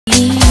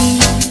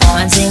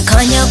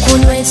manya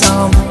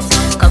kunyweza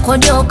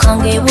kakodyo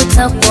kange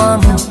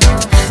butakwamu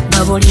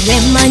babuli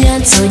bemmanya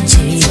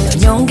nsoje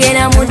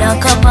nyongeramu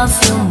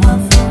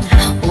n'akapafyumu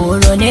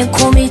olwo ne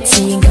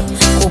kumitinga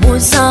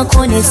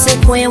kubuusaako ne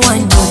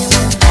sekwewanjo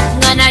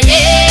nga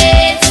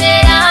naye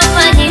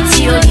teramanyi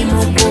nti oli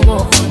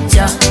mukubo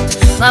ja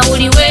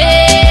babuli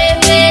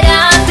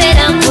wembeera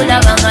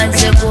nkulaba nga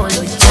nze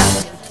gwolojja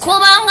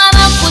kubanga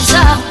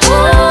bakuza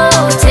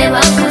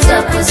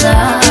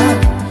tebakuzakuza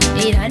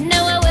era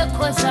newe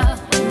wekoza.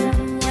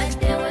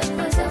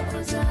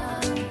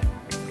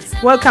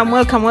 Welcome,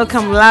 welcome,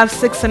 welcome. Love,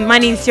 Sex and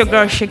Money. It's your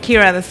girl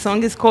Shakira. The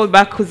song is called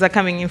Bakuza,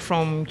 coming in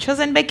from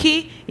Chosen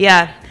Becky.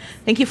 Yeah.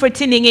 Thank you for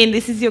tuning in.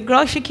 This is your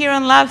girl Shakira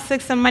on Love,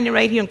 Sex and Money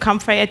right here on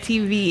Campfire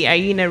TV. Are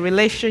you in a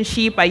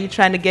relationship? Are you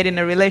trying to get in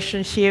a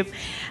relationship?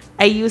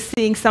 Are you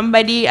seeing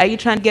somebody? Are you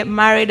trying to get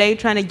married? Are you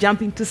trying to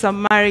jump into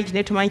some marriage?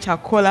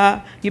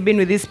 You've been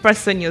with this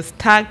person, you're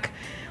stuck.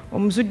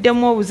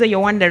 You're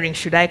wondering,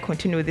 should I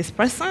continue with this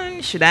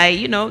person? Should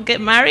I, get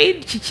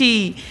married?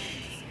 Chichi.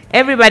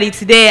 Everybody,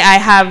 today I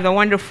have the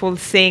wonderful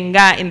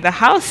Ssenga in the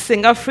house,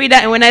 Ssenga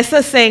Fridah. And when I say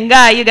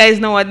Ssenga, you guys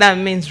know what that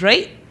means,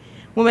 right?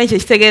 When I say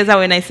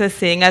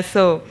Ssenga.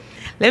 So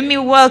let me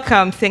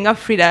welcome Ssenga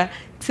Fridah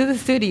to the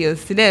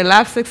studios today.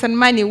 Love, Sex and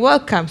Money.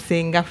 Welcome,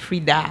 Ssenga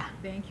Fridah.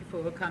 Thank you for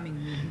welcoming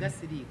me. That's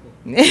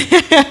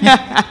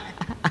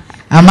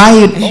Am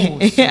I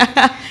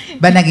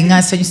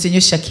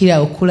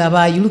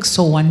Shakira, you look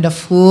so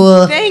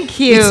wonderful. Thank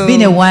you. It's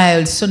been a while.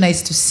 It's so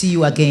nice to see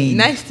you again.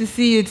 Nice to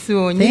see you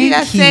too.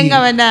 Thank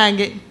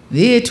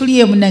you.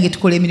 Tuliye munange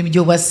tukole emirimu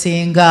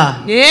gy'obwasenga.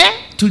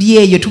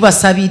 Tuliyeyo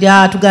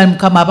tubasabira tugamba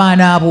Mukama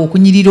abaana abo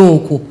okunyirira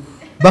okwo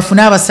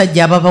bafune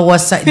abasajja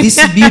ababawasa.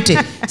 This beauty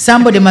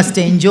somebody must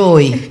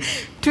enjoy.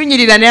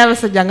 Tunyirira ne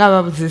abasajja nga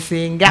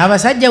ababuzisenga.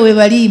 Abasajja we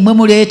bali mwe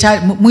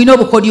muleeta mwina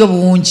obukodyo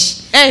bungi.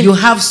 You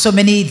have so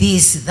many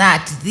this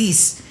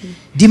this.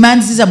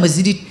 Demands zammwe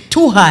ziri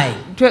too high.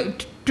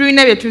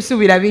 Tulina bye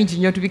tusubira bingi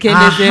nnyo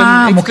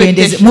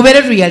tubikendeze.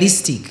 Mubere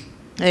realistic.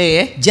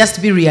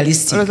 Just be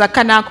realistic.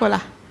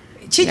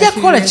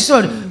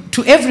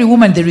 To every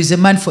woman there is a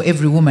man for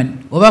every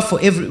woman. Or for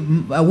every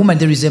woman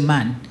there is a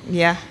man.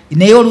 Yeah.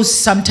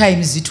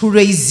 Sometimes to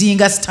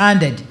raising a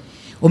standard.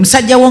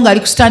 Omusajja wonga ali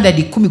ku standard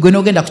 10 gwe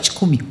nogenda ku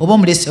 10 oba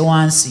omulese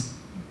wansi.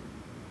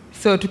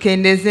 So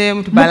tukendeze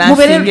mu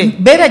balancing.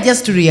 Better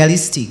just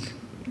realistic.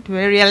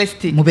 Very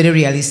realistic. Mubere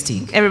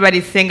realistic.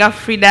 Everybody Ssenga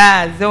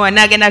Fridah zo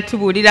anagenda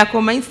tubulira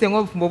ko mayinse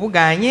ng'obufumbo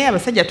buganye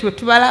abasajja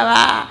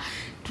tubalaba.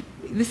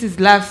 This is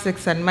love,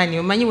 sex and money.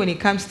 Omanyi when it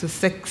comes to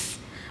sex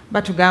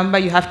batugamba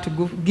you have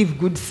to give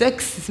good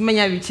sex.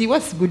 Simanya bichi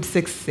what's good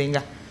sex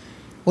Ssenga?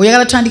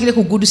 Oyagala tandikire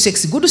ku good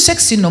sex. Good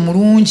sex no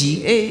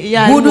mulungi.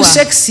 Good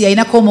sex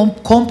yayina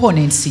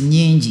components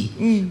nyingi.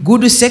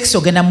 Good sex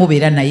ogenda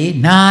mubeera naye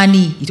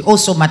nani? It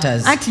also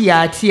matters.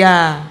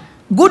 Atya.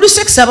 Good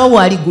sex aba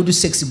wali good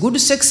sex. Good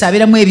sex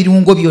aberamu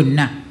ebirungo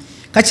byonna.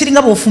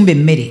 Kachiringa bofumba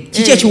emmere.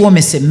 Kiki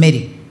ekiwoomesa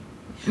emmere?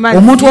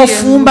 Omuntu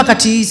ofumba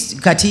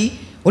kati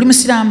oli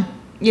musiramu.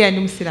 Yeah,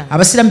 ndi musiramu.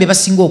 Abasiramu be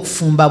basinga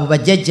okufumba abo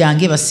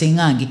bajjajjange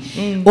basengange.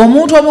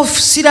 Omuntu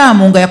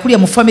omusiramu nga yakulya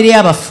mu family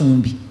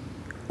y'abafumbi.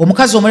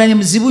 Omukazi omulala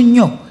muzibu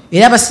nnyo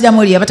era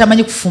abasiramu eri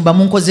abatamanyi kufumba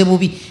mu nkoze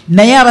bubi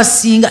naye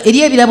abasinga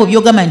eri ebirabo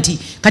byogamba nti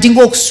kati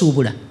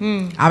ng'okusuubula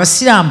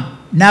abasiramu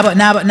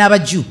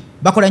n'abajju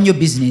bakola nnyo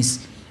business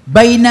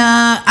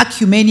bayina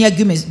acumen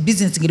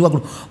business ngeri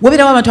waggulu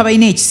wabirawo abantu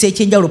abalina ekisa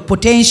ekyenjawulo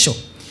potential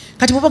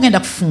kati bwoba ogenda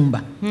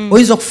kufumba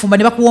oyinza okufumba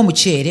ne bakuwa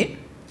omuceere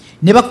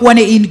ne bakuwa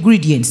ne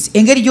ingredients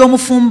engeri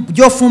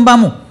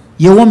gy'ofumbamu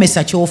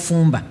yewoomesa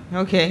ky'ofumba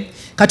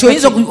kati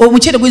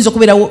omuceere guyinza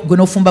okubeerawo gwe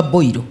n'ofumba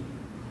boiro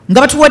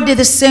nga batuwadde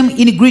the same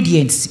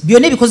ingredients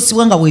byonna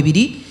ebikozesebwa nga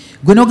weebiri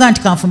gwe noga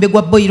nti kanfumbe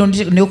gwa boiro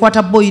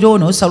neokwata boiro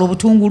n'osala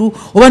obutungulu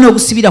oba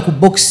n'ogusibira ku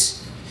box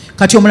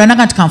kati omulala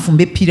naga nti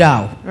kanfumbe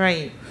piraawo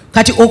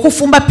kati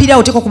okufumba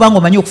piraawo teka okubanga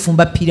omanyi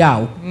okufumba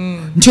piraawo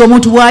nti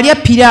omuntu bw'alya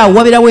piraawo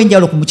wabeerawo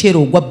enjalo ku muceere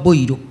ogwa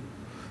boiro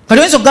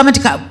kati oyinza okugamba nti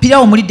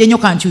piraawo mulidde nnyo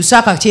kankyusa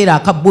akaceere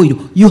aka boiro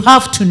you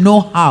have to know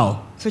how.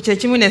 So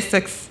kyekimu ne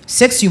sex.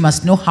 Sex you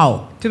must know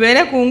how.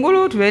 Tubeere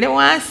kungulu, tubeere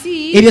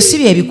wansi. Ebyo si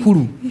bye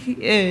bikulu.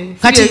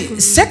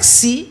 Kati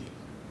sexy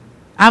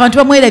abantu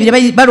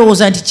bamwerabira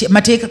balowooza nti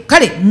mateeka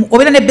kale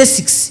obeera ne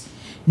basics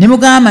ne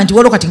mugamba nti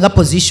waliwo kati nga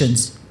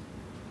positions.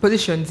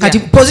 Kati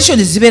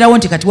positions zibeerawo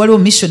nti kati waliwo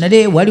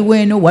missionary, waliwo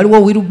eno,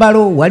 waliwo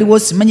wheelbarrow, waliwo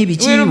simanyi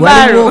biki,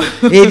 waliwo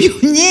ebyo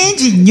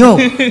nyingi nnyo.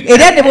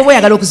 Era ne bw'oba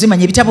oyagala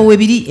okuzimanya ebitabo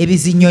weebiri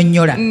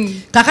ebizinnyonnyola.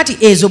 Kakati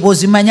ezo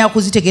bw'ozimanya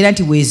okuzitegeera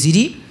nti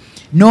weeziri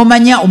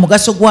n'omanya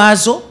omugaso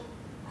gwazo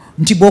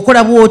nti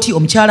bw'okola bw'oti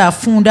omukyala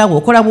afunda,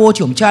 bw'okola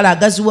bw'oti omukyala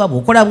agaziwa,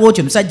 bw'okola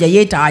bw'oti omusajja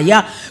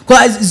yeetaaya,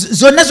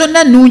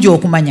 zonna nnungi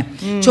okumanya.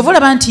 Kyova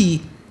olaba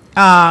nti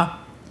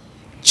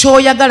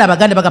kyoyagala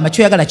Abaganda bagamba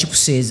kyoyagala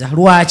kikuseeza.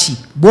 Lwaki?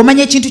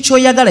 Bw'omanya ekintu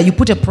kyoyagala you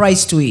put a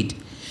price to it.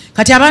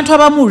 Kati abantu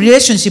abamu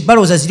relationship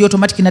balowooza ziri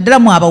automatic naddala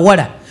mu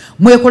abawala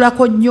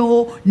mwekolako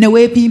nnyo ne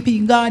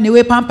weepimpinga ne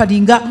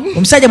weepampalinga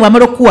omusajja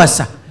bw'amala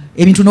okukuwasa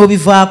ebintu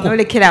n'obivaako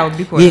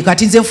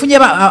kati nze nfunye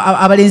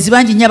abalenzi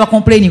bangi nnyo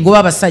abacomplaining oba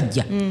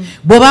abasajja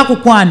bw'oba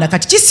akukwana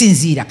kati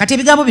kisinziira kati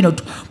ebigambo bino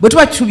bwe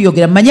tuba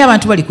tubyogera mmanyi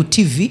abantu bali ku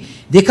TV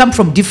they come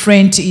from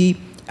different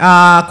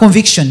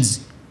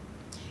convictions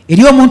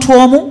eri omuntu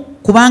omu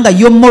kubanga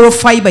your moral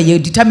fiber ye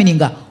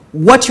determining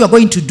what you are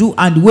going to do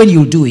and when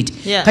you'll do it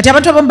kati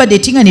abantu abamu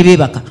badetinga ne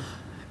beebaka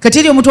kati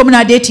eri omuntu omu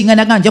nadetinga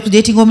naga nja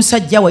kudetinga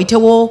omusajja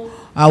wayitewo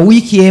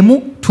wiiki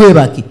emu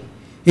twebake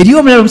eri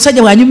omulala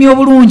omusajja bw'anyumya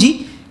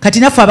obulungi kati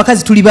naffe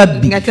abakazi tuli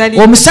babbi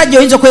omusajja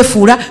oyinza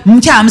okwefuula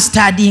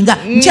nkyamustadinga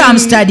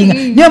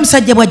naye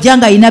omusajja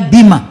bw'ajjanga alina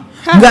bima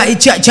nga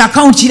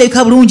kyakawunti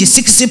kirabika bulungi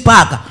 6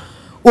 paaka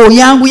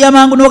oyanguya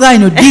mangu n'ogaa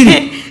ino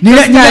ddiri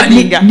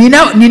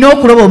nina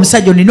okuloba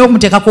omusajja nina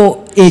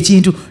okumuteekako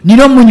ekintu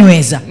nina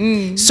omunyweza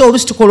so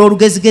olusi tukola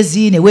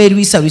olugezigezi ne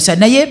weerwisalwisa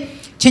naye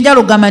kyenjala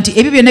okugamba nti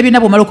ebyo byonna byonna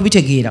bw'omala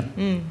okubitegeera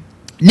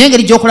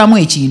n'engeri gy'okolamu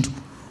ekintu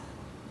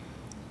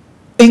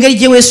engeri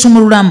gye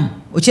weesumululamu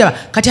okiraba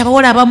kati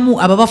abawala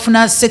abamu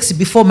ababafuna sex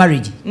before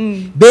marriage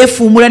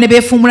beefuumula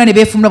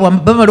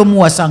bamala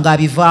omuwasa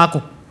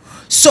ng'abivaako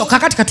so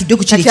kakati katudde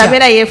ku kiri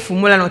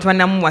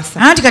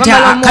anti kati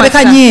kabe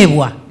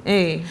kanyeebwa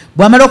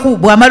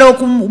bw'amala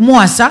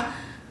okumuwasa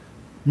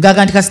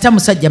ng'aga nti kasita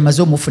musajja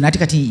amaze omufuna ati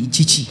kati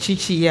kiki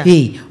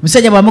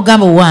omusajja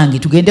bw'amugamba owange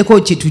tugendeko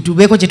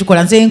tubeeko kye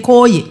tukola nze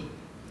nkooye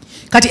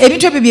kati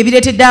ebintu ebyo bye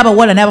bireetedde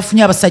abawala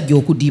n'abafunye abasajja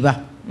okudiba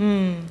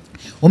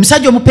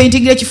omusajja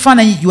omupaintingira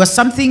ekifaananyi you are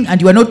something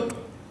and you are not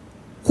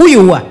who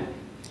you are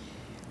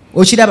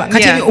okiraba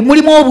kati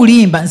mulimu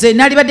obulimba nze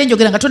nalibadde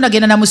njogera nga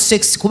tonnagenda namu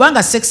sex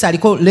kubanga sex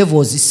aliko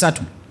levels 3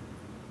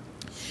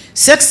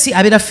 sex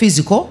abeera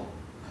physical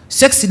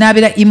sex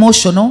n'abeera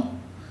emotional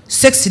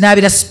sex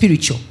n'abeera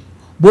spiritual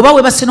bw'oba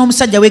webase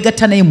n'omusajja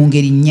weegatta naye mu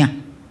ngeri nnya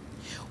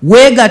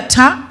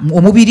weegatta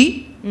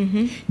omubiri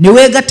ne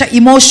weegatta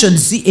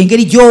emotions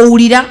engeri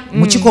gy'owulira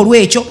mu kikolwa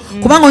ekyo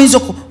kubanga oyinza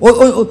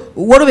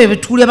waliwo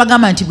betuulira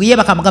bagamba nti bwe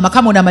yeebaka mugamba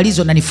kama ona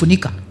amalizo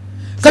nanifunika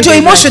kati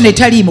emotion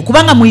etaliimu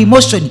kubanga mu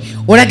emotion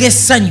olaga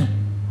essanyu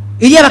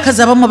eri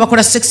abakazi abamu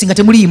abakola sex nga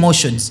temuli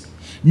emotions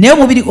naye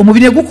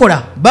omubiri ne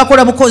gukola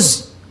bakola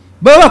bukozi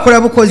baba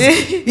bakola bukozi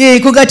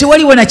kuga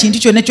tewaliwo na kintu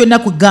kyonna kyonna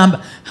kugamba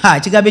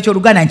kigambo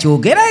ekyoluganda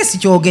nkyogera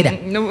sikyogera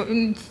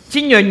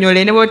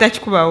kinnyonnyole ne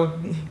bwotakikubawo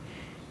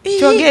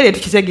kyogere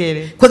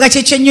tukitegeere kwega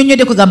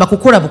kyekyennyonnyodde kwegamba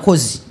kukola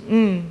bukozi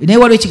naye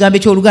waliwo ekigambo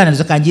ekyoluganda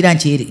nzokanjira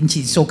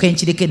nkisooka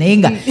enkireke naye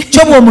nga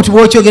kyobwa omuntu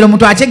bwokyogera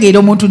omuntu ategeera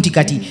omuntu nti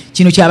kati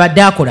kino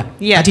kyabadde akola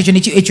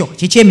kati ekyo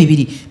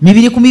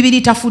kyekyemibiri ku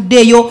mibiri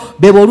tafuddeeyo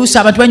beba oluusi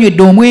abantu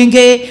banywedde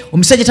omwenge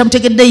omusajja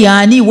tamutegedde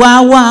yaani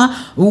waawa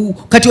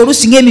kati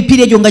oluusi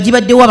ng'emipiira egyo nga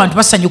gibaddewo abantu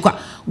basanyuka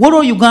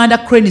waliwo Uganda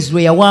Cranes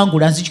lwe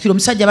yawangula nzijukira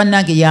omusajja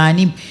bannange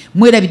yaani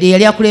mwerabidde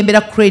yali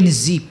akulembera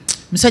Cranes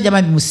musajja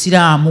mami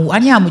musiraamu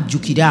ani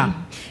amujjukira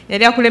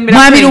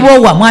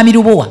mwami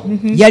lubowa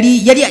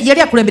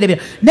yali akulembera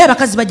bira naye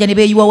abakazi bajja ne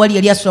beeyiwa wali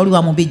yali asula wali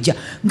wamubejja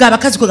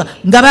ng'abakazi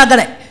nga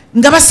baagala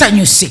nga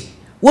basanyuse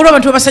waliwo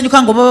abantu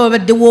babasanyuka nga oba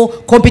babaddewo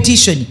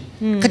competition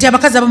kati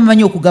abakazi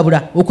abamumanyi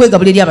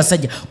okwegabula eri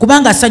abasajja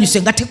kubanga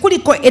asanyuse nga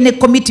tekuliko ene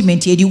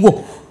commitment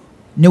eriwo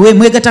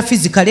newemwegatta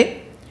physically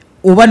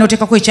oba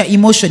noteekako ekya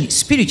emotion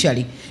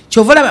spiritually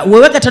kyova olaba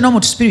wewegatta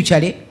n'omuntu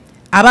spiritually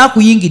aba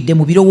akuyingidde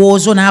mu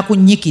birowoozo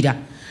n'akunnyikira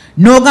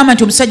n'ogamba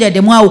nti omusajja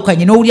yadde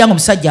mwawukanye n'owulira nga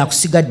omusajja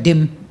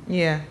akusigaddemu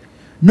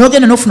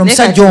n'ogenda n'ofuna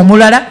omusajja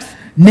omulala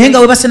naye nga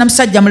webase na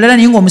musajja mulala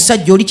naye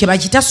ng'omusajja oli kye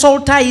bakiyita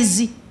soul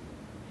ties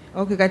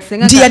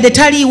nti yadde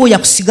taliiwo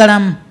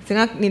yakusigalamu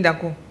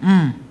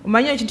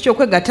omanyi ekintu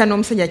ky'okwegatta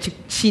n'omusajja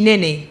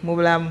kinene mu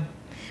bulamu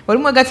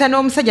olimu wegatta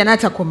n'omusajja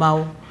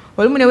n'atakomawo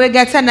olimu ne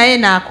wegatta naye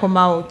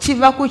n'akomawo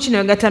kiva ku kino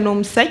wegatta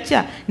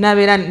n'omusajja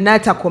n'abeera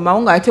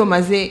n'atakomawo nga ate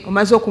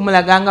omaze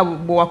okumulaga nga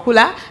bwe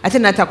wakula ate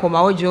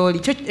n'atakomawo gy'oli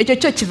ekyo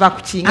kyo kiva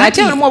ku ki nga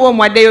ate olimu oba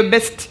omuwaddeyo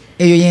best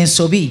eyo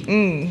y'ensobi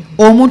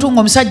omuntu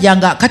ng'omusajja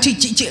nga kati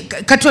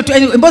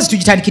emboozi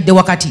tugitandikidde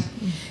wakati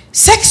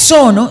sex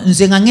ono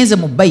nze nga ngenze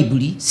mu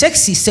bayibuli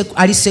sex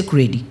ali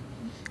sacred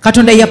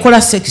katonda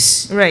yakola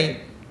sex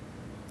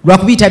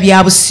lwakubiyita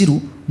bya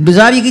busiru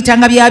ndoza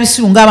babiyitanga bya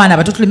bisiru ng'abaana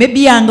bato tuleme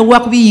byanga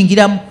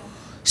lwakubiyingiramu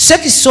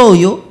sex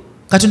oyo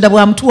katonda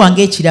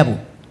bwamutuwanga ekirabo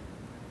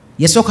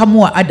yasooka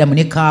muwa Adamu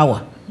ne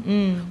Kaawa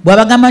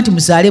bw'abagamba nti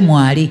muzaale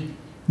mwale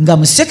nga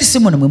mu sex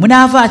muno mwe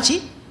munaava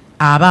ki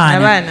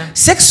abaana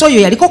sex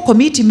oyo yaliko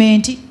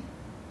commitment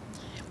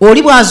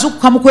oli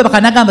bw'azuukuka mu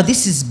kwebaka n'agamba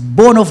this is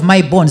bone of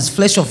my bones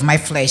flesh of my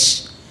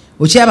flesh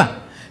okiraba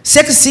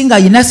sex nga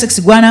yina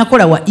sex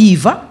gwanaakola wa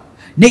Eva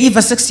ne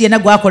Eva sex yena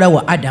gwakola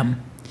wa Adamu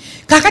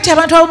kakati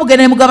abantu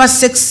abamugenda ne mugaba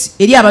sex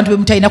eri abantu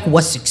bemutalina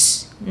kuwa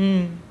sex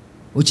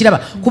okiraba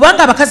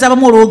kubanga abakazi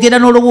abamu olwogera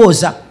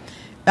n'olowooza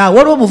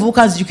waliwo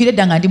omuvubuka nzijukira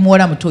edda nga ndi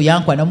muwala muto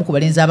yankwana omu ku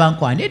balenzi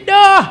abankwana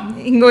edda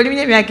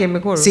ng'olimye emyaka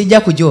emikulu sijja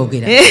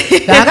kugyogera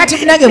kakati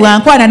munange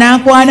bwankwana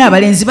nankwana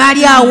abalenzi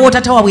baali awo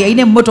tata waabwe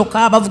yalina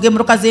emmotoka bavuga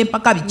emmotoka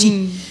z'empaka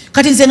biki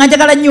kati nze nga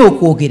njagala nnyo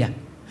okwogera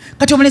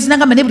kati omulenzi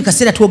nagamba ne buli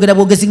kaseera twogera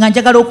bwogezi nga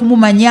njagala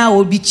okumumanya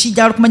biki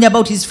njagala okumanya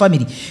about his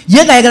family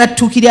ye nga ayagala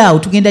tutuukire awo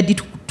tugenda ddi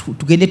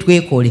tugende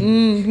twekole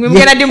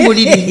mwemugera ndi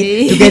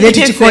mbuliri tugende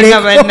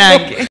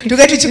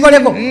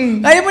tukikoleko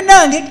ali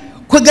munange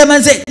kwegamba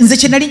nze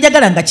kye nali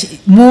njagala nga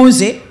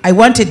munze I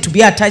wanted to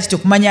be attached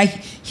okumanya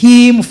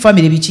him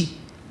family biki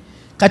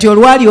kati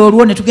olwali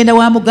olwo ne tugenda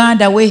wa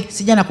muganda we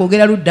sijja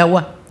nakwogera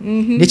luddawa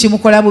ne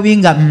kimukola bubi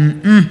nga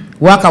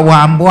waka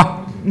wambwa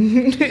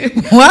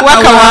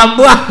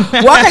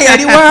waka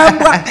yali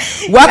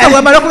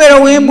wambwa okubeera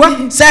owembwa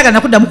sayaga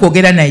nakuddamu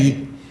kwogera naye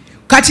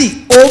kati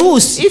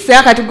oluusi ife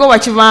akati gwe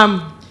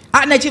wakivaamu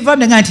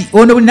nakivaamu nga nti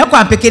ono buli naku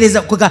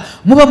ampekereza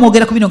muba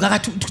mwogera ku bino nga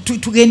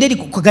tugende eri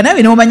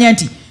nawe nomanya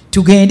nti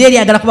tugende eri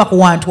ayagala kuba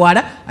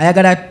kuwantwala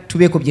ayagala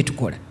tubeeko bye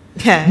tukola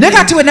naye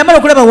kati we namala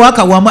okulaba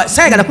waka wambwa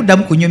saayagala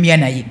kuddamu kunyumya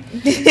naye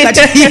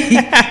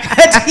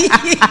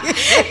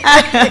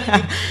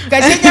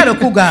kati enyala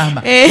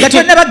okugamba nga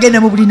twonna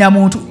bagenda mu bulina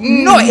muntu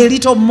no a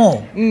little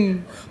more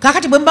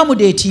kakati bwe mba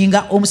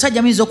mudeetinga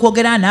omusajja muyinza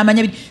okwogera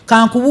n'amanya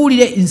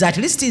kankubuulire nze at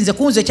least nze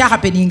kunze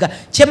kyahapeninga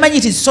kyemmanyi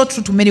it is so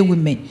true to many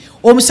women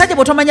omusajja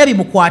bw'otomanya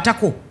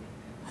bimukwatako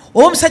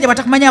oba omusajja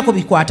bw'atakumanyako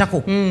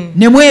bikwatako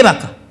ne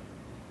mwebaka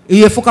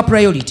eyo efuuka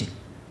priority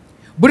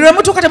buli lwe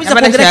mutuuka temuyinza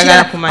kwogera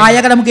kirala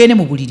ayagala mugende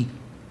mu buliri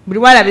buli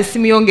waalaba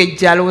essimu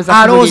yongejja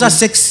alowooza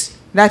sex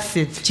that's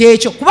it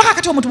kyekyo kuba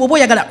kakati omuntu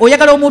bw'oba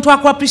oyagala omuntu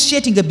aku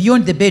appreciating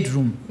beyond the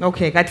bedroom.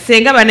 Okay, kati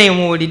senga banaye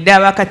muwulidde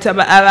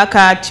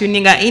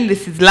abakatuninga in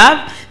this is love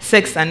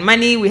sex and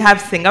money. We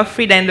have Ssenga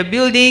Fridah in the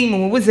building.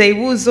 Mumubuze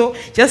ebibuuzo,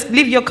 just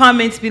leave your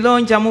comments below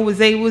nja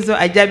mubuze ebibuuzo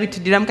ajja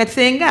bitudiramu. Kati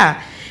senga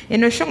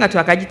eno shonga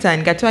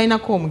twakagitandika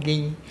twalinako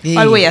omugenyi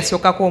waliwo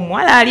yasookako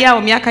omuwala ali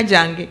awo myaka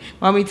gyange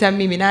bamuyita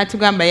Mimi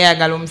n'atugamba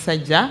yayagala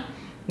omusajja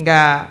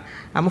nga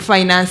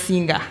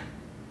amufinansinga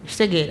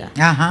kitegeera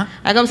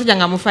aga omusajja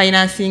nga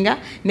amufinansinga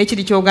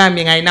nekiri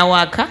kyogambye nga alina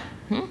waaka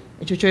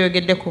ekyo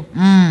kyoyogeddeko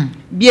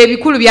bye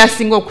bikulu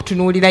byasinga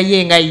okutunuulira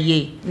ye nga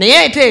ye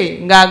naye ate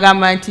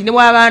ng'agamba nti ne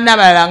bw'abaana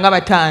abalala nga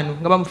bataano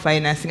nga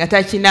bamufinansinga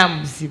takina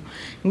muzibu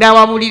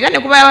ng'awabulira ne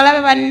kuba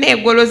balabe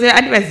banneegoloze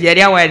adivasi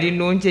yali awo yali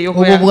nnungi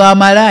obwo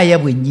bwamalaaya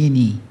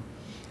bwennyini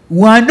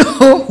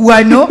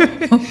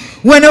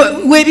wano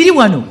webiri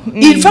wano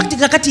in fact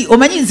kakati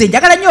omanyi nze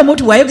njagala nnyo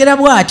omuntu bw'ayogera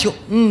bw'atyo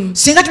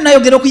singa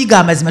tunayogera okuyiga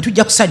amazima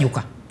tujja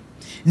kusanyuka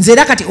nze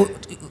era kati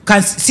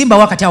simba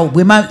wakati awo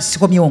bwema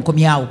sikomyewo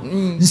nkomyawo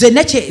nze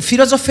nekye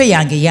filosofe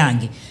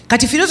yange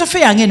kati filosofe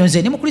yange eno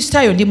nze ne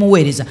mukristaayo ndi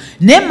muweereza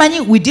naye mmanyi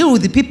we deal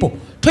with the people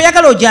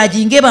toyagala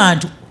ojajinge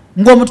bantu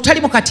ng'omuntu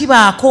tali mu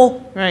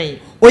katibaako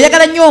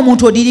oyagala nnyo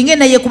omuntu odiringe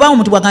naye kubanga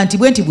omuntu bwaga nti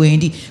bwenti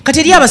bwendi kati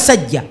eri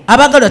abasajja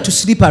abaagala to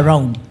sleep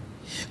around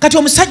kati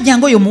omusajja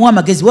ngoyo muwa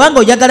amagezi wanga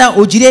oyagala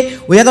ogire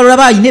oyagala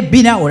olaba ayina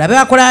ebbina olabe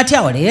akola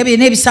atya olaba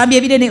byena ebisambi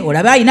ebinene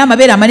olaba ayina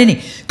amabeere amanene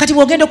kati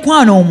bwogenda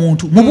okwana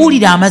omuntu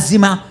mubuulire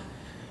amazima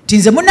nti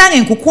nze munnange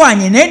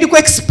nkukwanye naye ndi ku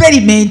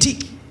experiment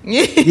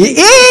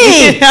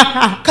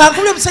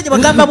kakuli omusajja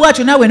bwagamba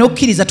bwatyo naawe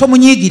n'okukkiriza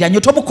tomunyiigira nnyo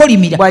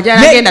tomukolimira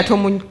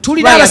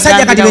tulina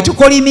abasajja kati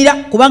betukolimira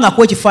kubanga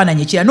kuwa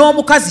ekifaananyi ekira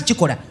n'omukazi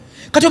kikola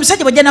kati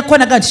omusajja bwajja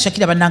nakwanaga nti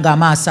Shakira bannanga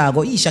amaaso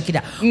ago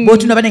Shakira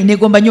bwotuna banaye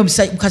negomba nnyo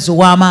omukazi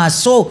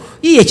ow'amaaso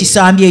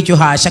ekisambi ekyo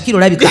Shakira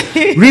olabika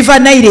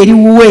River Nile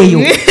eriwuwa eyo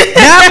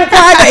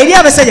namukwata eri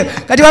abasajja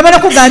kati wamala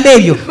kugamba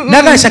ebyo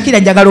nagala Shakira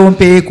njagala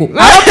ompeeko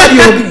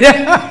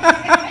awokabyogera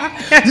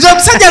nze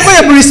omusajja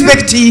ngoye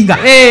murespectinga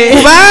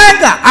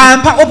kubanga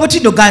ampa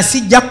opportunity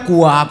gansijja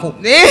kukuwaako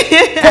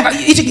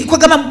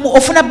kwegamba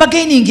ofuna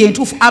bargaining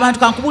entuufu abantu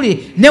kankubulire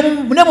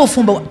ne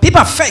mufumba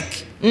people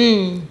fake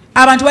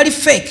abantu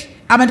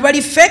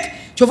bali fake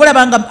kyova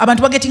olabanga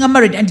abantu bagetting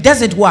married and it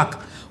doesn't work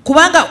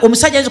kubanga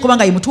omusajja ayinza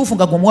kubanga ye mutuufu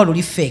nga omuwala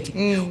oli fake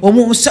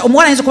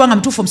omuwala ayinza kubanga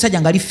mutuufu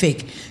omusajja nga ali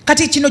fake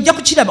kati kino ojja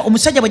kukiraba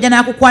omusajja bwajja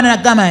nakukwana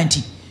nagamba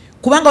nti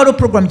kubanga waliwo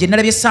program gye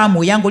nalabye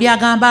Saamu yange oli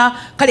agamba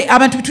kale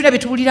abantu bitulina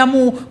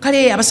betuwuliramu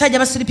kale abasajja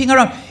aba sleeping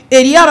around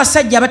eri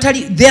abasajja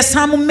abatali there are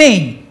some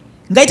men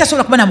nga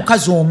itasobola kuba na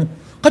mukazi omu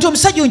kati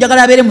omusajja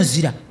njagala abeere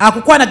muzira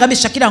akukwana agambe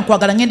Shakira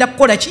nkwagala ngenda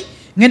kukola ki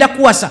ngenda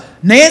kuwasa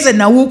naye nze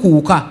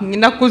nawukuuka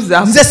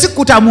nze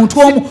sikuta muntu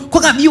omu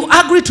kwegamba you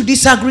agree to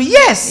disagree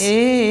yes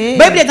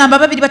Bible egamba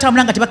babiri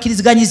batambula nga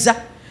tebakkirizganyiza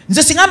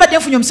nze singa mbadde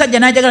nfunye omusajja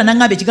n'ajagala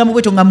nangamba ekigambo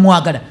bweto nga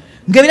mwagala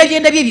ng'ebira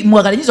byenda bye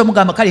mwagala nyinza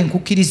omugamba kale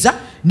nkukkiriza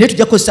naye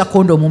tujja kukozesa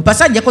kondomu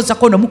mpasa nja kukozesa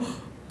kondomu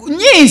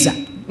nyinza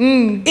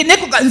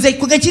nze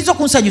kuyinza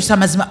okunsanyusa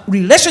amazima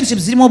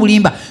relationships zirimu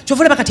obulimba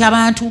kyova olaba kati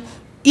abantu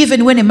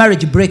even when a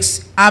marriage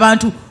breaks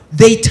abantu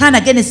they turn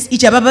against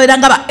each other babeera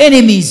nga ba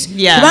enemies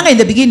kubanga in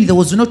the beginning there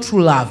was no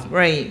true love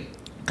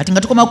kati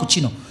nga tukomawo ku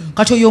kino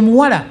kati oyo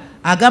omuwala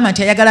agamba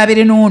nti ayagala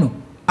abeere n'ono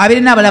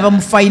abeere n'abalala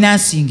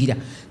bamufinansingira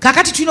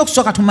kakati tulina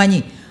okusooka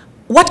tumanye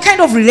what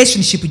kind of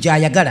relationship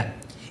gy'ayagala.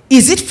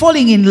 Is it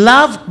falling in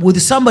love with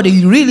somebody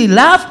you really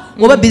love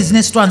or a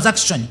business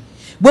transaction?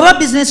 Bweba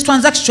business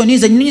transaction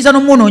is nyinyiza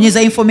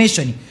n'omunoonyeza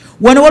information.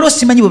 Wano waliwo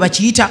simanyi bwe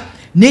bakiyita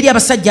n'eri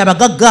abasajja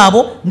abagagga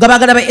abo nga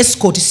baagala ba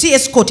escort si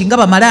escort nga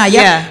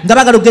bamalaaya nga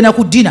baagala okugenda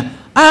ku dina.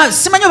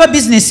 Simanyi oba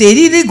business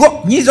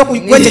eririgo nyinza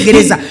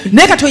okwetegereza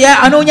naye kati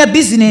anoonya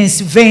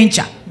business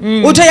venture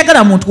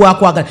Otayagala muntu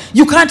wakwagala.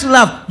 You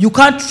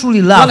can't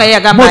truly love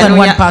more than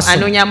one person.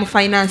 Anonya mu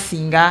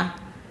financinga.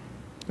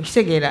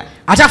 Okitegeera.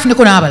 Ate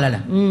afuneko n'abalala.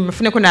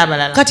 Afuneko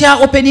n'abalala. Kati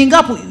opening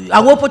up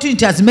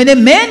opportunity as many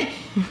men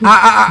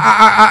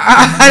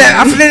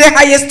after the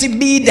highest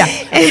bidder.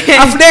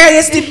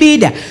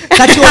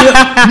 Kati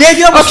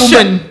nebyo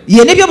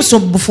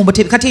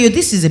kati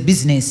this is a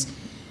business.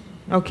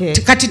 Okay.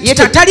 Kati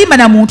talima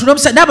na muntu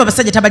n'aba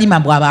basajja tabalima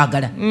mbu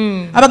abaagala.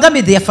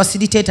 Abagambe they are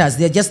facilitators,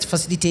 they are just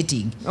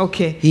facilitating.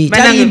 Okay.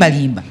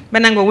 Talimba.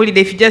 Banango wuli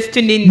if you just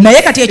tune in.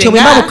 Naye kati ekyo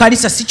bwe baba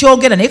kalisa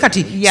sikyogera naye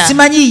kati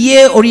simanyi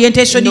ye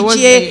orientation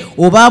ye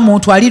oba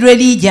muntu ali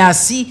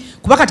religious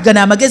kuba kati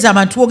gana amagezi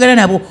abantu ogera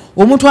nabo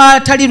omuntu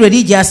atali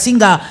religious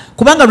nga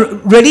kubanga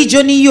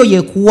religion yo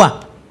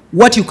yekuwa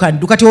what you can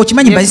do kati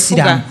okimanyi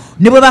bayisiramu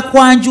ne bwe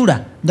bakwanjula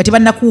nga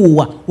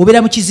tebannakuwa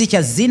obera mu kizi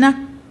kya zina.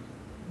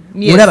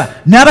 Olaba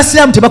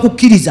n'abasiraamu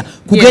tebakukkiriza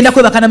kugenda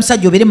kwebakana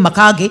musajja obere mu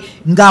makage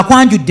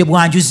ng'akwanjudde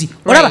bwanjuzi.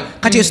 Olaba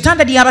kati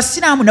standard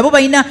y'abasiraamu nabo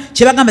balina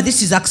kye bagamba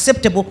this is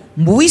acceptable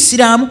mu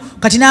Buisiraamu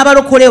kati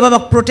n'abalokole oba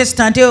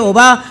Protestant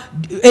oba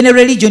any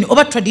religion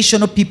oba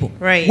traditional people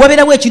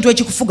wabeerawo ekintu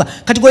ekikufuga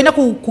kati golina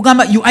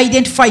kugamba you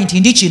identify nti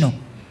ndi kino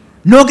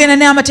n'ogenda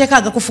n'amateeka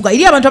agakufuga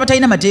eri abantu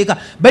abatalina mateeka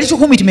bali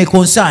tukumi tume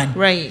concern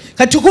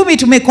kati tukumi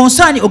tume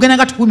concern ogenda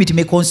nga tukumi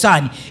tume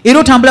concern era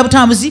otambula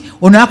butambuzi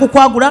ono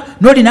akukwagula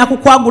n'oli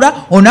n'akukwagula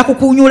ono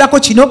akukunyuulako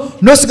kino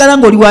n'osigala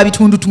ng'oli wa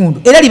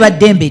bitundutundu era liba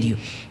ddembe lyo.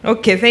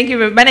 Okay, thank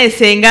you Bana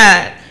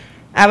Ssenga.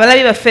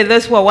 Abalabi baffe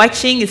those who are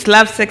watching is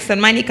love sex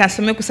and money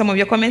kasome ku some of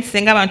your comments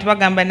Ssenga abantu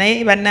bagamba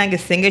naye bannange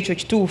Ssenga ekyo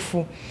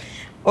kituufu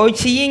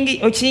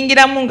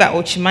okiyingiramu nga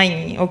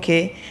okimanyi.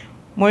 Okay.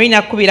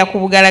 Morina kubira ku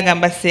bugala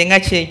gamba Ssenga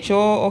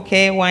kyekyo.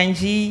 Okay,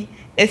 Wanji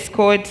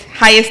escort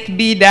highest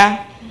bidder.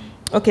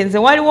 Okay, nze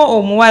waliwo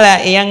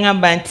omuwala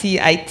eyangamba nti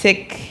I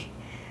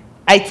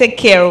take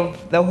care of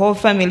the whole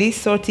family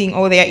sorting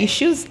all their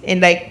issues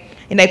and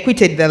I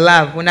quitted the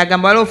love.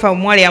 Unagamba waliwo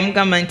omuwala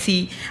yamugamba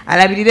nti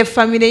alabirire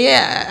family ye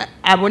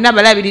abona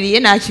balabirire ye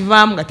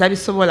n'akivaamu nga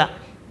tabisobola.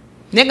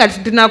 Nenga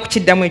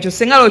tunakukiddamu ekyo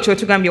Ssenga lwekyo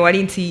tugambye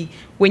wali nti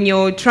when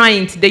you're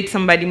trying to date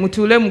somebody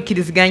mutule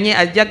mukiriziganye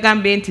ajja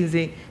gambe nti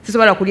nze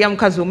sisobola kulya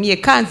mukazi omuye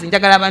kanzi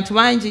njagala abantu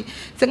bangi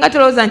Ssenga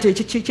tolowooza nti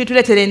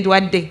kituleetera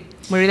endwadde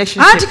mu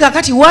relationship. Anti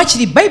kakati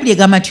wakiri Bible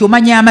egamba nti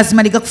omanya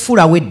amazima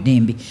ligakufuulawo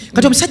eddembe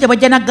kati omusajja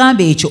bwajja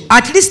nagamba ekyo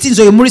at least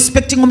nze oyo mu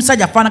respecting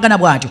omusajja afaanagana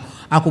bw'atyo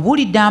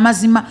akubuulidde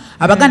amazima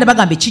abaganda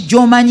bagamba ekijja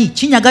omanyi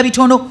kinyaga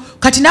bitono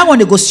kati naawe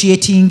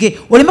negotiatinge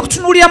oleme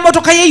kutunuulira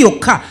mmotoka ye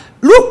yokka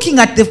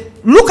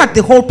look at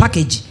the whole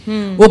package.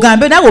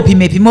 Ogambe nawe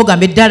opime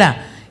ogambe ddala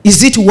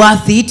is it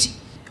worth it?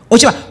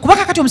 Okiba kuba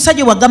kakati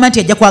omusajja wagamba nti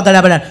ajja kwagala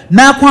abalala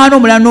n'akwana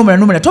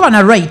omulala toba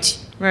na right.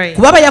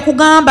 Kuba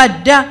yakugamba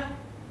dda.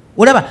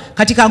 Olaba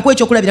kati kanku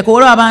ekyo kulabirako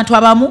olaba abantu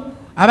abamu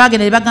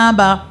abagenda ne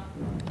bagamba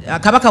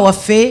kabaka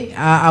waffe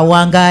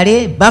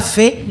awangaale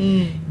baffe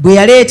bwe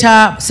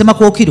yaleeta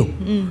Semakookiro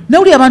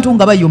nawuli abantu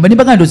nga bayomba ne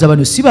bagandoza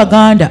bano si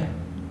baganda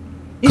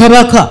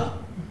kabaka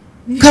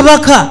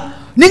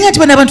ninga ati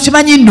bano abantu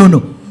temanyi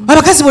nnono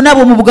abakazi bonna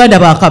ab'omu Buganda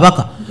ba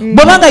kabaka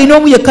bw'obanga alina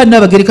omu yekka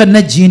Nnabagereka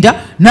Najjinda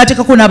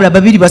n'ateekako n'abalala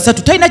babiri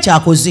basatu talina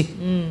kyakoze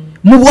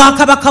mu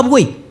bwakabaka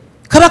bwe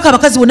kabaka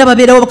abakazi bonna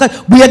babeerawo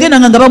bwe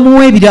yagendanga nga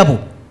bamuwa ebirabo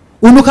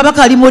ono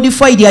kabaka ali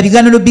modified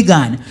abigaana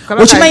bigaana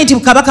okimanyi nti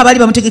kabaka bali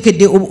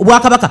bamutegekedde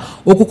obwakabaka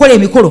okukola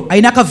emikolo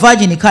alina aka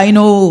virgin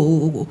kalina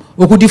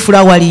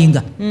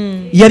okudifulawalinga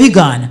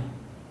yabigaana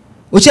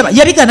okiba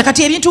yabigaana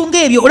kati ebintu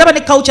ng'ebyo olaba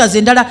ne cultures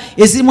endala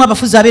ezirimu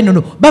abafuzi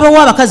ab'ennono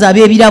babawa abakazi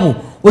ab'ebirabo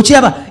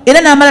okiraba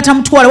era n'amala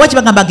tamutwala waki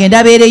bagamba agenda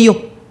abeereyo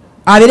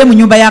abeere mu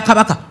nyumba ya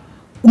kabaka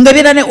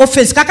ngabeera ne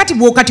offense kakati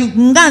bwokati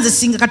nganze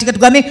singa kati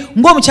tugambe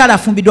ng'omukyala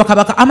afumbiddwa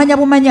kabaka amanya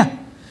bumanya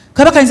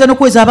kabaka ayinza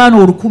n'okuweza abaana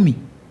 1000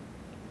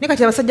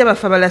 Nikati abasajja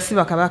bafa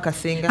balasiba kabaka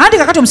Ssenga. Anti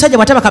kakati omusajja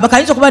bwataba kabaka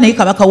ayinza okuba naye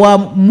kabaka wa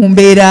mu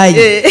mbeera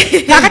ye.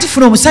 Kakati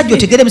funa omusajja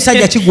otegere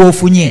musajja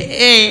kigwofunye.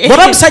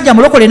 Bw'oba musajja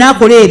mulokole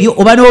n'akola ebyo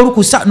oba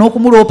n'olukusa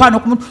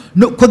n'okumuloopa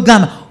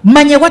kwegamba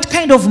manye what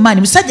kind of man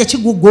musajja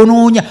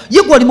kiguggonoonya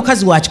ye gwe oli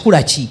mukazi wa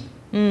kikula ki?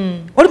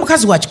 Oli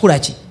mukazi wa kikula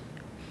ki?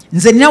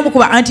 Nze nina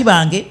okuba anti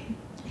bange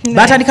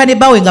batandika ne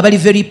bawe nga bali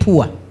very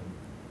poor.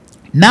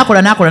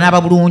 N'akola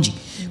n'aba bulungi.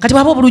 Kati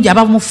baba bulungi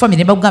aba mu family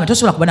ne bagamba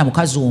tosobola kuba na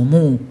mukazi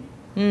omu.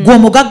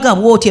 Gw'omugagga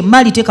bw'oti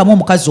emmali teekamu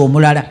omukazi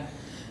omulala.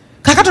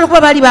 Kakati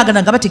olwokuba baali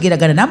baagana nga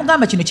bategeeragana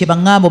n'amugamba kino kye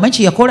baŋŋamba omanyi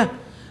kye yakola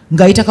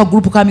ng'ayita ka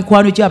gurupu ka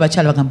mikwano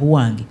gy'abakyala bagamba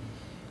wange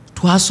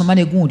twasoma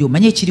ne gundi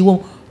omanyi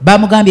ekiriwo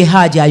bamugambye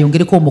Haaji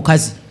ayongereko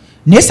omukazi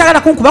naye sagala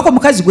kunkubako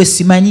omukazi gwe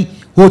simanyi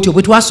otyo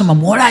bwe twasoma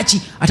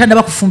muolaki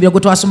atandaba kufumbira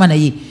gwe twasoma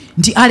naye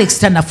nti Alex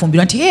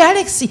tannafumbirwa nti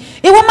Alex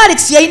wamma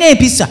Alex yalina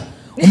empisa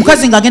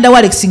omukazi ng'agenda wa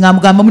Alex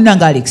ng'amugamba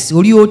munnange Alex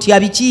oli oti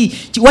abiki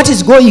what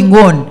is going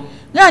on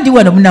Nandi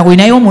wano munango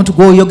inayo omuntu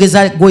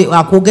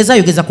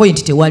yogeza ko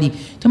nti tewali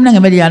temunange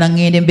mbali yana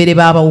ngende mbere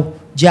babawo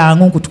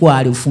jangu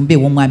nkutwale ufumbe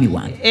w'omwami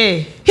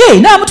wange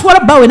n'amutwala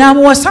bawe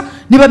n'amuwasa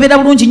ne babeera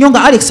bulungi nnyo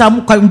nga Alex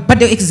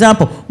ampadde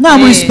example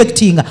ng'amu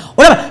respectinga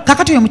olaba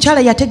kakati oyo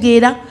mukyala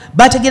yategeera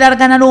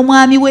bategeragana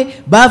n'omwami we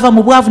bava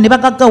mu bwavu ne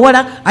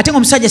bagaggawala ate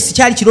ng'omusajja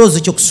sikyali kirowoozo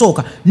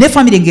kyokusooka ne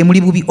famire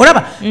ng'emuli bubi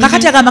olaba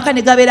kakati agamaka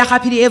ne gabeera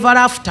happily ever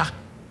after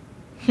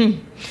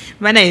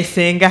banaye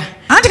Ssenga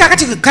anti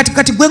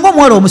kati gwe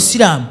ng'omuwala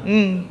omusiraamu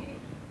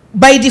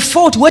by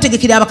default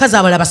weetegekera abakazi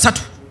abalala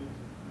basatu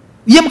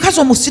ye mukazi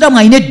omusiraamu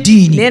alina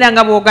eddiini neera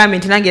nga bw'ogambye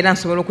nti nange era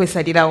nsobola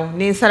okwesalirawo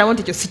nensalawo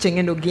nti ekyo si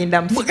kyengenda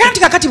okugendamu anti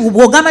kakati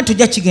bw'ogamba nti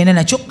tojja kigenda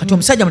nakyo kati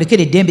omusajja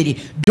mulekere eddembe lye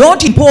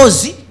don't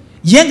impose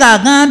ye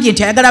ng'agambye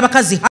nti ayagala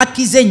abakazi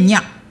hakki ze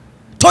nnya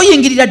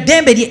toyingirira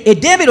ddembe lye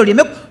eddembe lyo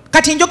lyeme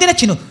kati njogera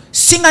kino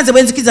singa nze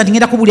bwe nzikiriza nti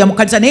ngenda kubuulira mu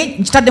kkanisa naye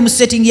nkitadde mu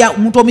setting ya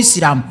omuntu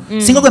omuyisiraamu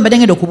singa gwe mbadde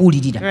ngenda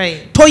okubuulirira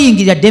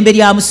toyingirira ddembe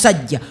lya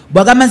musajja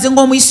bw'agamba nze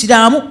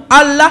ng'omuyisiraamu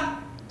Allah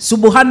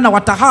subhana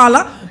wa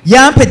taala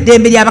yampa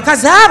eddembe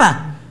ly'abakazi aba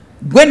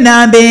gwe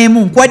nnamba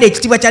emu nkuwadde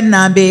ekitiibwa kya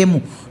nnamba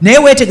emu naye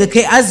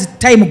weetegeke as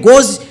time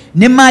goes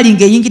ne maali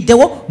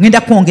ng'eyingiddewo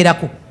ngenda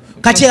kwongerako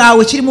kati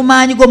awe kiri mu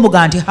maanyi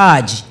g'omuga nti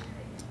Haji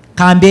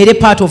kambeere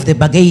part of the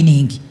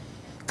bargaining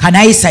can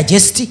I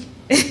suggest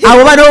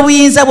abo bano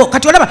obuyinza bwo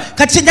kati olaba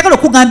kati kyenjagala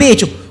okugamba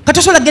ekyo kati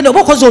osobola kugenda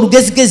oba okoze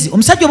olugezigezi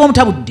omusajja oba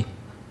omutabudde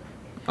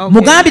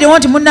mugambirewo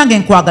nti munnange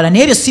nkwagala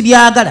naye ebyo si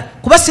byagala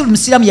kuba si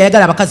musiraamu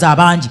yayagala abakazi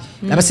abangi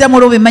abasiraamu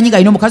olwo bemanyi nga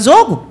alina omukazi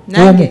ogwo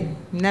omu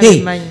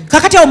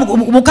kakati awo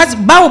mukazi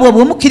baawo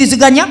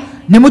bwemukkiriziganya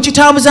ne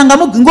mukitambuza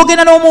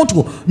ng'ogenda n'omuntu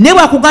wo naye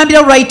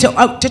bwakugambira right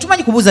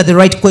tetumanyi kubuuza the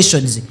right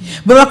questions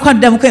bwe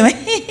bakwaddamu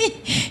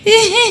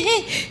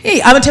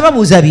abo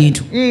tebabuuza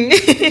bintu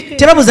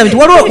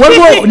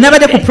waliwo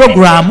nabadde ku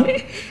programu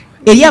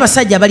eri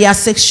abasajja abali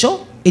asexual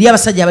eri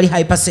abasajja abali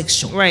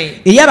hypersexual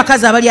eri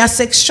abakazi abali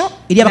asexual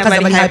eri abakazi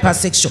abali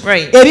hypersexual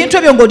ebintu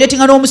ebyo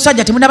ng'odetinga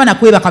n'omusajja temunaba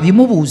nakwebaka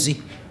bimubuuze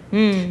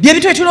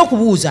byebintu byetulina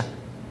okubuuza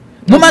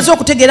mumaze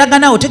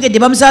okutegeragana otegedde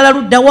bamuzaala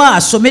luddawa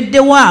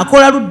asomeddewa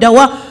akola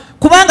luddawa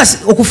kubanga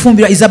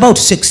okufumbirwa is about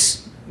sex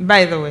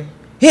by the way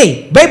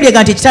bayibuli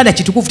egamba nti ekitanda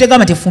kitukuvu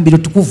tegamba nti efumbiro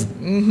tukuvu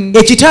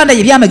ekitanda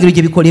ebyamagero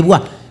gye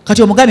bikolebwa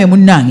kati omugambe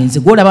munnange nze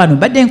gwolaba wano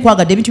mbadde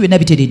nkwagadde ebintu byonna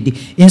biteredde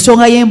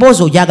ensonga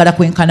y'emboozi ogyagala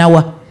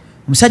kwenkanawa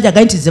omusajja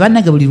agaye nti ze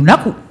bannange buli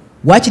lunaku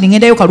waakiri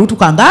ngendayo kaluutu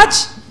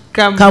kangaaki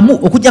kamu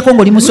okujjako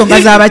ng'oli mu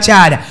nsonga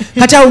z'abakyala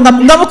kati awo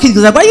nga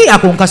mukkiriza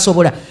ako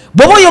nkasobola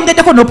bw'oba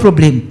oyongeddeko no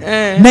problem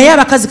naye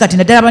abakazi kati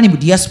naddala bani mu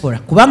diaspora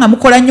kubanga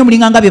mukola nnyo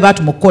mulinganga bye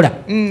baatu mukola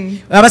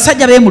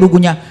abasajja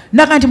beemulugunya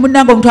naga nti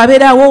munnanga omuntu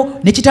abeeraawo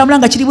ne kitambula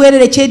nga kiri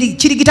bwerere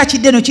kirigita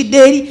kidde eno kidde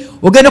eri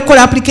ogenda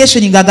okukola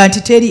application ngaga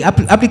nti teri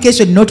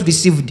application not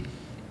received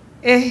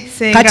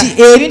kati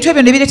ebintu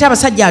ebyo ne bireeta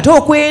abasajja ate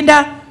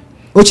okwenda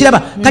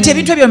okiraba kati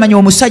ebintu ebyo manyi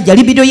omusajja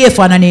libido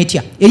yeefaanana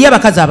etya eri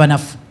abakazi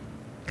abanafu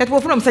kati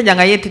bwofuna omusajja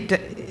nga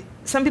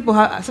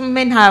some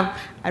men have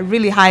a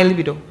really high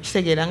libido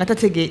kitegeera nga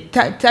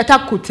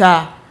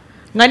takuta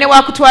nga ne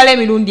wakutwala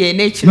emirundi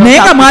ena ekiro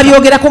naye nga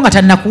mwabyogerako nga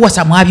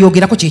tannakuwasa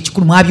mwabyogerako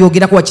kyekikulu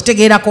mwabyogerako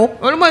wakitegeerako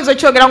olumu oyinza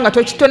okyogerako nga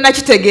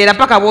tonnakitegeera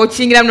paka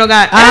bwokiyingira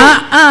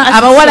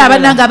abawala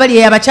abannanga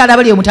abali abakyala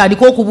abali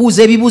omutandika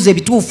okubuuza ebibuuzo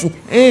ebituufu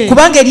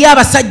kubanga eri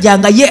abasajja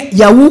nga ye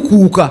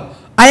yawukuuka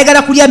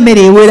ayagala kulya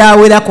mmere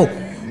ewerawerako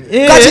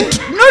kati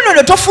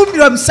no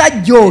tofumbirwa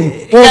musajja oyo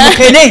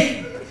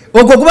omukene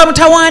ogwo guba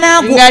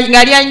mutawaanagwo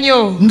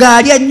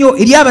ng'alya nnyo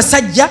eri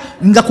abasajja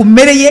nga ku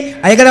mmere ye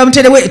ayagala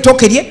bamuterewe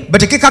ettooke lye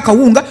batekeko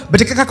akawunga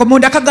batekeko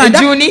akamonda akaganda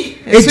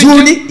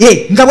ejuuni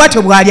nga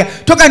bwatyo bw'alya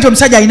toga nti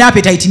omusajja alina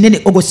appetite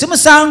nene ogwo si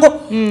musango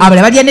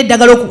abalala balya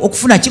n'eddagala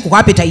okufuna ki ku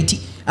appetite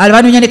abalala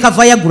banoonya ne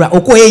kavayagula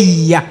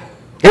okweyiiya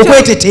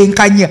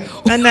okwetetenkanya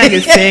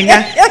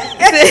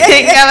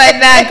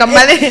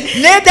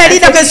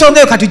nedalina kwensonga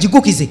eyo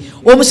katugigukize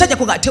omusajja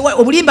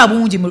obulimba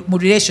bungi mu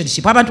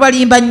relationship abantu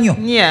balimba nnyo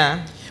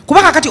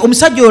kubanga kati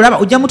omusajja olaba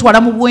ojja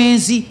mutwala mu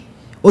bwenzi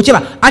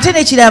okyeba ate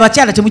n'ekirala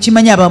abakyala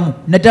temukimanyi abamu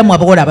naddala mu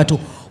abawala abato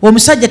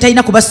omusajja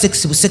talina kuba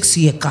sex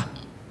busexi yekka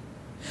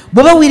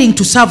bw'oba willing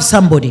to serve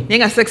somebody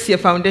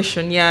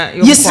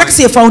ye sex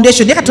ye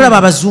foundation naye katulaba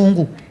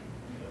abazungu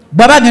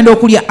bw'aba agenda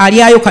okulya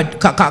alyayo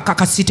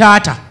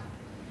kasitaata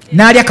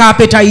n'alya ka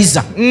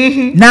appetizer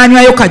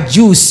n'anywayo ka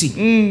juice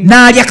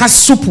n'alya ka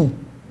supu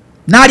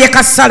n'alya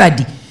ka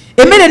saladi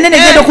emmere ennene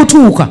egenda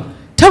okutuuka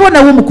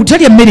tabonawo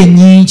mukutalya emmere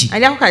nnyingi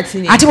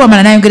ate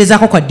bwamala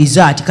n'ayongerezaako kwa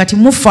dessert kati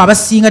muffe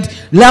abasinga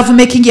love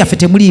making yaffe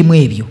temuliimu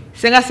ebyo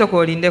senga sooka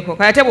olindeko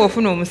kale ate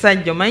bw'ofuna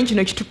omusajja omanyi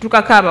kino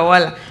kitutukako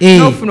abawala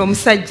n'ofuna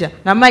omusajja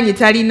ng'amanyi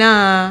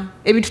talina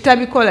ebintu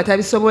tabikola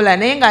tabisobola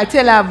naye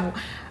ng'ate love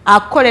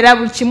akolera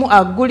buli kimu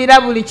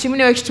agulira buli kimu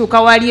naye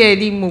kituuka wali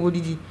eri mu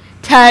buliri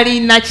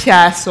talina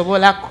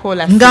kyasobola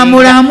kukola nga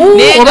mulamu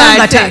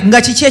oba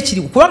nga kiki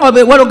ekiri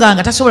kubanga waloga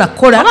nga tasobola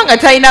kukola oba nga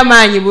talina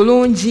maanyi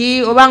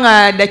bulungi oba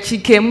nga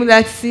dakiika emu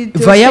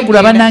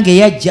vayagula bannange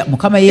yajja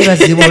mukama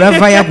yeebazibwa olwa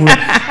vayagula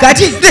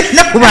kati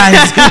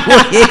nakubanzibwe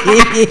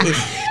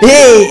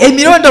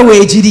emirondo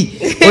weegiri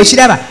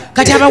okiraba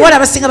kati abawala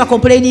abasinga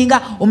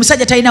bakomplaininga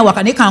omusajja talina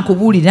waka naye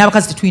kankubuulire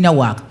n'abakazi tetulina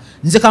waka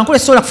nze kankole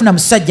sobola kufuna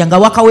musajja nga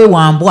waka we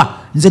wambwa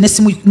nze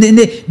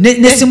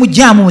nesimu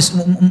jaamu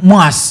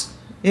mwasi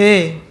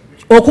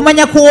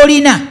okumanya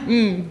kwolina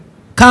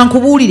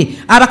kankubuulire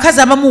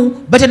abakazi abamu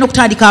batenda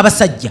okutandika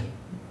abasajja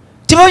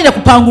tebalina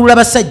kupangulula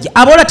basajja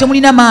abawala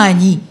temulina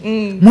maanyi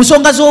mu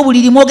nsonga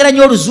z'obuliri mwogera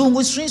nnyo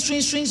oluzungu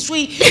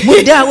swi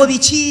muddaawo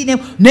biki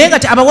naye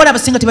nga abawala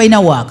abasinga tebalina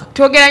waaka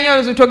twogera nnyo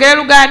oluzungu twogera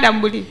luganda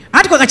mbuli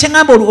anti kwe kakye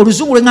ngamba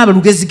oluzungu lwengamba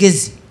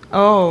lugezigezi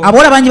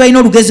abawala bangi balina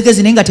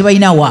olugezigezi naye nga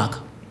tebalina waaka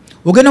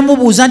ogenda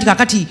omubuuza nti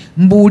kakati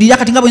mbuulira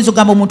kati nga bwinza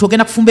ogamba omuntu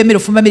ogenda kufumba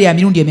emmere ya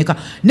mirundi emeka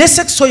ne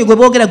sex oyo gwe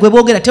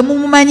boogera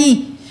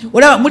temumumanyi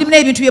olaba mulimu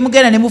n'ebintu bye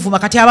mugenda ne muvuma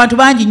kati abantu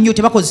bangi nnyo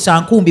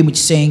tebakozesa nkumbi mu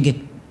kisenge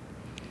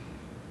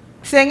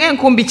Ssenga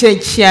enkumbi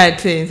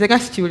kyekikyate nze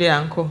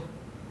kasikiwuliranko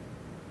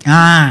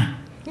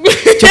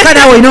kyokka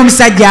naawe olina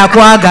omusajja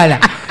akwagala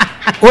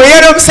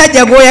olina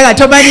omusajja gwoyagala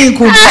tomanyi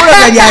nkumbi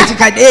ologa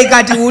byakikadde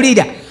kati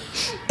wulira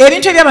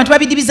ebintu ebyabantu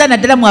babidibiza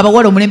naddala mu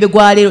abawala omulembe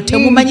gwa leero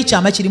temumanyi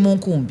kyama kiri mu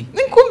nkumbi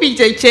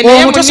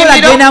omuntu osobola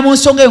genda mu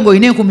nsonga eyo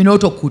ng'olina enkumbi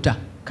n'otokkuta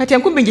kati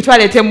enkumbi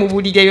ngitwaleete mu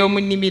buliri ey'omu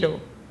nnimiro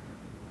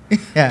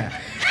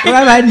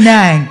oba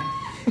bannange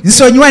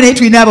nsonyiwa naye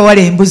tulina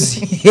abawala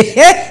embuzi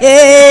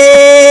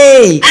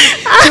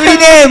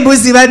tulina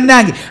embuzi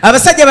bannange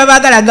abasajja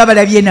babaagala nga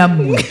balabye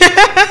nammwe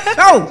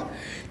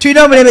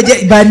tulina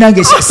omulembe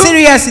bannange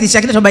seriously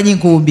kyakita tomanyi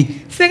nkumbi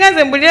Ssenga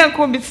nze mbulira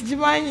enkumbi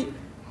sikimanyi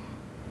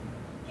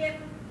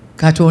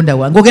katonda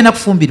wange ogenda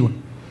kufumbirwa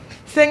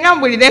Ssenga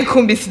mbulira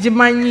enkumbi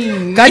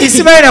sigimanyi kati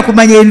sibalina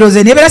kumanya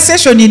endoze nebeera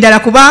session ndala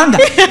kubanga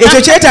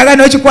ekyo kyetaaga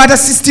n'okikwata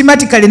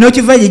systematically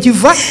n'okiva gye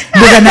kiva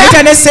mbuga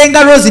nayita ne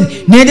Ssenga Rose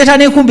nendeeta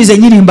n'enkumbi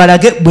zennyini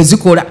mbalage bwe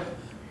zikola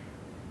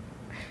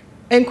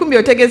enkumbi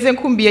otegeeza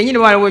enkumbi yennyini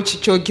waliwo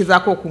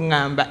kyogezaako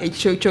okuŋŋamba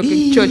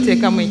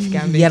ekyoteekamu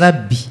ekigambo ya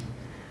rabbi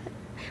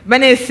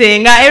Bane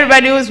Ssenga,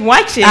 everybody who's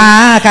watching.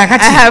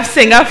 Kakati. I have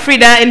Ssenga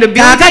Fridah in the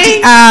building.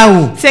 Kakati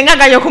awo. Ssenga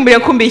ganyo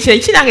kumbi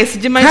kinange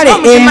sijimanyi. Kale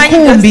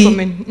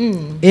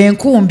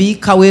enkumbi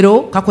kawero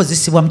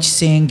kakozesebwa mu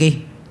kisenge.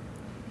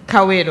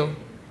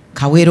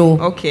 Kawero.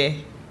 Okay.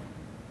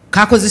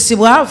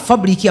 Kakozesebwa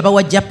fabric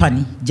abawa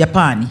Japan,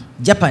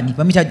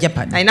 bamita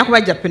Japan. Aina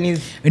kuba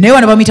Japanese. Naye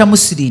wana bamita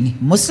muslin,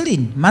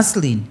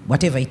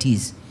 whatever it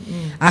is.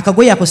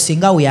 Akagoya ako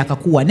Ssenga we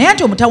akakuwa. Naye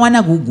ati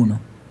omutawana guguno.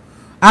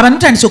 Abantu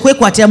tandise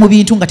okwekwatira mu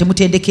bintu nga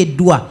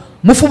temutendekeddwa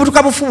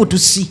mufubutuka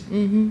bufubutusi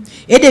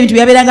edde ebintu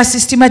byabeeranga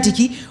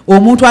systematic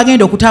omuntu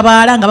agenda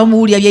okutabaala nga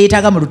bamuwulira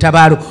byeyetaaga mu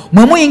lutabaalo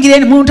mwe muyingire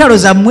mu ntalo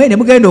zammwe ne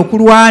mugenda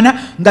okulwana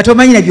nga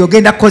tomanyi na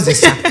byogenda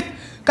kukozesa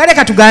kale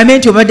katugambe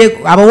nti obadde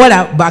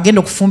abawala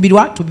bagenda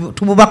okufumbirwa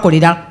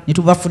tububakolera ne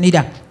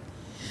tubafunira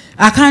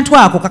akantu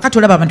ako kakati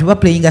olaba abantu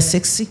baplayinga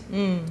sexy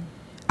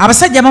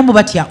abasajja abamu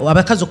batya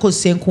abakazi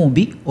okozesa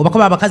enkumbi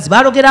obakoba abakazi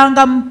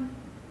balogerangamu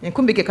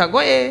enkumbi ke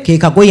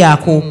kagoye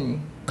ako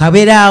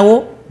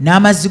kabeeraawo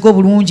n'amazzi go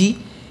bulungi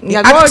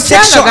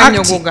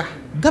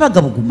gaba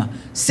gabuguma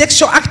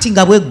sexual acting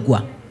nga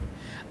bweggwa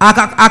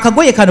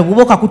akagoye kano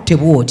bw'oba okakutte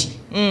bw'oti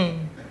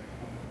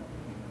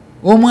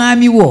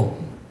omwami wo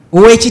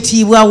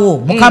ow'ekitiibwa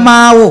wo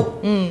mukama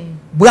wo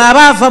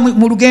bw'aba ava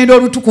mu lugendo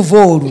olutukuvu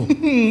olwo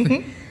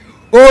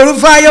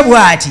oluvaayo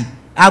bw'ati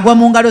agwa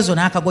mu ngalo zo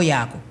n'akagoye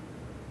ako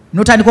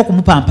n'otandika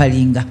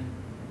okumupampalinga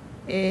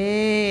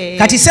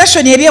kati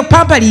session ebyo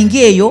pampaling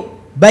eyo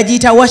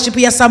bagiyita worship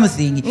ya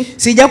something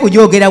sijja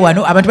kugyogera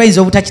wano abantu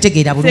bayinza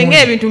obutakitegeera bulungi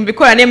Ssenga ebintu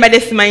mbikola ne mbadde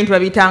simanyi nti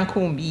babiyita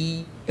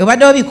nkumbi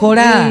obadde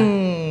obikola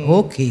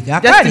okay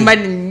kakali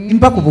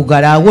mpa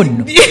kubugala awo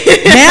nno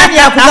naye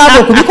byakugamba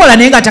okubikola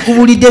naye nga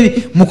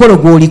takubulidde mukolo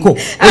gw'oliko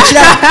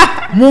ekirala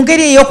mu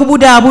ngeri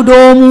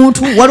ey'okubudaabuda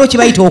omuntu waliwo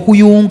kibayita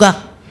okuyunga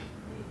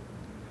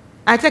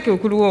ate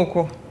kekuliwo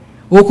okwo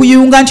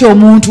okuyunga nti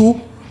omuntu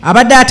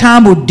abadde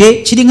atambudde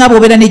kiringa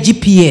bw'obeera ne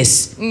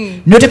GPS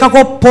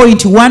n'oteekako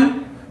point 1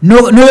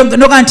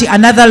 noga nti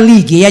another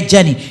league eya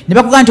jani ne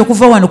bakugamba nti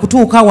okuva wano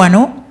kutuuka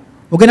wano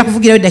ogenda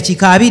kuvugirayo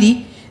eddakiika 2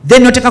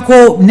 then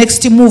n'oteekako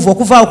next move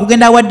okuva awo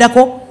kugenda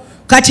awaddako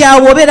kati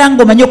awo obeera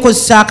ng'omanyi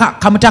okukozesa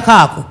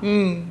kamutaka ako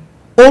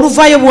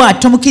oluvaayo bwati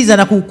tomukkiriza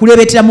na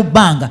kulebeetera mu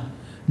bbanga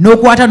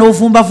n'okwata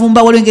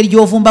n'ovumbavumba waliwo engeri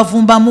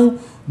gy'ovumbavumbamu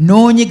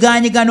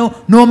n'onyiganyiga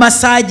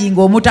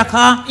n'omasaaginga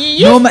omutaka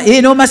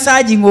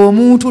n'omasaaginga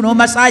omuntu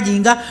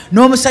n'omasaaginga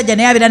n'omusajja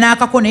naye abeera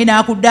n'akako naye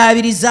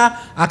n'akuddaabiriza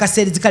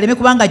akaseerezi kaleme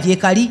kubanga gye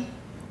kali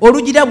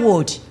olugira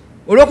bw'oti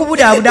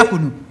olw'okubudaabuda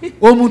kuno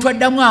omuntu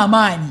addamu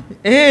amaanyi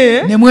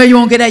ne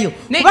mweyongerayo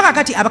kuba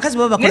kakati abakazi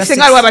baba bakola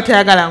Ssenga waliwo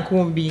abatayagala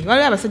nkumbi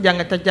waliwo abasajja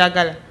nga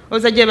tajagala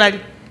oza gye bali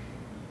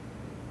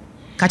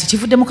kati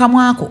kivudde mu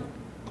kamwako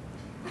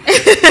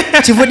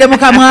kivudde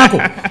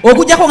mukamwako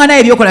okujjako nga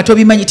naye byokola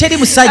tobimanyi teri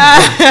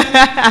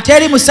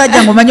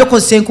musajja ng'omanyi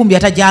okozesa enkumbi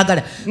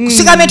atajagala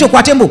kusigambe nti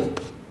okwate mbu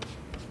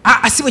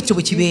si bwe kityo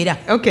bwe kibeera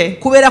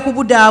kubeera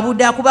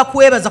kubudaabuda kuba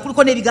kwebaza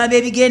kuliko n'ebigambo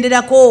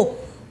ebigenderako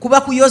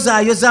kuba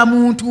kuyozaayoza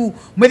muntu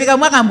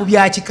mwebigambo agambu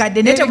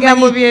byakikadde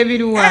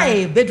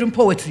bedroom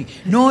poetry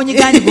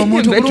n'onyiganyiga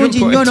omuntu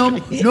bulungi nnyo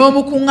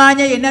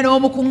n'omukuŋŋaanya yenna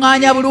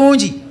n'omukuŋŋaanya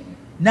bulungi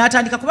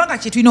n'atandika kubanga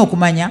kyetulina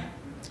okumanya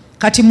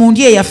kati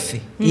mundi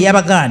eyaffe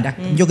ey'Abaganda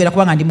njogera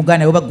kubanga ndi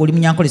Muganda oba oli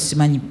Munyankole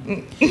simanyi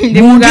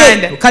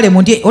kale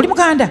mundi oli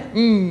Muganda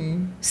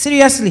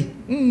seriously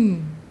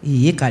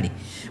Ye kale.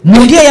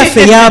 Mundi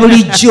yaffe ya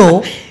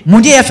bulijjo,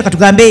 mundi yaffe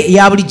katugambe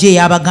ya bulijjo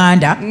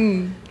y'Abaganda.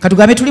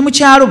 Katugambe tuli mu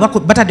kyalo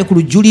batadde ku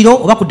lujjuliro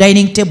oba ku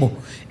dining table.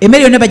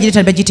 Emmere yonna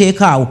bagireta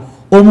bagiteekaawo.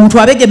 Omuntu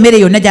abega emmere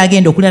yonna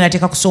gy'agenda okulya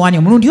n'ateeka ku sowaani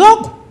omulundi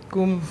ogwo.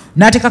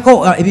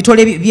 N'ateekako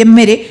ebitole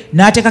by'emmere,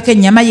 n'ateekako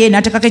ennyama ye,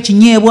 n'ateekako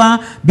ekinyeebwa,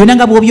 byonna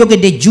nga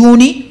bw'obyogedde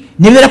Juni,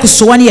 ne bibeera ku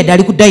sowaani yadde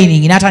ali ku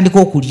dining n'atandika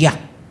okulya.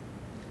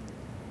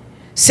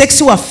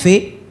 Sex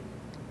waffe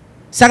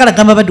sagala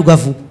gamba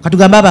baddugavu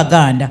katugamba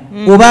Abaganda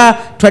oba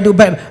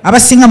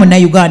abasinga mu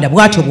Uganda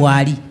bwatyo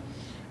bwali.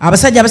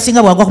 Abasajja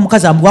abasinga bwagwa ku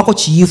mukazi amugwako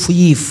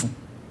kiyiifu.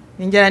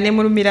 Njala ne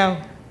mulumirawo.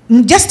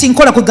 Just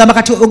nkola kugamba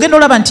kati ogenda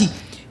olaba nti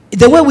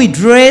the way we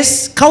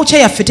dress, culture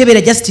yaffe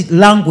tebeera just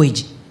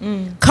language.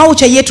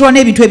 Culture yeetwala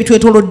n'ebintu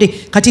ebitwetolodde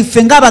kati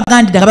ffe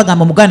ng'Abaganda nga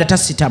bagamba Omuganda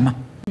tasitama.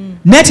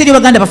 Naye teri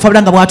Baganda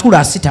bafabula nga bw'atuula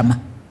asitama.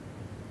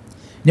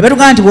 Ne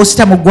batugamba nti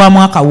bw'ositama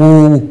oggwamu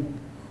akawoowo.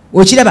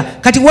 Okiraba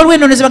kati waliwo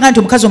eno ne ze bagamba nti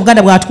omukazi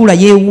Omuganda bw'atuula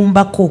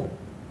yeewumbako.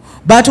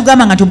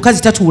 Baatugamba nga nti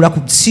omukazi tatuula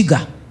ku ssiga.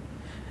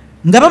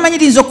 Nga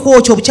bamanyiriza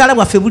okwokya obukyala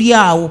bwaffe buli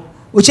awo.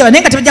 Okiraba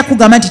naye nga tebajja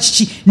kugamba nti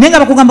kiki. Naye nga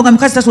bakugamba nga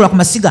omukazi tatuula ku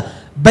masiga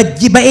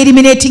ba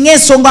eliminating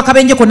ensonga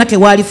akabenje konna ke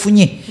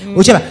waalifunye.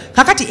 Okiraba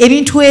kakati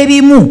ebintu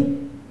ebimu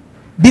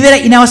bibeera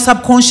in our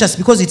subconscious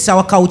because it's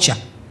our culture.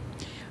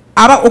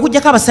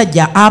 Okujjako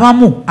abasajja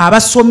abamu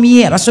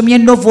abasomye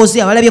novels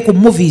abalabye ku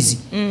movies.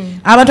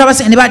 Abantu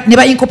ne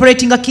ba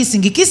incorporating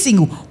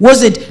kissing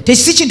wasn't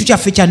si kintu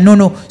kyaffe kya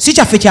nnono, si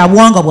kyaffe kya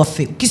buwanga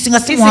bwaffe. Kissing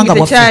si buwanga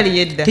bwaffe.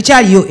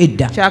 Tekyaliyo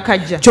edda.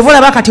 Kyova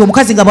olaba kati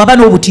omukazi nga bw'aba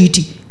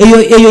n'obutiiti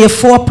eyo ye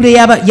foreplay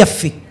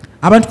yaffe.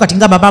 Abantu kati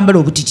nga babambala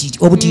obutiiti.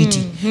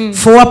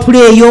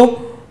 Foreplay eyo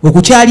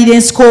okukyalira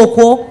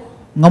ensikooko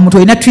nga omuntu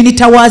olina twin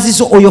towers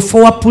zo oyo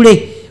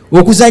foreplay.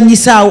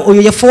 Okuzanyisaawo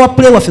oyo ye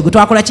foreplay waffe gwe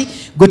twakola ki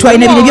gwe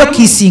twalina bino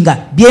by'okkisinga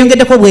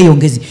byeyongeddeko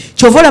bweyongezi.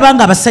 Kyova olaba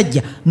nga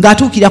abasajja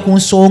ng'atuukira ku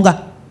nsonga.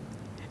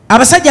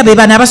 Abasajja be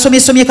bana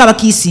abasomyesomyeko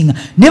abakiisinga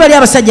naye bali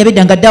abasajja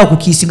bedda nga ddawo ku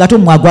kiisinga ate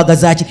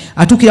omwagwagaza ki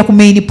atuukira ku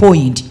main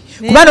point.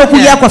 Kubanga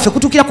okulya kwaffe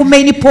kutuukira ku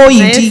main point.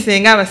 Naye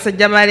singa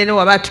abasajja baleero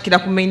waba atukira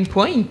ku main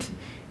point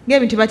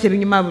ng'ebintu bate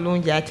binyuma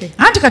bulungi ate.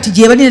 Anti kati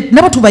gye bali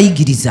nabo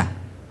tubayigiriza.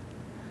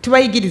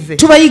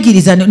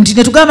 Tubayigiriza nti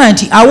ne tugamba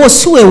nti awo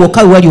si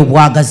weewoka wali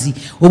obwagazi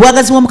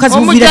bw'omukazi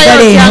buvira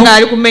ddala eno.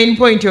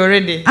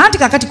 Anti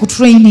kakati ku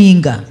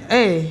training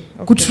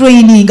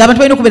abantu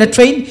balina okubeera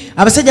train,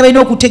 abasajja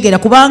balina okutegeera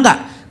kubanga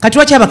kati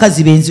lwaki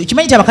abakazi benzi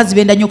okimanyi nti abakazi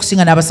benda nnyo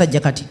okusinga n'abasajja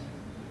kati.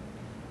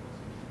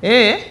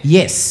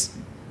 Yes.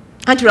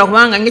 Anti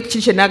lwakubanga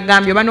ng'ekiri kye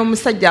nagambye oba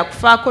n'omusajja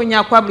akufaako nnyo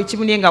akwa buli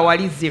kimu naye nga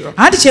wali zero.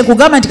 Anti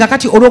kyenkugamba nti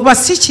kakati olwokuba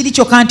si kiri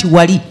kyokka nti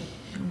wali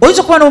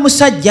oyinza okuba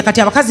n'omusajja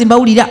kati abakazi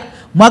mbawulira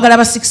mwagala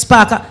ba 6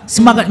 pack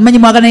simanyi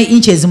mwagala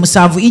inches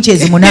 7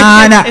 inches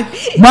 8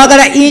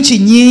 mwagala inchi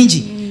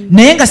nyingi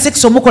naye nga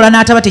sex omukola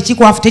n'ataba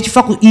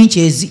tekifa ku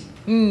inches.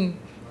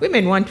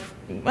 Women want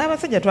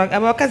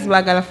abakazi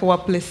baagala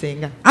foreplay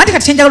senga. Anti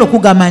kati kyenjagala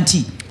okugamba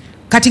nti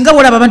kati nga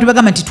wolaba abantu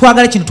bagamba nti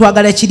twagala kino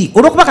twagala kiri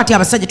olwokuba kati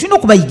abasajja tulina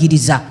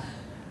okubayigiriza.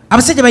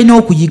 Abasajja balina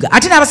okuyiga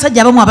ate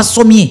n'abasajja abamu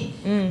abasomye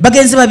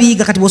bagenze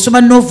babiyiga kati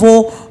bw'osoma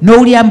novel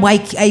n'owulira mbu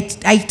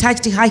I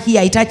touched her here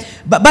I touched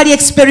bali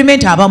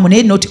experiment abamu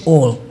naye not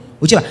all.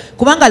 Okiraba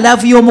kubanga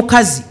love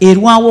y'omukazi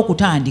erwawo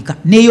okutandika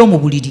n'ey'omu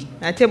buliri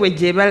ate bwe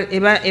gye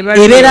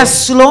ebeera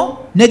slow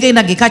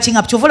negenda ge catching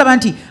up. Kyova olaba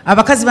nti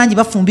abakazi bangi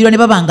bafumbirwa ne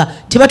babanga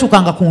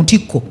tebatuukanga ku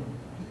ntikko.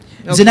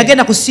 Nze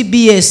nagenda ku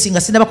CBS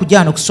nga sinaba kujja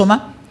wano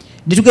kusoma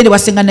ne tugende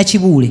wasenga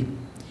Nakibuule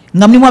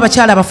nga mulimu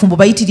abakyala abafumbo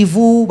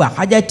bayitirivu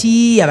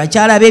bahajati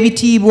abakyala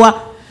ab'ebitiibwa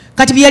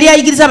kati bye yali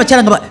ayigiriza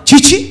abakyala nga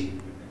kiki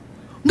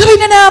nga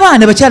balina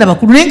n'abaana bakyala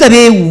bakulu naye nga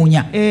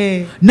beewuunya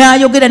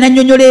n'ayogera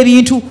n'annyonnyola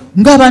ebintu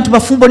ng'abantu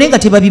bafumbo naye nga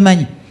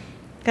tebabimanyi.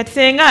 Kati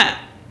senga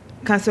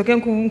kansooke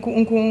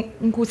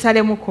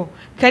nkusalemuko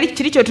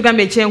kiri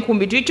kyotugamba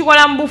ekyenkumbi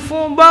tukikola mu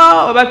bufumbo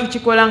oba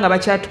tukikola nga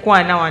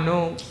bakyatukwana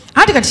wano.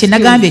 Anti kati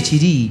kyenagambye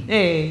kiri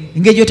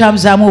engeri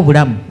gy'otambuzaamu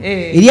obulamu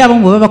eri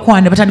abamu bwe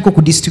babakwana batandika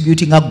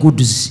okudistributinga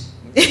goods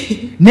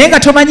naye nga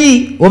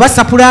tomanyi oba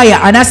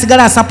sapulaya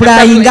anaasigala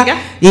asapulayinga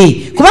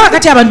kubanga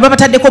kati abantu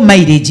babataddeko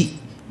mileage.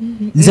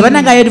 Nze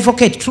bannange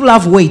advocate true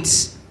love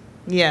waits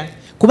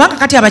kubanga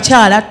kati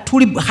abakyala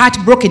tuli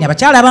heartbroken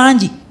abakyala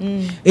bangi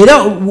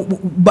era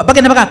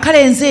bagenda baga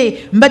kale nze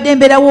mbadde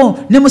mbeerawo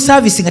ne mu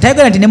service nga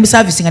tayogera nti ne mu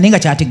service nga naye nga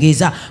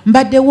kyategeeza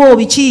mbaddewo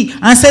biki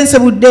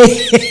ansensebudde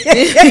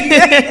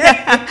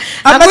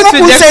amaze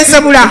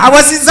kunsensebula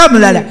awasizza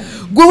mulala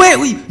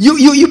gwe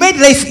you made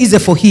life easy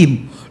for him.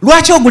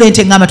 Lwaki ogula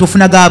ente ngamba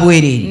tofuna ga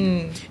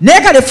bwereere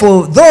naye kale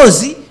for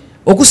those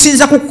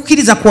okusinza ku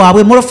kukkiriza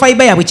kwabwe moral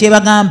fiber yabwe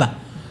kyebagamba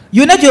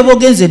yonna gyoba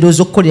ogenze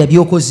endowooza okukolera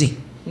byokoze.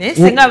 Naye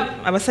singa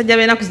abasajja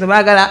b'ennaku zino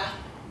baagala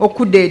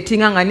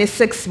okudatinga nga ne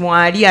sex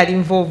mwali ali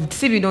involved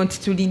si bino nti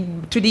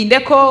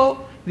tulindeko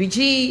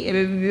biki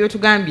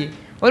byotugambye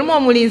olimu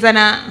omulinza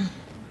na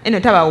eno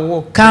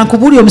tabawo.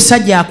 Kankubuli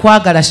omusajja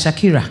akwagala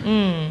Shakira.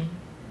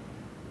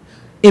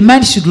 A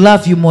man should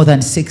love you more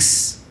than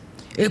sex.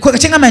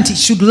 Kyengamba nti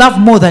should love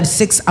more than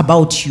sex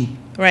about you.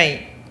 Right.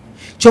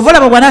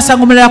 Chovola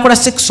bwanasanga omulala akola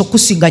sex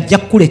okusinga ajja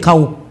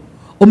kulekawo.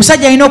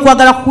 Omusajja alina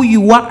okwagala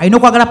kuyuwa, alina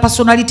okwagala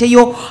personality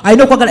yo,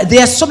 alina okwagala,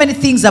 there are so many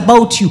things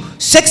about you.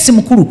 Sex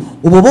mukulu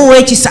obobo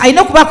wekisa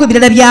alina okubaako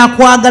ebirala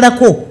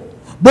byakwagalako.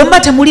 Bomba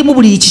temuli mu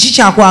buliri kiki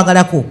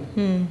kyakwagalako.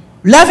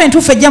 Love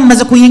entuufu ejja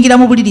mumaze kuyingira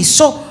mu buliri.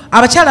 So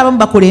abakyala abamu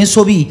bakola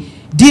ensobi.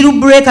 Deal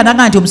breaker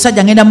nanga nti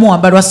omusajja ngenda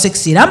muwamba lwa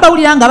sex era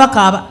mbawulira nga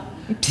bakaaba.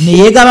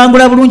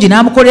 Neyegabangula bulungi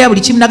n'amukolera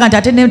buli kimu naga nti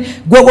ate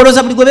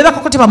gwogoloza buli gwe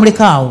bebakako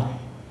tebamulekaawo.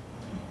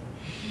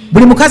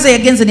 Buli mukazi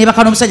yagenze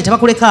nebaka n'omusajja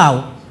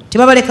tebakulekaawo.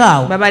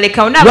 Tebabalekaawo.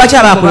 Lwaki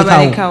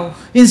abakulekaawo?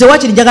 Nze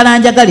wakiri njagala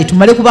njagale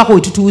tumale kubako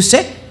we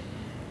tutuuse.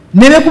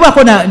 Nebe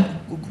kubako na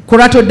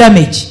collateral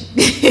damage.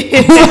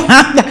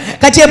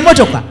 Kati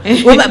emmotoka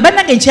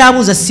bannange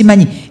nkyabuuza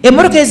simanyi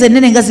emmotoka ezo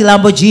ennene nga zi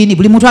Lamborghini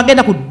buli muntu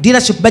agenda ku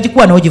dealership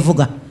bagikuwa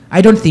n'ogivuga.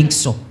 I don't think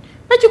so.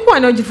 Bagikuwa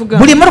n'ogivuga.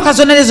 Buli emmotoka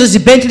zonna ezo zi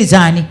Bentley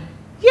zaani?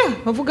 Yeah,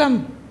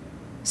 bavugamu.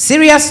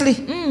 Seriously?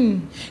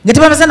 Nga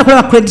tebamazana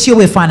kulaba credit yo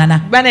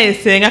bwefaanana. Bana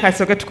Ssenga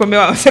kasooke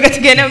tukomewa soke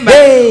tugende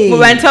mu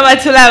bantu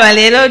abatulaba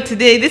leero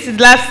today. This is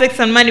Love, Sex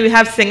and Money. We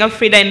have Ssenga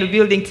Fridah in the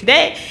building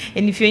today,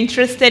 and if you're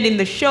interested in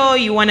the show,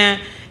 you wanna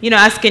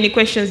ask any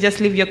questions, just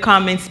leave your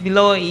comments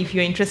below. If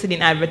you're interested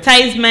in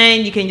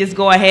advertisement, you can just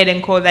go ahead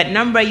and call that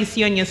number you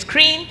see on your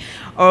screen,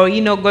 or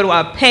go to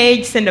our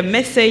page, send a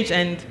message,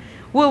 and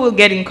we will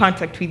get in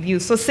contact with you.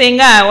 So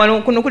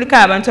Ssenga, kuno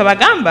kulika abantu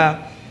abagamba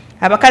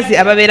abakazi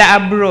ababera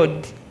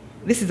abroad.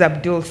 This is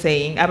Abdul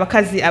saying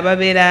abakazi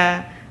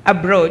ababera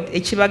abroad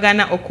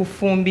ekibagana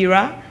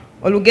okufumbirwa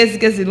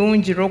olugezigezi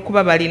lungi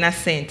lw'okuba balina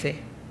sente.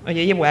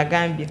 Oyo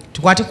bwagambye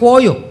tukwate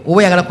kwoyo oba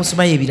oyagala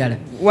kusomayo ebirala.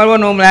 Waliwo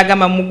n'omulala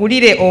agamba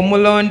mugulire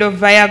omulondo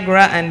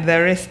Viagra and the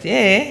rest.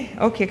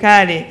 Okay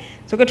kale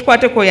soke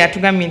tukwate kwoyo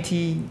atugambye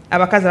nti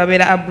abakazi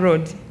ababera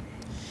abroad.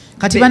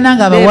 Kati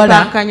bannanga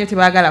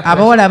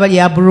abawala abali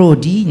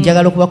abroad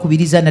njagala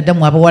okubakubiriza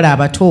naddamu abawala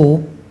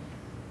abato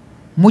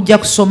mujja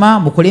kusoma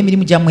mukole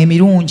emirimu gyammwe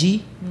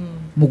emirungi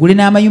mugule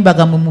n'amayumba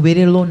gammwe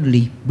mubeere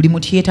lonely buli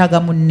muntu yeetaaga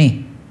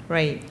munne.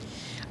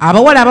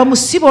 Abawala abamu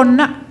si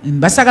bonna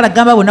mbasagala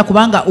gamba bonna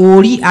kubanga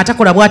oli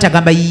atakola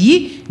bw'atagamba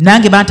yiyi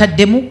nange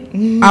bantaddemu.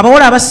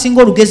 Abawala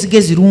abasinga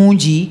olugezigezi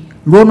lungi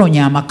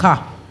lwononya amaka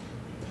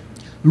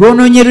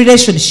lwononya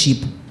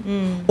relationship.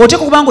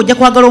 Oteeka kubanga ojja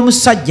kwagala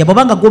omusajja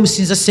bw'obanga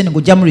gw'omusinza ssene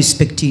ng'ojja mu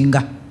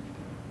respectinga.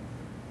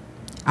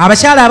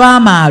 Abakyala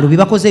ab'amaalo bye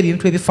bakoze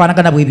ebintu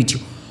ebifaanagana bwe bityo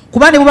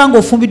kubanga bw'obanga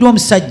ofumbiddwa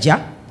omusajja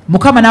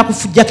mukama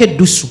n'akufujjako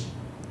eddusu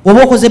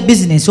oba okoze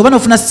bizinensi oba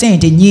n'ofuna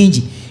ssente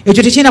nnyingi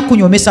ekyo tekirina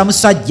kukunyoomesa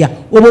musajja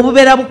obwo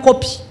obubeera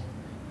bukopi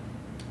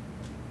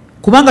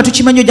kubanga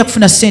tukimanyi ojja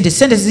kufuna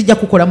ssente zijja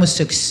kukolamu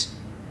sex.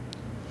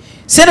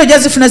 Ssente ojja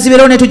zifuna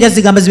zibeerawo naye tojja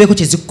zigamba zibeeko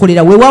kye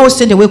zikukolera weewaawo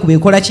ssente weekuba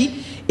ekola ki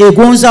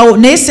egonzawo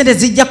naye ssente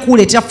zijja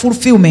kukuleetera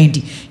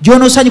fulfillment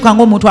gy'onoosanyuka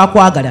ng'omuntu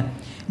akwagala.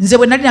 Nze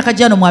bwe nali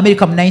nakajjano mu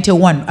America mu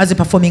 91 as a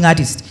performing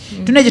artist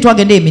tune gye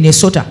twagenda e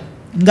Minnesota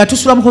nga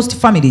tusula mu host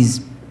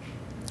families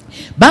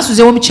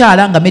bansuzeewo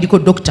omukyala nga medical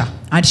doctor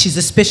and she's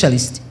a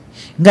specialist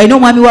nga ina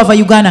omwami wava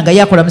Uganda nga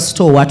yakola mu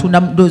store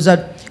atunda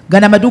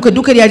gana maduuka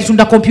edduuka eryali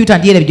tunda computer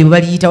ndiyerabidde bwe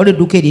baliyita wala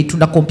edduuka eryali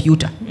tunda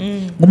computer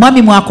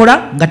omwami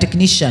mwakola nga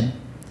technician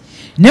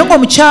naye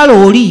ng'omukyala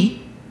oli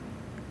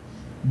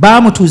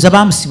baamutuuza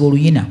baamusiba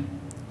oluyina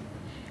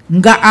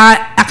nga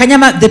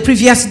akanyama the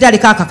previous day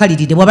aliko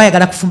akakalirire bw'aba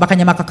ayagala kufumba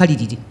akanyama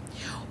akakalirire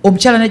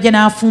omukyala najja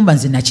n'afumba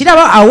nze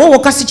nakiraba awo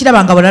wokka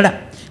sikirabanga balala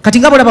kati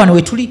nga bolaba wano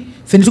wetuli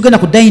ffe tugenda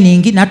ku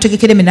dining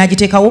n'atutegekera emmere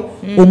n'agiteekawo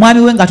omwami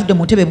we ng'atudde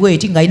mu ntebe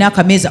bweti ng'alina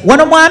akameeza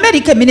wano mu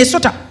America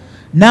Minnesota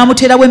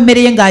n'amuteerawo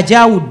emmere ye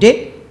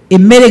ng'agyawudde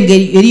emmere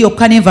ng'eri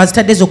yokka n'enva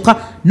zitadde zokka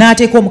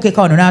n'ateeka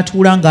omukeeka wano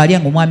n'atuula ng'alya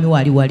ng'omwami we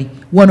ali wali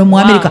wano mu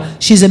America.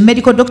 She's a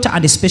medical doctor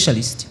and a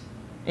specialist.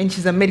 And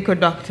she's a medical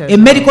doctor. A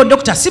medical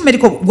doctor, si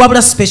medical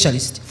wabula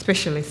specialist.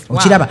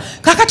 Okiraba.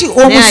 Kakati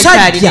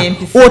omusajja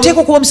oteeka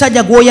okuba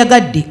omusajja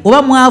gw'oyagadde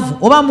oba mwavu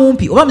oba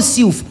mumpi oba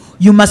musiifu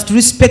you must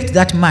respect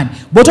that man.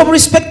 But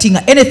respecting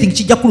anything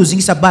kijja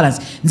kuluzingisa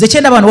balance. Nze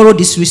kyenda bano waliwo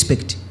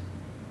disrespect.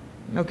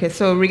 Okay,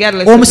 so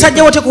regardless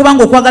omusajja wote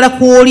kubanga okwagala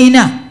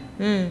kw'olina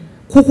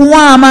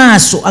kukuwa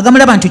amaaso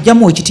agamulaba nti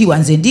ojjamu ekitiibwa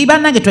nze ndi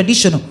bannange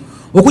traditional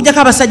okujjako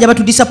abasajja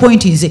batu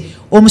disappointing nze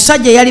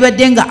omusajja yali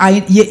badde nga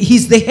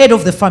he's the head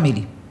of the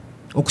family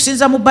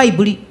okusinza mu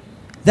Bible.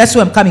 That's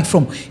where I'm coming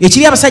from.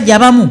 Ekibi abasajja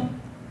abamu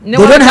they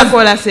don't have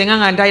kola Ssenga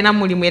nga ntalina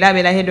mulimu era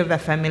abeera head of the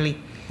family.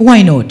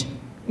 Why not?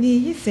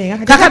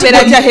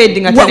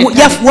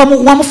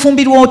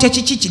 Wamufumbirwa otya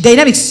kiki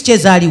dynamics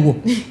kyezaaliwo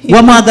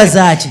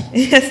wamwagaza ki?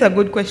 That's a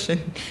good question.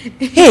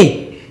 Hey,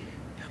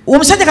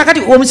 omusajja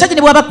kakati omusajja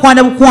ne bwaba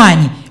kwana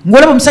bukwanyi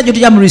ng'olaba omusajja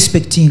tojja mu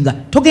respectinga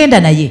togenda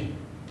naye.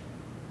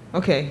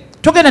 Okay.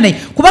 Togenda naye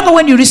kubanga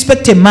when you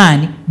respect a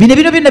man bino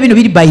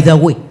biri by the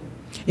way.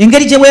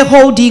 Engeri gye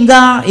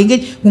weholdinga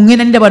engeri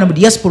kungenda nida bano mu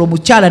diaspora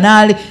omukyala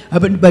naale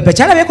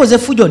bakyala beekoze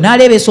fujo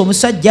n'aleebeesa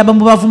omusajja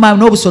bamubavuma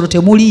n'obusolo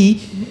temuli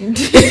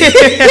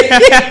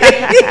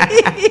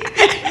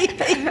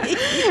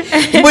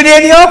buli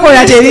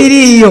ebyokola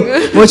tebiriiyo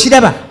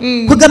okiraba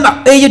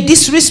kugamba eyo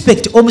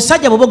disrespect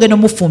omusajja bw'oba ogenda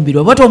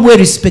omufumbirwa oba tomuwe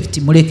respect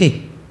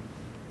muleke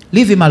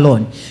leave him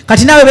alone.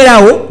 Kati nawe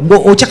berawo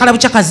ochakala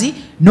buchakazi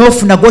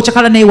nofuna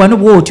gochakala naye wano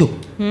bwotyo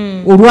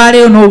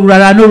olwaleero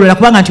n'olulala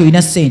kubanga nti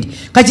olina ssente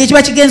kati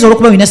ekiba kigenza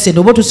olwokuba olina ssente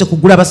oba otuse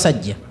kugula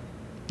basajja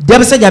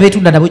abasajja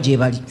abeetunda nabo gye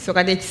bali so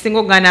kati ekisinga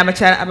ogana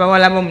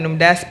abawala bomuno mu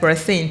diaspora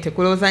ssente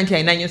kulowooza nti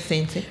alina nnyo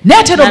ssente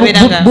naye ate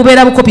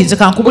bubeera bukopi nze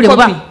kankubule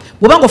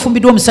bwobanga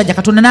ofumbiddwa omusajja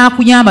katonda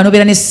n'akuyamba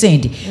n'obeera ne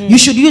ssente you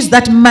should use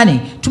that money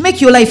to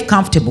make your life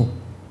comfortable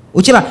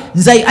okiba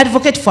nze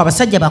advocate for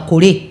abasajja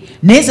bakole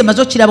naye nze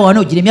maze okiraba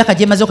wano ogira emyaka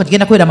gye maze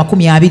okatigenda kwera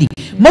 20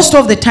 most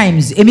of the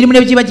times emirimu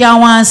negiba gya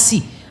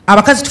wansi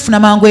abakazi tufuna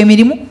mangu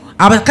emirimu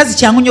abakazi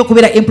kyangu nnyo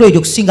okubeera employed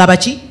okusinga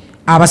abaki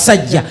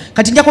abasajja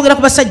kati nja kwogera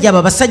ku basajja abo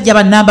abasajja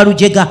bannamba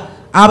lujega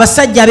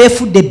abasajja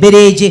abeefudde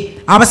ebbereege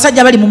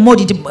abasajja bali mu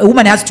modi nti a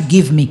woman has to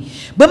give me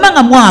bwe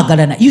mbanga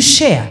mwagalana you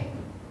share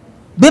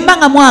bwe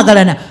mbanga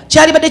mwagalana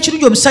kyalibadde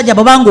kirungi omusajja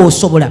bwobanga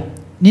osobola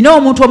nina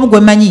omuntu omu gwe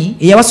mmanyi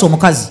eyawasa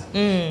omukazi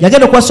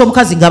yagenda okuwasa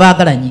omukazi nga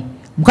baagalanye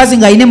omukazi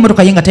ng'alina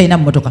emmotoka ye nga talina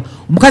mmotoka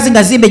omukazi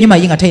ng'azimba ennyumba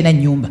ye nga talina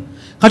nnyumba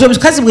kati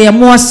omukazi bwe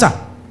yamuwasa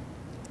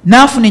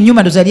n'afuna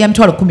ennyumba ndoza yali ya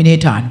mitwalo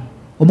 15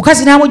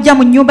 omukazi n'amugja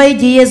mu nnyumba ye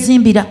gye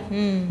yeezimbira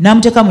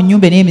n'amuteeka mu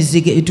nnyumba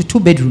n'emizigo 2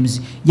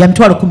 bedrooms ya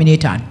mitwalo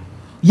 15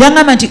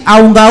 yaŋŋamba nti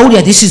awo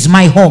ng'awulira this is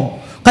my home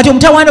kati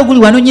omutawaana oguli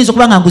wano nnyinza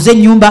okuba nga nguze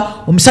ennyumba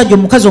omusajja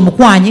omukazi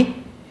omukwanye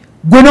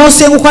gwe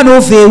n'osenguka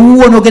n'ova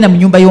ewuwo n'ogenda mu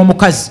nnyumba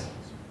y'omukazi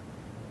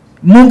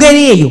mu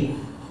ngeri eyo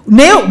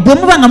naye bwe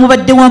muba nga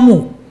mubadde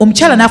wamu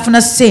omukyala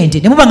n'afuna ssente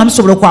ne muba nga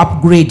musobola oku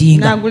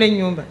upgradinga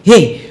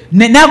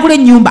n'agula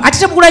ennyumba ate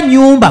tabugula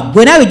nnyumba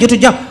gwe naawe ejjo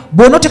tojja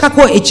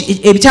bw'onootekako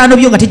ebitaano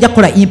byo nga tejja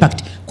kukola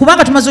impact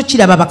kubanga tumaze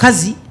okiraba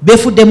abakazi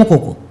beefuddemu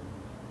koko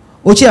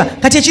okiraba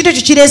kati ekintu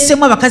ekyo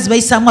kireesemu abakazi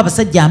bayisaamu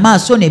abasajja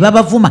amaaso ne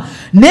babavuma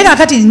naye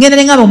kakati ngenda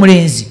ne ngaba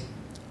omulenzi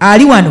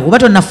ali wano oba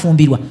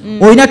tonnafumbirwa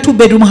olina 2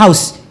 bedroom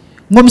house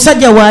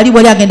ng'omusajja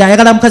wali agenda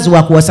ayagala mukazi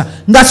wakuwasa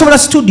ng'asobola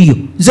studio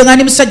nze nga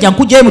ndi musajja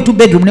nkugjayo mu 2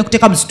 bedroom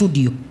nekuteeka mu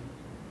studio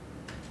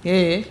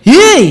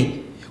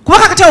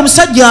kubanga kati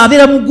omusajja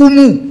abeera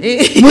mugumu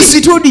mu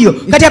studio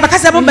kati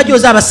abakazi abamu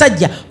bajooza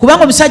abasajja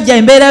kubanga omusajja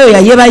embeera yo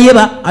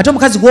yayebayeba ate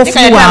omukazi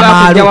gwofuwa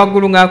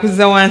amaalo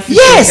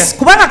yes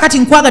kubanga kati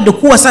nkwagadde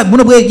okuwasa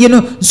buno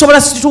bwegeno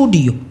nsobola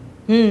studio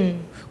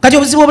kati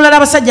obuzibu obulala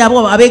abasajja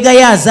abo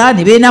abeegayaaza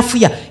ne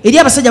beenafuya eri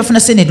abasajja bafuna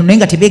sente naye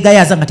nga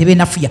tebeegayaaza nga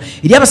tebeenafuya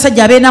eri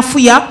abasajja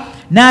abeenafuya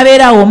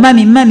n'abeerawo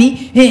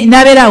mami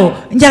n'abeerawo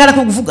njagala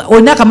kuvuga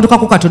olina akamotoka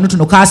ko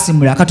katonotono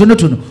kasimula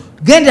katonotono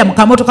gendera mu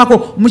kamotoka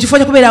ko mu kifo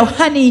kyokubeerawo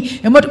hani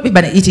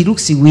emotoka it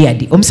looks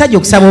weird omusajja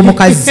okusaba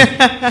omukazi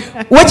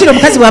wakiri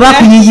omukazi bw'aba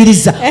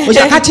akunyiyiriza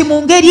kati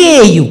mu ngeri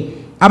eyo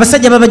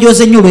abasajja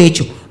babajooze nnyo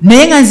lwekyo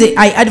naye nga nze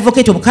I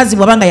advocate omukazi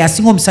bw'abanga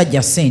yasinga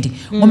omusajja ssente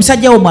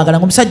omusajja wo mwagala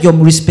ng'omusajja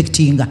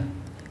omurespectinga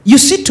you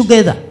sit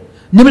together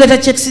ne muleta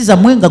checks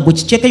zammwe nga gwe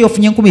kicheke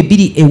yofunye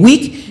 2,000 a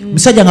week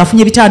musajja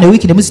ng'afunye 5 a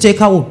week ne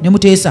muziteekawo ne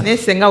muteesa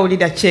nesenga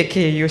ulida check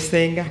eyo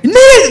senga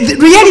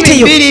reality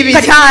yo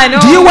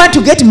do you want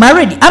to get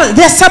married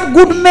there are some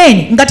good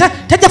men nga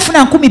tajja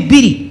kufuna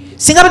 2,000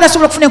 singa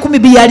banasobola kufuna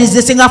 2,000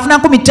 yalize singa afuna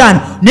 15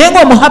 naye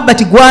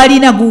ng'omuhabbati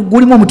gwalina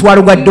gulimu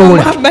omutwalo gwa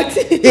dola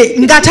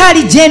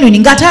ng'ataali genuine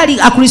ng'ataali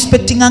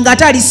akurespectinga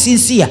ng'ataali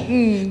sincere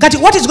kati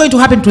what is going to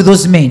happen to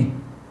those men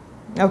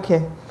okay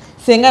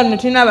senga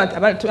tulina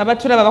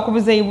abatulaba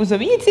bakubuza ebibuzo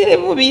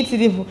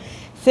biyitirivu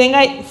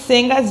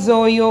senga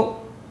zoyo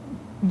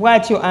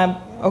bwatyo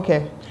okay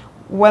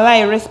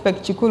walayi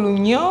respect kikulu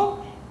nnyo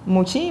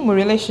mu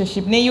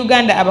relationship ne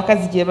Uganda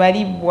abakazi gye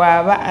bali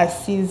bw'aba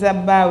asinza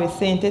bbaawe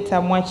sente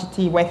tamwa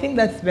kitiibwa I think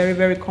that's very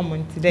very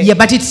common today yeah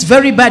but it's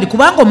very bad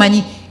kubanga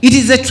omanyi it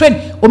is a trend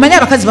omanyi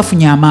abakazi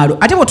bafunye amaalo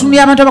ate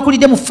bw'otunulira abantu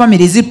abakulidde mu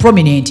family ezi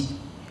prominent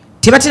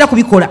tebatera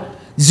kubikola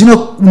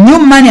zino new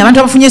money abantu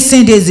abafunye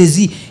sente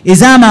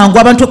ez'amangu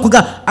abantu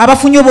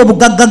abafunye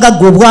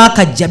obugaggaga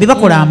obwakajja be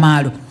bakola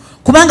amaalo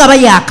kubanga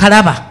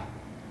bayakalaba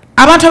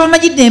abantu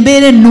abamanyidde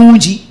embeera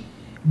ennungi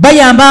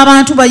bayamba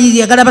abantu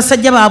bayagala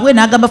basajja baabwe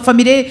n'agamba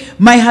family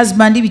my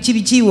husband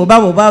biki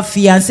oba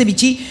fiance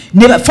biki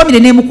ne family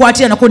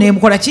nemukwatira nako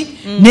nemukola ki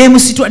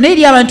nemusitwa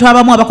n'eri abantu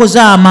abamu abakoze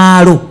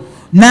amaalo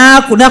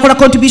n'akola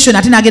contribution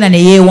ate n'agenda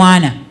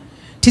neyeewaana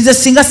tize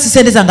singa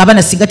sisente zange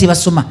abaana singa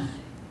tebasoma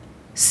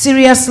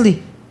seriously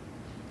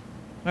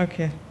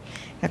okay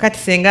kakati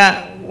senga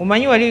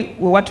umanyi wali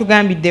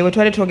watugambidde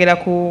wetwali twogera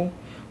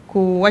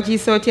ku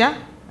wakisootya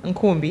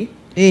nkumbi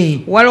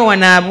waliwo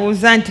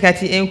wanaabuuza nti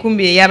kati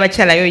enkumbi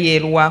ey'abakyala yo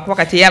yeeruwa kuba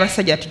kati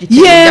ey'abasajja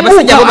tugitegedde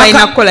abasajja bo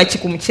balina kukola ki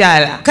ku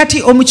mukyala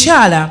kati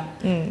omukyala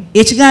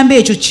ekigambo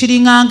ekyo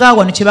kiringanga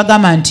wano kye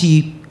bagamba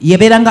nti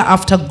yabeeranga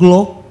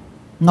afterglow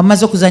nga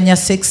mumaze okuzanya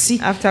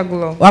sexy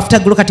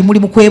afterglow kati muli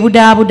mu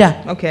kwebudaabuda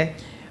okay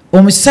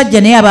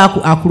omusajja naye aba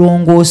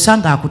akulongoosa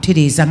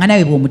ng'akutereeza nga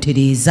nawe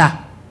bw'omutereeza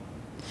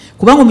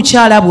kubanga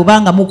omukyala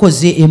bw'obanga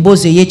mukoze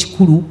emboozi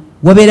ey'ekikulu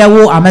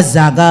wabeerawo amazzi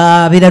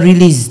agabeera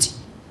released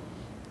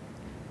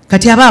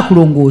kati aba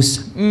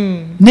akulongoosa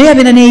naye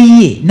abeera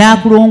neyiye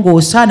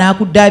n'akulongoosa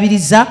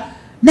n'akuddaabiriza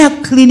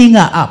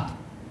n'akucleaninga up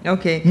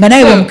nga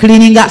nawe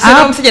bw'omucleaninga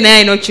up omusajja naye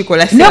alina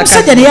okukikola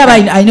naye aba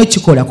alina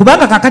okukikola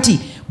kubanga kakati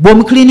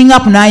bw'omu cleaning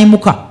up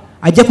n'ayimuka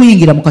ajja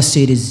kuyingira mu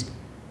kaseerezi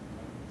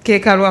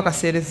kekalwa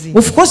akaseerezi.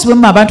 Of course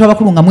bwe abantu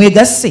abakulu nga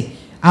mwegasse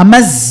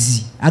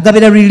amazzi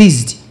agabeera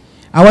released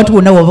awantu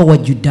wonna waba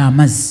wajjudde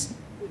amazzi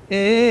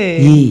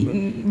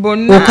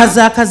bonna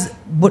okazaakaza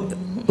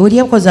oli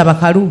akoze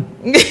abakalu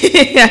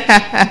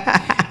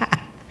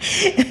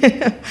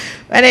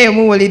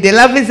the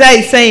Love is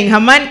saying a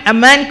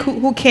man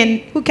who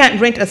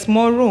can't rent a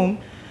small room,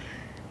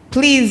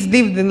 please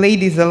leave the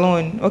ladies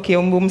alone. Okay,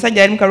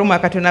 omusajja ali mu karumu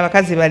akatono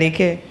abakazi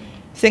baleke.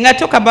 Ssenga,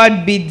 talk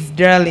about beads,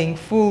 darling,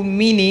 full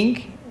meaning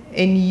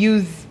and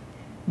use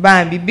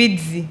bambi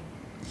beads.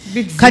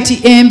 Kati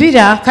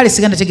embira kale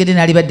siganda tegede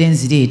nali badde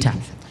nzireeta.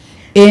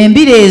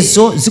 Embira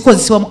ezo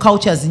zikozesebwa mu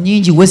cultures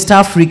nyingi, West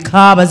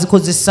Africa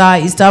bazikozesa,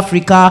 East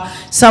Africa,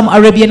 some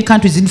Arabian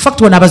countries. In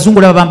fact wana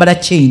abazungu laba bambala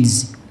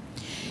chains.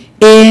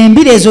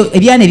 Embira ezo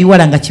ebyana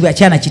ebiwala nga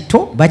kyana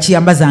kito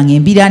bakiyambazanga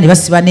embira ne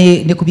basiba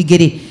ne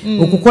kubigere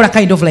okukola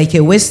kind of like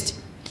a West.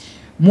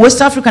 Mu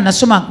West Africa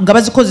nasoma nga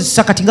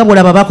bazikozesa kati nga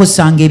bolaba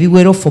bakozesanga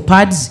ebiwero for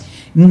pads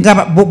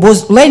nga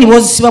line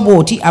bozisiba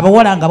boti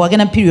abawala nga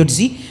bagenda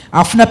periods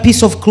afuna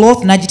piece of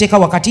cloth najiteka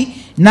wakati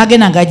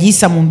nagenda nga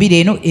ajisa mu mbira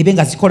eno ebe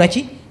nga zikola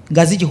ki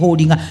nga ziji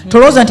holdinga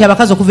toloza nti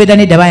abakazi okuveda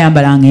ne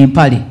bayambalanga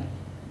empale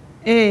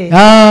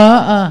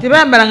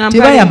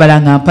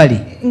tebayambalanga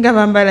mpale nga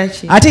bambala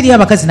ki ate eri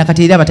abakazi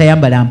nakati era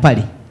batayambala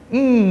mpale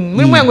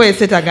mwengo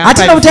esetaga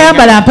ate nga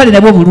utayambala mpale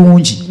nabo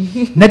bulungi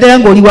naddala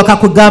ng'oli waka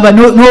kugamba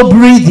no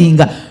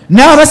breathing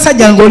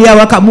n'abasajja ng'oli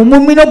awaka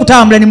mumina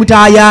okutambula ne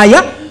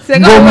mutayaaya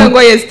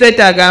mwengo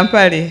esetaga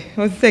mpale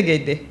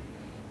ozitegedde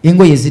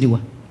engoye ziriwa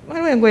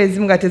waliwo engoye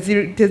ezimu nga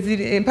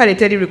empale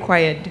teri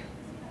required.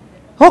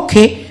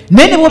 Okay,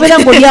 nene bw'obeera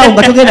ng'oli awo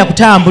nga togenda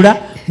kutambula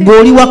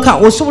ng'oli waka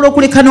osobola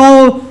okuleka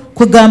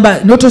kugamba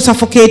not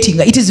suffocating.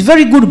 It is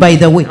very good, by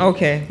the way.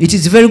 Okay. It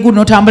is very good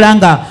notambula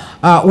nga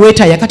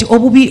wetaya kati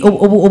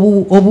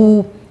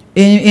obu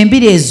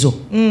embira ezo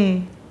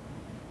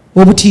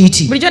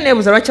obutiiti bulijjo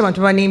neebuuza lwaki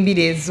abantu bana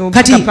embira ezo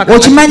kati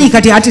okimanyi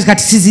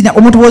kati sizina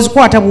omuntu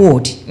bwozikwata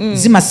bwoti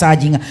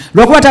zimasajinga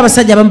lwakuba ate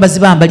abasajja abamu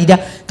bazibambalira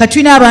kati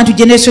tulina abantu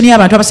generation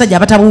y'abantu abasajja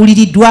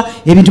abatabuuliriddwa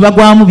ebintu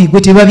bagwamu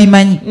bigwe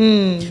tebabimanyi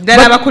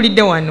ddala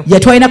abakulidde wano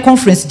yatwalina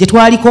conference gye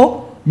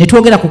twaliko ne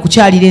twogera ku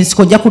kukyalira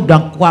ensiko nja kudda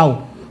kwawo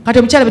kati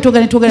omukyala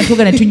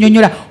betwogera ne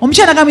tunyonyola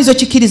omukyala gamizo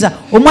kikkiriza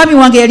omwami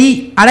wange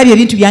yali alabye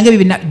ebintu byange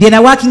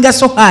bina working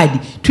so hard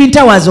twin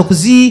towers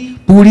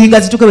okuzibuulinga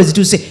zituke bwe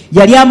zituuse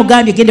yali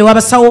amugambye gende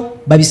wabasawo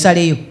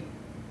babisaleyo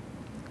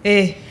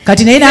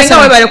kati naye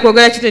nawe bali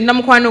kwogera kito na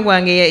mukwano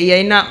gwange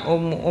yalina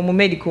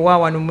omumedico wa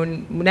wano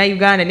muna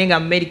Uganda nenga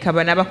America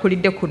bana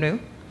bakulidde kuno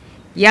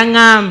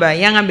yangamba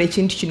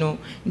ekintu kino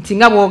nti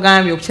nga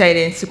bwogambye okukyayira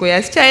ensiko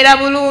yasikyayira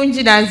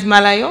bulungi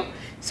nazimalayo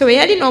so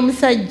yali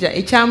n'omusajja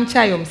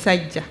ekyamukyayo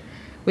omusajja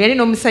yali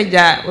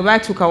n'omusajja bwe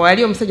baatuuka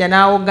wali omusajja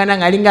n'awogana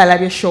nga alinga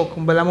alabye shock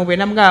mu bulamu bwe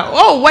namugaa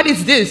oh what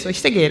is this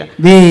okitegeera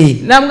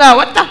namugaa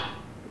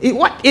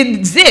what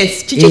is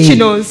this kiki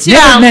kino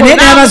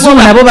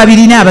n'abazungu nabo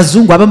babirina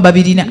abazungu abamu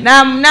babirina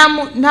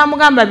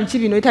n'amugamba biki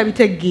bino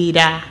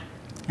etabitegeera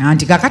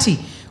anti kakati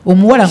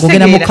omuwala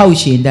ng'ogenda mu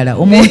kawuki endala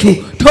omuntu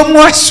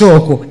tomuwa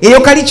shooko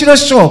eyo kali kiro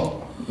shooko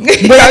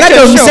bwe yagadde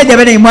omusajja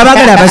banaye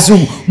mwabagala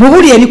abazungu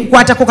mubuli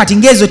ebikukwatako kati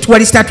ng'ezo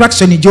tourist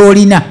attraction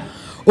gy'olina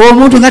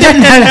omuntu nga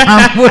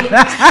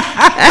tannalambula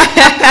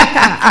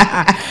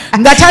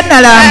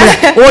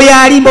oyo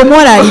alimba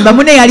omuwala alimba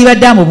mune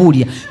yalibadde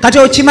amubuulira kati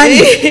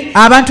okimanyi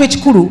abantu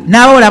ekikulu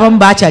n'abawala abamu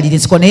bakyalira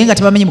ensiko naye nga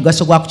tebamanyi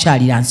mugaso gwa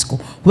kukyalira nsiko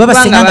kuba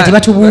basenga nga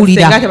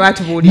tebatubuulira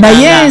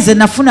naye nze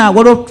nafuna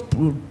waliwo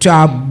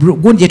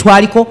gundi gye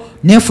twaliko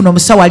nenfuna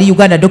omusawo ali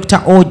Uganda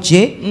Dr. OJ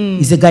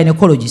is a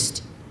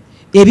gynecologist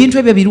ebintu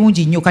ebyo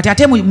birungi nnyo kati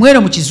ate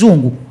mweno mu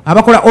kizungu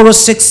abakola oral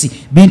sex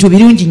bintu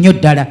birungi nnyo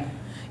ddala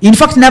in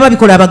fact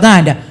n'ababikola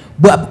abaganda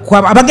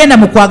abagenda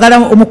mu kwagala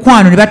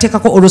omukwano ne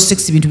bateekako oral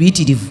sex bintu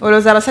biyitirivu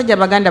olowooza abasajja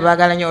abaganda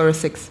baagala nnyo oral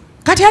sex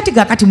kati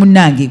gakati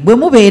munnange bwe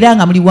mubeera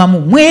nga muli wamu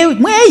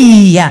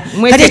mweyiiya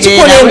kati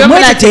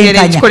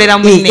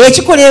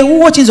ekikola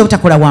ewuwo kiyinza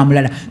obutakola wa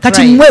mulala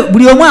kati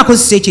buli omu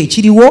akozesa ekyo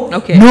ekiriwo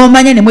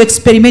n'omanya ne mu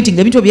experimenting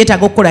ebintu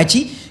byetaaga okukola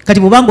ki kati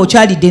bwobanga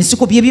okyalidde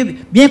ensiko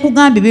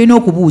byenkugambye birina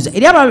okubuuza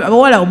eri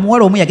abawala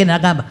omuwala omu yagenda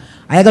nagamba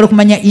ayagala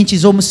okumanya inchi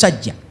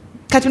z'omusajja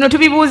kati no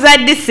tubibuuza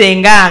ddi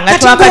Ssenga nga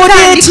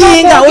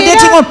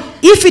twakatandika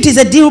if it is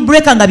a deal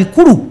breaker nga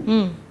bikulu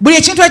buli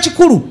ekintu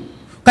ekikulu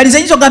kati nze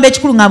nyinza ogamba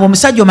ekikulu ngamba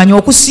omusajja omanyi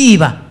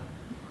okusiiba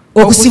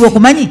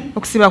okumanyi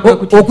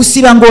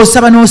okusiiba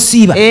ng'osaba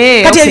n'osiiba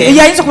kati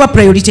yayinza okuba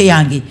priority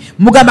yange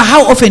mugamba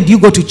how often do you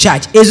go to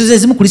church ezo ze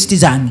zimu kristi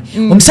zange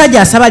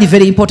omusajja asaba ali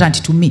very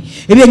important to me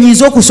ebyo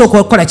nyinza okusooka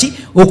okukola ki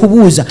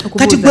okubuuza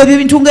kati gwe ebyo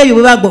bintu ng'ebyo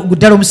bwe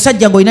baddala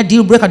omusajja ng'olina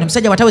deal breaker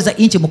n'omusajja wataweza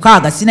inchi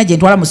 6 sina gye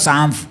ntwala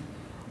 7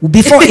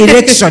 before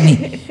election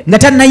nga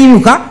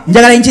tannayimuka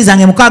njagala inchi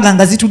zange 6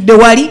 nga zitudde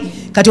wali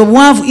kati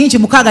obuwanvu inchi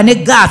 6 ne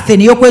gathe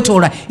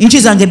niyokwetoola inchi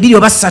zange 2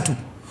 oba 3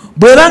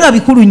 bwebanga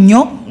bikulu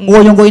nnyo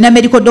oyo ng'olina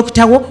medical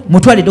doctor wo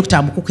mutwale doctor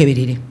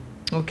amukukeberere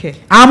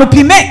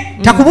amupime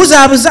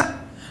takubuzaabuza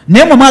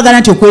naye mwe mwagala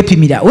nti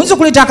okwepimira oyinza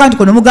okuleeta akantu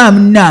kono mugamba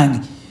munnange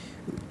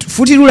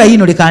futirula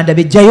yino leka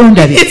ndabe jjayo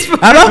ndabe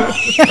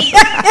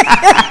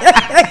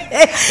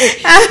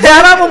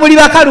abamu muli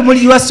bakalu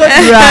muli wa so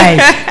dry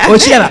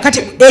okiraba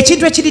kati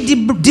ekintu ekiri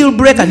deal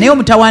breaker naye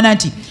omutawaana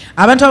nti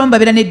abantu abamu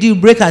babeera ne deal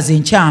breakers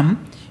enkyamu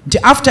nti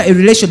after a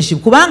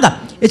relationship kubanga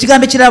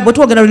ekigambo ekirala bwe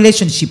tuwogera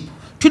relationship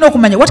tulina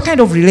okumanya what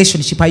kind of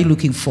relationship are you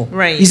looking for?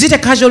 Right. Is it a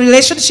casual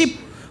relationship?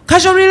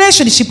 Casual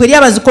relationship eri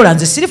abazikola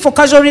nze siri for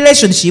casual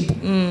relationship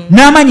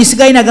n'amanyi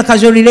sigalina ga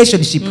casual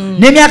relationship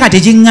n'emyaka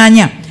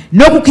tegiŋŋanya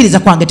n'okukkiriza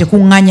kwange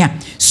tekuŋŋanya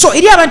so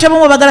eri abantu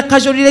abamu bagala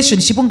casual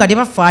relationship nga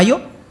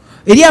tebafaayo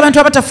eri abantu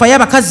abatafaayo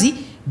abakazi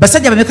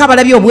basajja bameka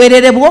balabye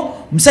obwerere bwo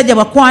omusajja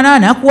bwakwana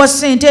n'akuwa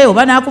ssente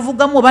oba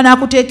n'akuvugamu oba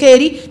n'akuteeka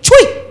eri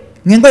cwi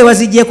ng'engoye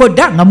waziggyeko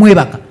dda nga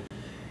mwebaka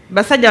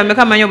basajja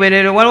bameka manyi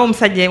obwerere waliwo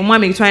omusajja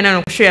omwami gitwalina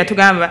nokusho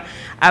yatugamba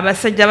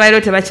abasajja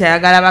baliro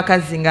tebakyayagala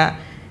abakazi nga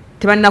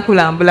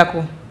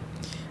tebannakulambulako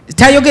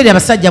tayogerera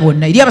abasajja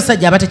bonna eri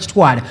abasajja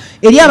abatakitwala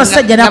eri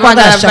abasajja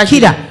n'akwagala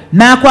Shakira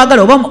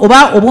n'akwagala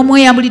oba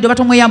omweyambulidde oba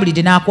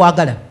tomweyambulidde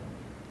n'akwagala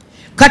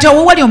kati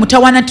awo wali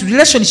omutawaana nti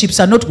relationships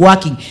are not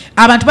working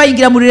abantu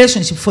bayingira mu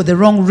relationship for the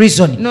wrong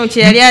reason no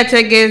kyeyali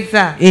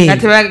ategeeza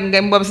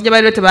abasajja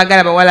baliro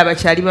tebagala bawala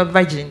bakyali ba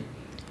virgin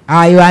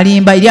ayo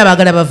alimba eri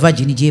abagala ba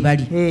virgin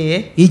gyebali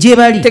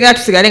egyebali tegala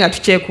tusigale nga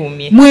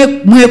tukyekuumye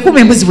mwekuuma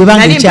embuzi bwe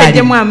banga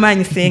ekyalimu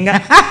amaanyi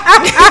senga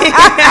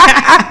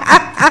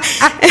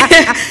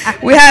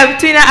we have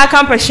Twina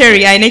Akampa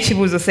Sherry ayina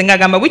ekibuuzo senga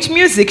agamba which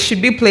music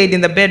should be played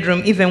in the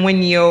bedroom even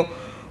when you're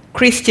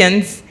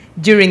Christians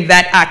during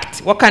that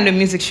act? What kind of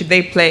music should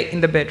they play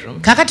in the bedroom?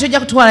 Kakati tojja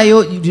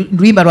kutwalayo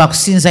luyimba lwa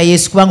kusinza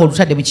Yesu kubanga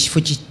olutadde mu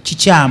kifo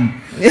kikyamu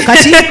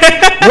kati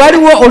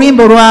waliwo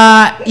oluyimba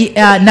lwa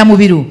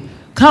Namubiru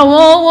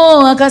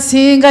kawowo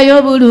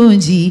akasingayo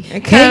bulungi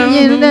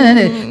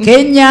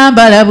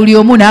kenyambala buli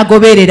omu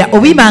n'agoberera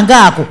obuyimba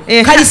ngaako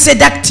kali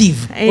seductive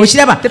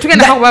okiraba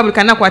tetugenda kuba buli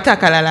kanaku ate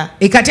akalala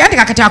kati ate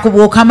kakati ako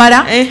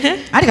bw'okamala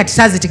ate kati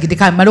saazitegedde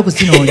kamala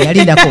okusinoonya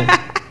lindako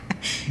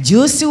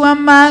juice wa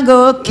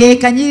mango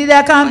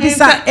kekanyirira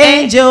kampisa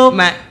angel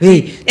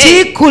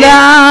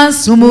tikula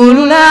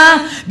nsumulula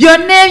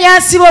byonna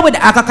ebyasiba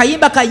obwedda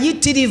akakayimba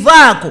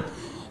kayitirivaako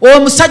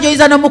omusajja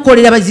oyinza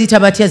n'omukolera baziyita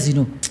batya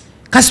zino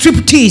ka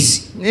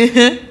striptease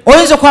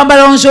oyinza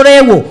okwambala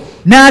onzoleewo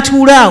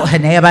n'atuulaawo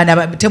naye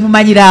abaana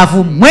temumanyi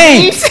laavu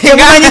mmwe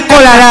temumanyi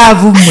kukola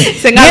laavu mmwe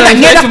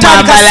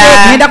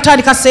ngenda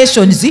kutandika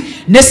sessions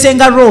ne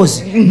Ssenga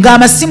Rose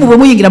ng'amasimu bwe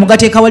muyingira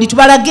mugateeka wali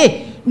tubalage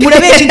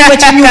mulabe ekintu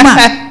ekinyuma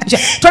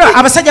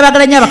abasajja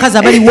bagala nnyo abakazi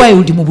abali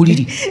wild mu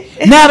buliri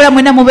n'abala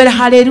mwena mubeera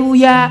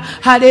haleluya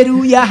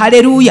haleluya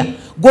haleluya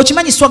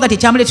gwokimanyi Swagati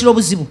ekyamuleetera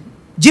obuzibu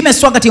Jimmy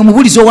Swagati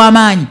omubulizi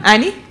ow'amaanyi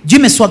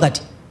Jimmy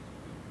Swagati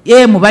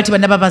mubati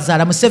bana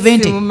babazaala mu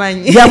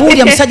 70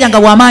 yabuulya musajja nga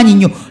w'amaanyi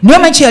nnyo niwe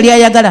manyi kye yali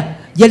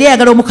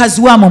ayagala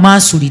omukazi wa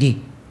mumansulire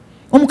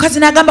omukazi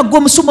n'agamba gwe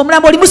omusumba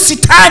omulamba olimu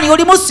sitaani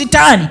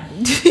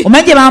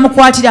omanyi gye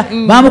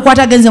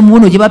bamukwata agenze mu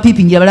buno gye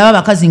bapiipingira balaba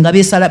abakazi nga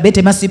beesala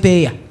betema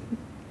sipeeya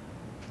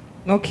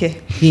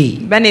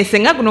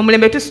banesenga guno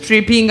omulembe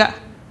tustripinga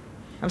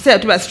abasajja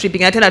tuba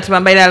stripping ate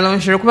natubambalira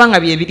lingerie kubanga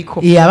bye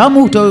biriko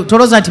abamu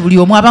toloza nti buli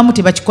omu abamu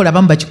tebakikola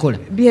abamu bakikola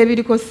bye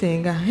biriko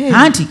senga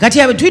anti kati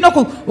tulina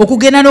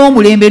okugenda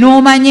n'omulembe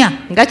n'omanya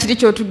nga kiri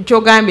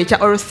kyogambye ekya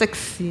oral sex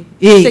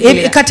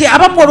kati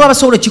abamu waliwo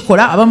abasobola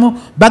okikola abamu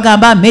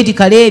bagamba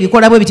medicale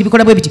bikola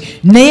bwe biti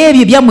naye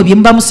ebyo byammwe bye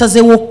muba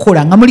musazeewo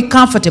okukola nga muli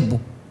comfortable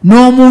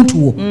n'omuntu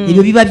wo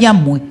ebyo biba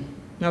byammwe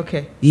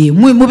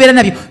mubeera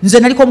nabyo nze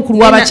naliko omukulu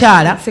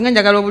w'abakyala senga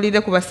njagala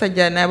obulire ku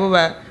basajja nabo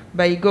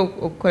bayiga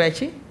okukola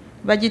ki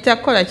bagita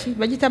kukola ki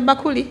bagita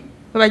bakuli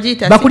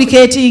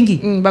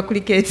bakulikeetingi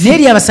naye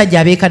eri abasajja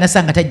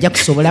abeekanasa nga tajja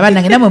kusobola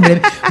bannange namwe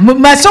muleme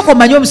masoko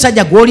manye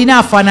omusajja gw'olina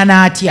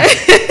afaanana atya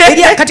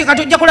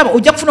kati ojja kulaba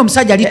ojja kufuna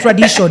omusajja ali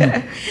traditional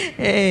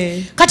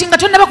kati nga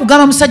tonnaba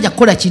kugamba musajja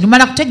kukola kintu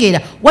mala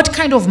kutegeera what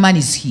kind of man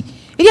is he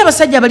eri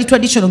abasajja abali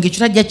traditional ng'ekyo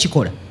tajja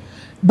kikola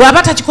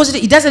bw'aba takikozere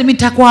it doesn't mean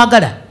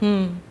takwagala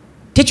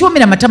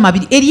tekiwomera matama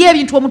abiri eri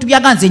ebintu omuntu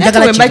byaganze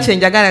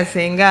njagala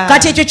senga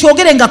kati ekyo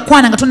kyogere nga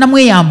kwana nga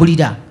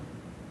tonnamweyambulira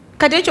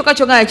kati ekyo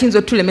kachogala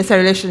kinzo tulemesa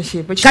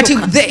relationship kati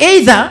the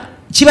either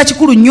kiba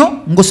kikulu nnyo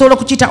ng'osobola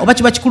okukita oba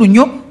kiba kikulu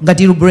nnyo nga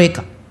deal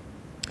breaker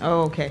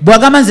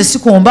bw'agamba nze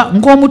sikomba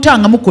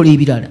ng'omutanga mukola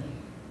ebirala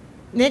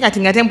naye kati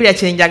nga tempulya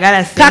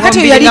kyenjagala kakati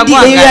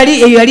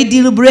eyo yali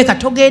deal breaker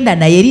togenda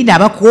naye erinda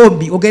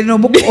abakombi ogenda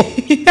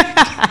n'omukombi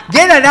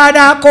genda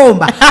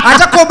n'anaakomba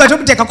atakomba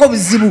tomuteekako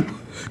buzibu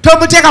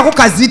tomuteekako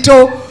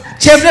kazito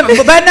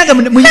bannange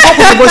muyinza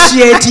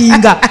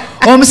okunegotiatinga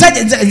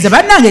omusajja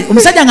bannange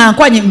omusajja nga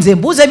nkwanye nze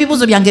mbuuza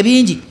ebibuuzo byange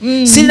bingi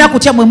sirina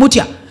kutya mwe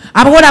mutya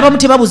abawola abamu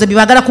tebabuuza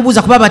byebagala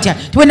kubuuza kuba batya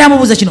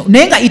tiwenamubuuza kino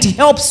naye nga it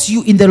helps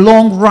you in the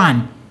long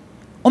run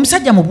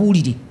omusajja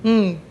mubuulire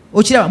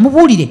okiraba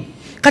mubuulire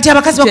kati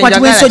abakazi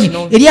bakwatibwa ensonyi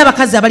eri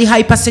abakazi abali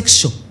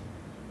hypersexual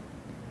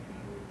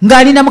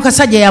ng'alina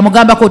mukasajja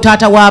yamugambako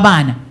taata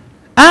w'abaana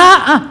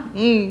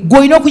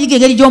gw'olina okuyiga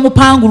engeri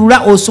gy'omupangulula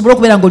osobola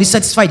okubeera ng'oli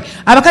satisfied.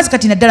 Abakazi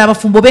kati naddala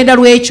abafumbo benda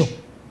lwekyo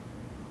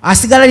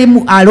asigala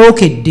limu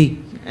alookedde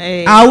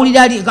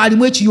awulira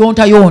alimu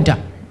ekiyontayonta.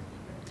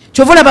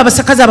 Kyova olaba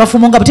abasakazi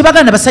abafumbo nga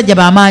tebagala na basajja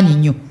b'amaanyi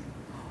nnyo.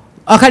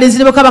 Akalenzi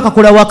ne bwe kaba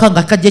kakola waka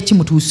nga kajja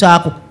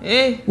kimutuusaako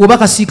oba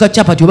kasiika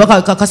capati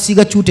oba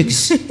kasiiga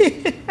cutex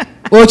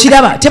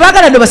okiraba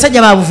tebagala ndo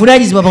basajja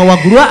babuvunaanyizibwa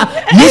bawaggulwa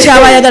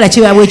nekyaba ayagala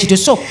kyebabwe ekityo.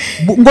 So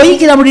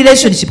ng'oyingira mu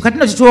relationship kati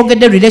no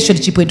tetwogedde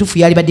relationship entuufu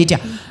yalibadde etya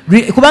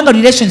kubanga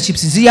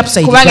relationships ziri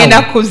upside down. Kubanga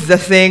enda kuzza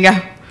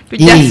Ssenga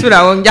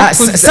tujasulawo nja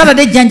kuzza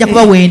salade jjanja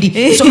kuba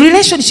wendi. So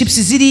relationships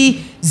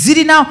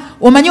zirina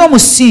omanyi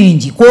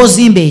omusingi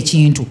kw'ozimba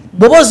ekintu.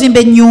 Bw'oba ozimba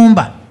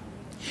ennyumba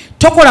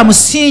tokola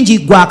musingi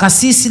gwa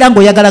kasiisira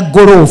ng'oyagala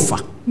gorofa.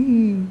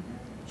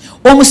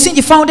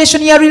 Omusingi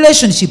foundation ya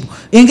relationship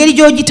engeri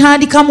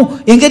gy'ogitandikamu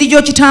engeri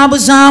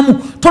gy'okitambuzaamu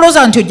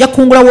tolooza nti ojja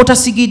kungula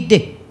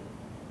wootasigidde.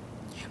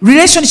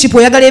 Relationship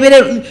oyagala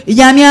ebeere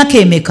ya myaka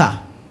emeka?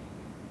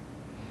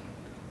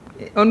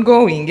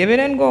 Ongoing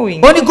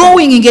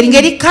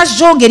ngeri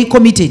casual ngeri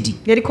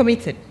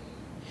committed.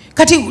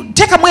 Kati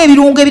tekamu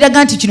ebirungo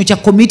ebiraga nti kino kya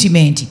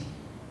commitment.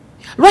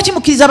 Lwaki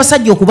mukkiriza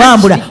abasajja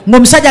okubambula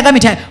ng'omusajja agambye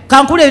nti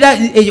kankuleera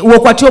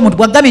wokwatira omuntu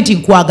bw'agambye nti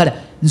nkwagala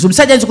nze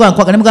omusajja ayinza okuba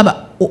nkwagala nemugamba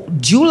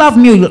do you love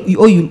me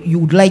or you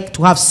would like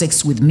to have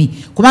sex with me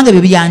kubanga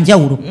ebyo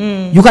byanjawulo.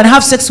 You can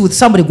have sex with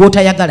somebody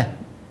gw'otayagala.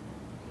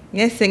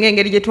 Yes,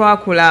 engeri gye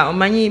twakula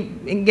omanyi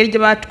engeri gye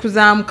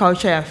batukuzaamu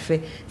culture yaffe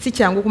si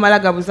kyangu kumala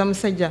gabuza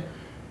musajja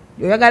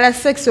oyagala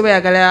sex oba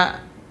oyagala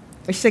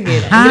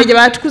okisegeera engeri gye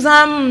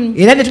batukuzaamu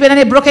era ne tubeera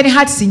ne broken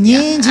hearts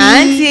nyingi.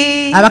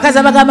 Abakazi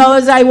abagamba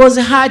I was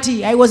hurt,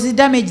 I was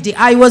damaged,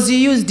 I was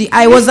used,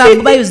 I was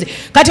abused.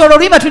 Kati olwo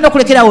luyimba tulina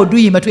okulekerawo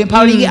duyimba to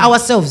empowering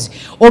ourselves.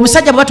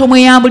 Omusajja bw'aba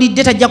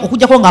tomweyambulidde tajja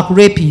okujjako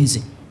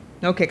ng'akurepinze.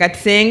 Okay, kati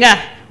Ssenga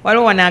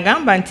waliwo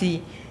wanaagamba nti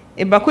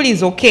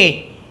ebakuliza okay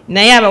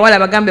naye abawala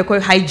bagambeko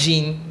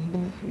hygiene.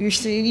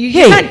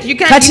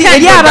 Kati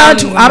eri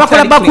abantu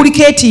abakola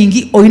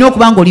bakulikeetingi olina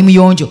okuba ng'oli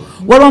muyonjo.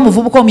 Waliwo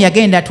omuvubuka omu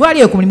yagenda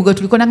twaliyo ku mulimu gwe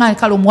tuliko nanga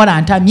kale omuwala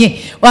antamye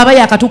aba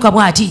yakatuuka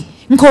bw'ati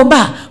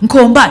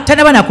nkomba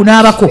tanaba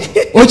nakunaabako.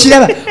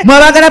 Okiraba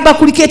mwabagala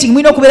bakulikeetingi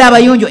mulina okubeera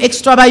abayonjo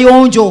extra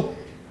bayonjo.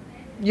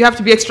 You have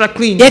to be extra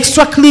clean.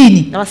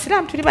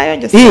 Abasiraamu tuli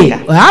bayonjo Ssenga.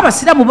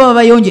 Abasiraamu baba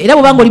bayonjo era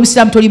bw'obanga oli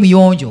musiraamu toli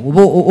muyonjo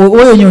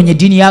oyonyonya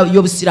eddiini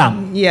y'obusiraamu.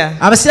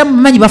 Abasiraamu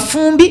bamanyi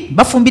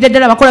bafumbira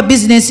ddala bakola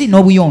bizinensi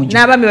n'obuyonjo.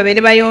 N'abaami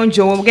babeere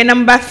bayonjo ogenda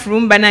mu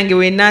bathroom banange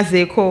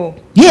weenaazeeko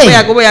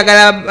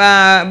oyagala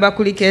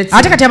bakulikeetingi.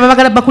 Ate kati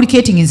ababagala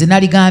bakulikeetingi nze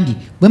naligambye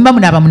bwe mba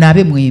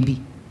munaabe mwembi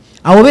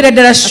awo obeera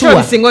ddala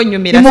shuwa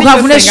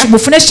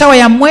mufune shawa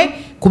yammwe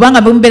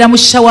kubanga mubeera mu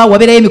shawa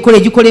wabeerayo emikolo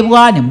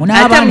egikolebwa ne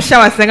munaaba. Ate mu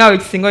shawa Ssenga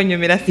wekisinga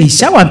onnyumira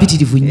shawa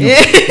mpitirivu nnyo.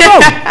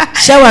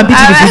 Shawa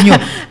mpitirivu nnyo.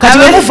 Kati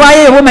bwe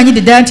muvaayo eyo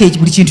omanyidde ddala nti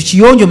buli kintu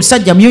kiyonjo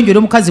omusajja muyonjo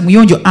n'omukazi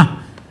muyonjo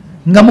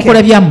nga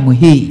mukola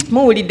byammwe.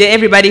 Muwulidde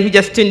everybody who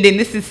just tuned in.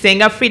 This is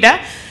Ssenga Fridah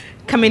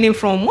coming in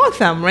from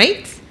Waltham,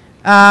 right?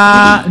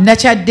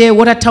 Nachadde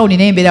Watertown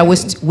nembeera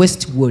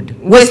Westboro.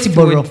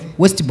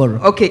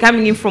 Okay,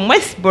 coming in from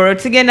Westboro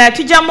tugenda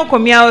tujjamu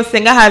komyawo.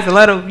 Ssenga has a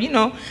lot of,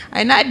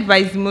 I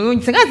advise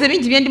mulungi. Ssenga has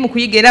bingi byendi mu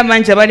kuyiga era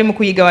bangi abali mu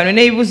kuyiga wano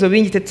n'ebibuuzo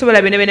bingi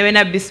tetusobola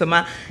bena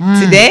bisoma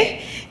today.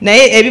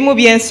 Naye ebimu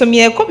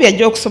byensomyeko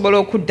byajja okusobola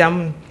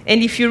okuddamu.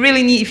 And if you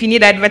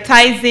need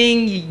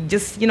advertising, you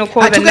just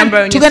call the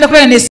number. Tugenda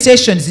kubeera ne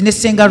stations ne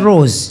Ssenga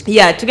Rose.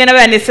 Yeah, tugenda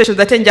kubeera ne stations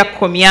ate nja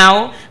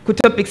kukomyawo ku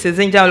topics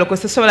ezenjawulo ko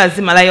sosobola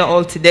zimalayo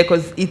all today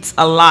because it's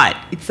a lot.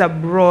 It's a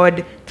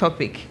broad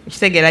topic.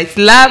 Kitegeera it's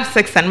love,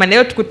 sex and money.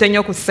 Leero tukutte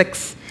nnyo ku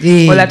sex.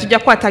 Ola tujja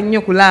kukwata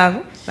nnyo ku love.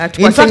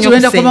 In fact,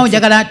 tuenda koma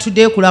njagala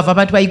today kulava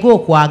abantu bayiga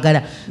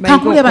okwagala.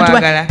 Kankule abantu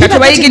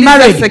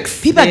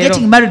people are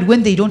getting married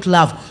when they don't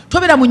love.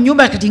 Tobera mu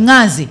nyumba kati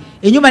nganze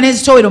enyumba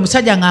nezitowera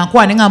omusajja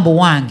ngankwa ne ngambo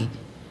wange.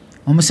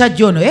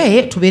 Omusajja ono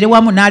tubeere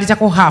wamu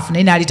n'alitako half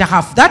naye n'alita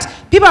half. That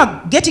people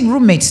are getting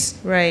roommates.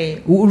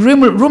 Right.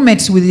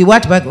 Roommates with the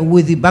what?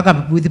 With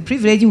the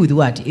privilege with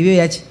what?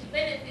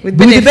 With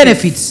the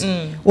benefits.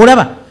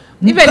 Olaba.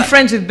 Even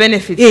friends with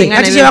benefits.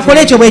 Kati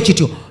kyebakola ekyo bwe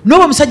kityo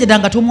n'oba omusajja ddala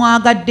nga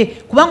tomwagadde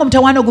kubanga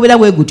omutawaana ogubeera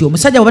bwe gutyo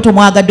omusajja bw'oba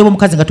tomwagadde oba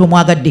omukazi nga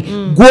tomwagadde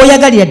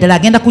gw'oyagalira ddala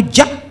agenda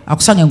kujja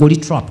akusanga ng'oli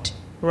trapped.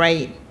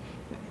 Right.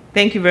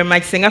 Thank you very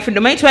much Ssenga Fridah.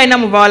 Omanyi twalina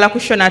mu bawala ku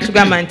show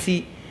n'atugamba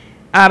nti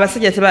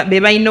abasajja be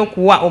balina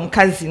okuwa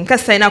omukazi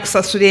talina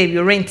kusasula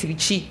ebyo rent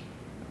biki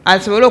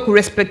asobole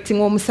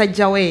okurespectinga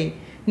omusajja we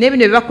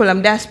n'ebino bye bakola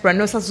mu diaspora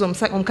n'osasula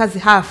omukazi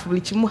half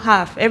buli kimu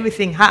half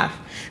everything half.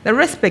 The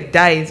respect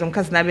dies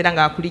omukazi n'abeera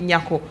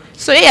ng'akulinnyako.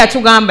 So ye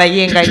atugamba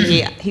ye nga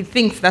ye he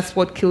thinks that's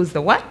what kills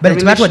the what? But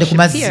tebatwadde ku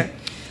mazzi.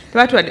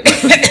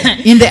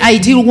 In the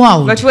ideal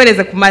world.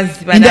 Batuweereze ku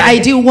mazzi. In the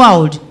ideal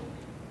world.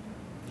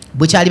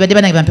 Bukyali badde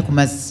banange bampe ku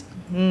mazzi.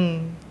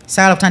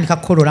 Sagala kutandika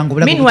kukolola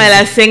ng'obulago.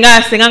 Meanwhile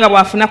Ssenga nga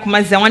bw'afuna ku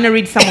mazzi. I want to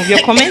read some of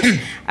your comments.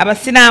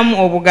 Abasiraamu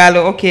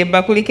obugalo. Okay,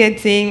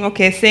 bakuliketing.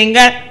 Okay,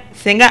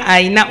 Ssenga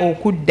ayina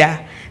okudda.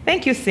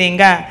 Thank you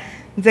Ssenga.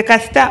 nze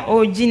kasita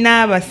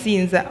ogina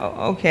basinza.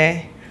 Okay,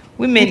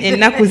 women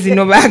ennaku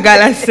zino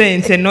baagala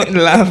sente, not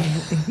love.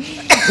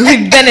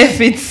 With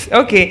benefits.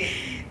 Okay,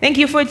 thank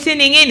you for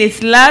tuning in.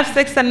 It's Love,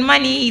 Sex and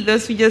Money.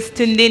 Those who just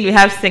tuned in, we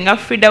have Ssenga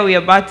Fridah. We're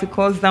about to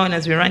close down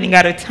as we're running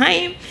out of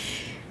time.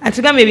 And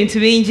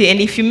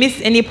if you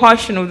miss any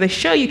portion of the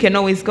show, you can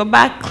always go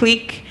back,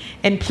 click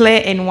and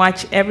play and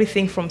watch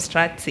everything from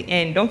start to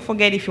end. Don't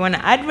forget, if you want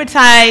to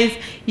advertise,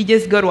 you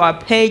just go to our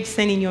page,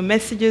 send in your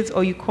messages,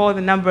 or you call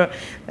the number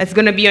that's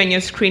going to be on your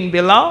screen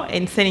below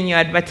and send in your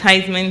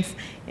advertisements,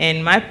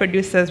 and my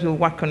producers will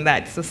work on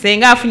that. So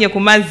Ssenga afunye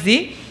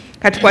kumazi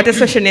katukwate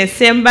session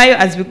esembayo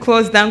as we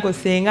close down, because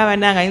Ssenga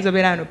bananga yinzo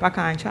bera no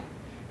pakancha.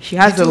 She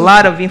has a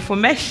lot of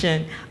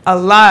information, a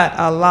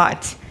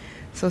lot.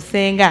 So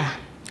Ssenga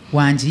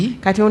wanji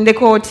kati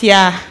ondeko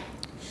otya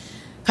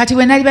kati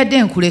we nali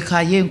badde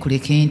nkuleka ye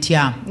nkuleke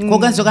ntya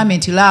koganzo gambe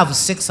nti love,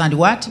 sex and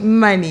what?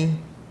 Money.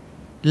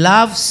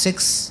 Love,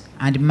 sex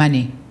and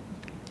money.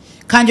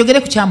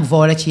 Kanjogere ku kyamuva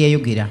wala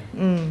kiyayogera.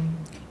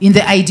 In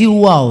the ideal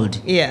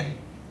world. Yeah.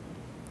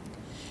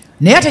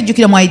 Naye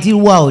atajjukira mu ideal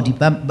world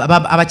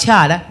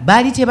abakyala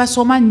baali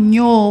tebasoma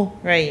nnyo.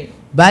 Right.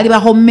 Baali ba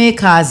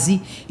homemakers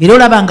era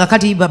olaba nga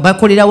kati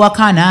bakolera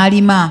waka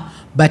n'alima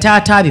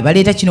bataata be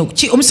baleeta kino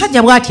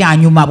omusajja bw'ati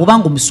anyuma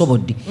bw'obanga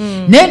omusobodde.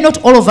 Naye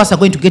not all of us are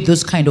going to get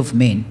those kind of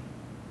men.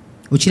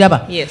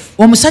 Okiraba? Yes.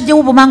 Omusajja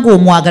wo bw'obanga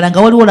omwagala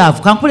nga waliwo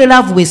laavu kankule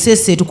laavu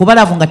bweseeseetu kuba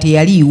laavu nga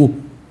teyaliiwo.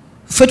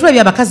 Ffe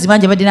tulabye abakazi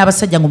bangi badde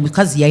n'abasajja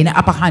ng'omukazi yalina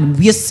upper hand mu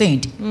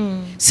by'essente.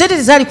 Sente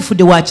tezaali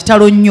kufudde wa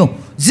kitalo nnyo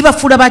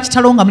zibafuula ba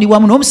kitalo nga muli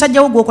wamu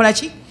n'omusajja wo gw'okola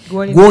ki?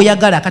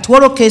 Gw'oyagala. Kati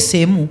waliwo keesi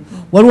emu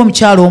waliwo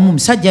omukyalo omu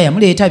omusajja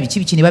yamuleeta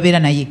biki ne babeera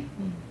naye.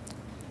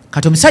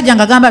 Kati omusajja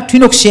nga agamba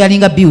tulina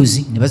okusharinga bills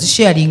ne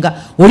bazisharinga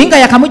olinga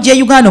yakamujja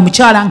Uganda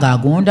omukyala nga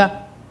agonda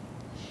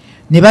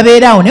ne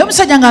babeerawo naye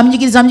omusajja nga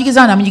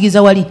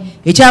amunyigiza wali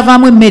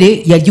ekyavaamu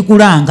emmere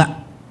yagigulanga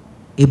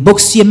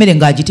ebox y'emmere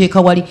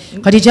ng'agiteeka wali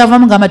kati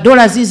ekyavaamu nga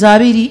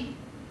 $2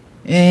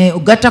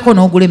 ogattako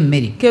n'ogula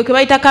emmere ke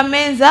bayita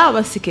kameeza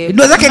obasike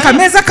ndoza ke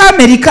kameeza ka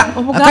Amerika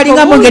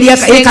akalinga mu ngeri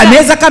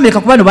kameeza ka Amerika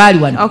kubano baali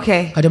wano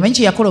kati omanyi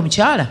kye yakola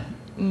omukyala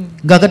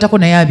ng'agattako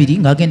naye 2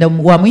 ng'agenda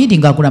wa muyindi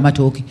ng'agula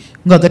amatooke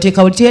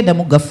ng'agateeka wali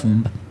teyaddamu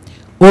gafumba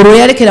olwo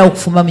yalekera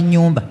okufumba mu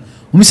nnyumba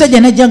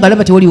omusajja najja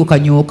ng'alaba tewaliwo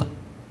kanyooka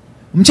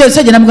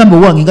omusajja namugamba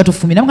owange nga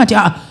tofumbi namugamba nti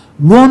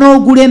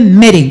lw'onoogula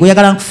emmere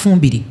ng'oyagala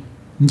nkufumbire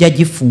nja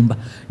gifumba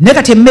naye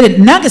kati emmere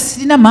nange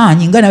sirina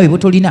maanyi nga nawe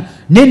bwetolina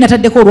naye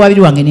nataddeko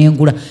olwabiri wange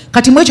n'engula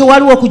kati mu ekyo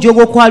waliwo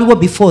okujoga okwaliwo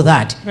before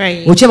that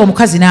okyaba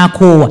omukazi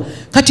n'akoowa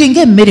kati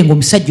ng'emmere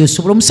ng'omusajja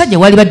osobola omusajja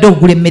wali badde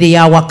okugula emmere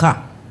y'awaka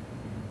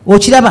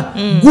okiraba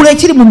gula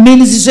ekiri mu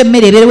mminizi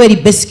z'emmere ebeerewo eri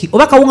besiki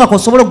oba kawunga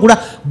kosobola okugula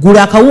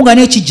gula akawunga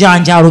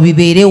n'ekijanjaalo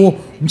bibeerewo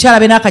omukyala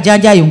abe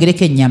n'akajanja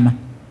ayongereko ennyama.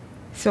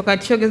 So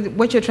what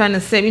you're trying to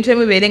say, bintu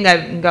ebibeere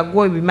nga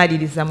gwe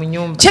bimaliriza mu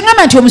nyumba.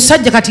 Kyengamba nti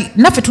omusajja kati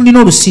naffe tulina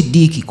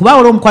olusiddiiki kuba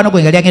olwo omukwano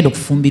gwe nga lyagenda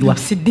okufumbirwa.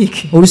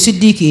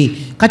 Olusiddiiki.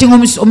 Kati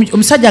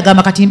omusajja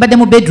agamba kati mbadde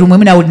mu bedroom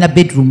emu nawe olina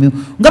bedroom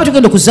nga bwe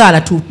tugenda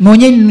okuzaala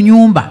tunoonye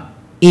nnyumba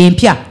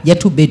empya ya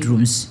 2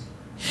 bedrooms.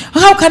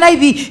 How can I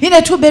be in a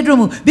 2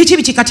 bedroom?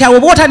 Biki kati awo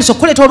bw'otandise otandise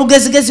okuleeta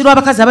olugezigezi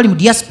lw'abakazi abali mu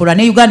diaspora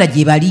ne Uganda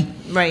gye bali.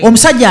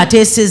 Omusajja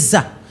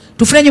ateesezza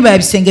tufune ennyumba ya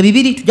bisenge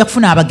 2 tujja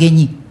kufuna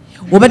abagenyi.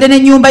 Obadde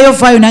n'ennyumba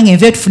y'ovaayo nange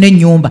nve tufune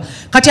ennyumba.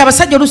 Kati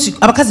abasajja oluusi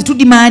abakazi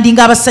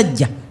tudimandinga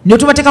abasajja ne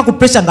tubateeka ku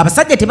pressure nga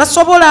abasajja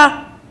tebasobola.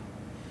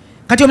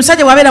 Kati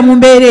omusajja bw'abeera mu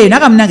mbeera eyo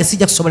n'agamba nange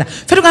sijja kusobola.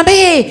 Ffe tugamba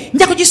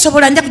nja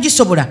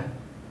kugisobola.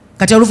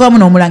 Kati oluvaamu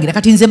n'omulangira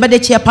kati nze mbadde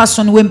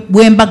chairperson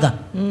w'embaga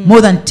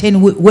more than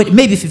 10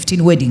 maybe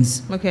 15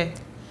 weddings. Okay.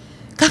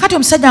 Kakati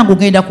omusajja ngo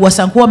ngenda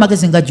kuwasa nkuwa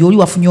amagezi nga gy'oli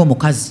wafunye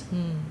omukazi.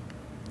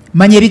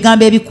 Manya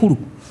ebigambo ebikulu.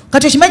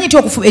 Kati okimanyi nti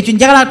ekyo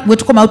njagala bwe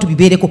tukomawo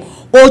tubibeereko.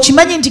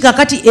 Okimanyi nti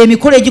kakati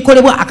emikolo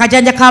egikolebwa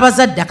akajanja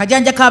k'abazadde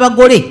akajanja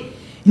k'abagole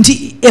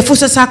nti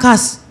efuuse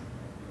saakasi.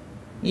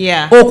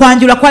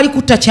 Okwanjula kwali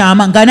kutta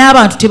kyama nga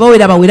n'abantu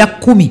tebawera bawera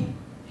 10.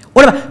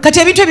 Olaba kati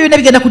ebintu ebyo byonna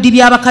bigenda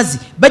kudibya abakazi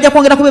bajja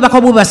kwongera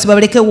kubebaka bubasi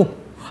babalekewo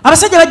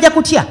abasajja bajja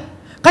kutya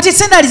kati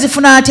sendaali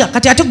zifuna atya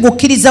kati ate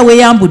gwokkiriza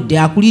weeyambudde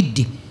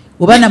akulidde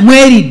obana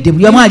mweridde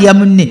buli wamu alya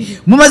munne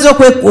mumaze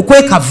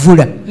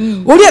okwekavula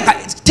oli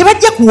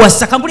tebajja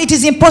kuwasa kankuli it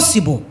is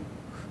impossible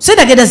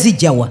sendagenda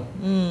zijjawa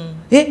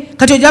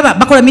kati olaba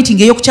bakola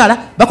meeting ey'okukyala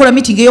bakola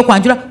meeting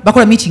ey'okwanjula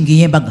bakola meeting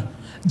ey'embaga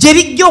gye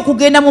bijja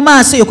okugenda mu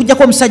maaso eyo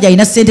okujjako omusajja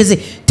alina ssente ze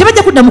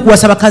tebajja kuddamu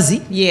kuwasa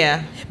bakazi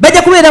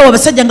bajja kubeerawo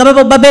abasajja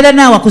nga babeera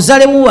naawe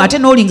akuzaalemu ate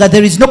n'olinga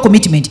there is no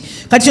commitment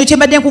kati kino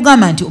kyembadde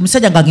nkugamba nti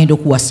omusajja ng'agenda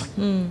okuwasa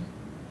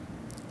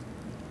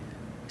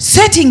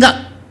settinga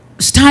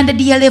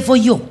standard ya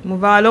level yo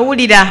mubaalo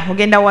owulira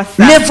ogenda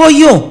wasa level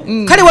yo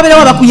kale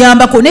wabeerawo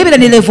abakuyambako nebeera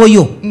ne level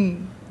yo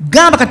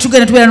gamba kati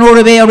tugenda tubeera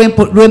n'olwebeeya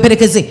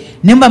lw'emperekeze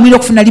ne muba mulina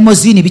okufuna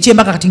limoziini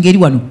bikyembaka kati ng'eri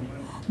wano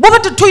bwoba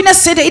tulina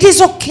sente it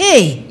is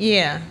okay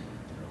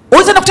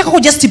oyinza nokuteekako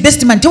just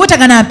bestman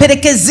tewetaaga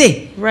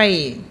namperekeze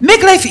Right.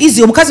 Make life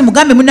easy. Omukazi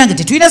mugambe munange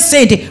tetulina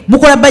ssente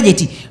mukola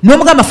budget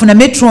n'omugamba funa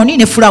metroni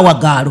ne flower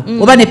gaalo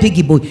oba ne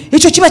piggy boy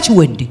ekyo kiba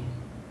kiwedde.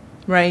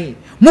 Right.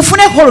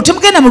 Mufune holo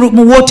temugenda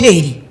mu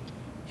hoteli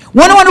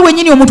wano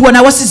wenyini omuntu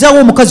wanawasizaawo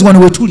omukazi wano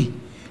wetuli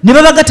ne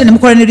babagatta ne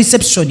mukola ne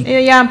reception eyo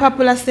ya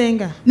mpapula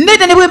Ssenga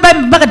ndenda ne bwe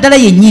ddala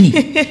yennyini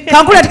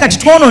kankula ati kati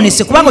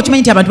twonoonese kubanga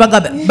okimanyi nti abantu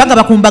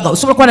bagaba ku mbaga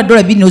osobola kuba na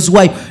 $2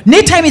 n'oziwaayo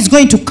ne time is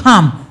going to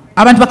come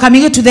abantu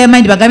bakaminge to their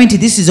mind bagambe nti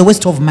this is a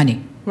waste of money.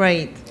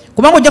 Right.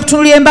 Kubanga ojja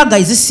kutunulira embaga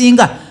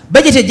ezisinga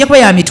budget ejja kuba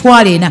ya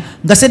 $200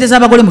 nga sente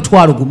z'abagole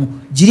 $100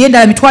 giri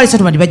endala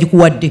 $300 bandi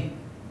bagikuwadde.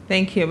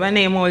 Thank you.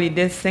 Bane emoli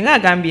des Ssenga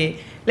agambye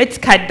let's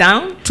cut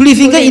down to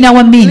live in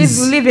our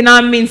means. Live in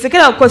our means.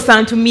 Sekera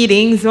okukosa ntu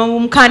meetings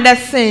mukanda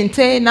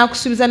sente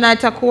nakusubiza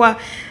n'atakuwa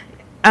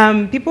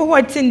people who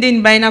are tuned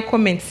in by na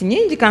comments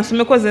nyingi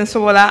kansome ko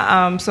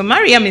zensobola so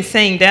Mariam is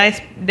saying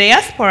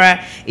diaspora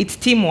it's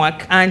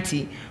teamwork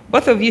auntie.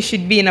 Both of you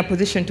should be in a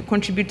position to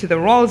contribute to the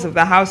roles of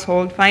the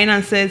household,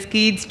 finances,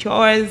 kids,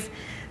 chores.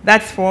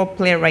 That's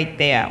foreplay right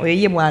there.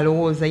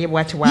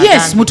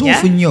 Yes,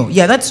 mutufu nnyo.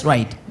 Yeah, that's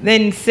right.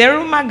 Then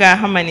Serumaga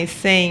Haman is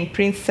saying,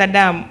 Prince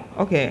Saddam,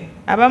 okay,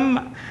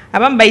 abam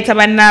baita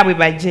banabwe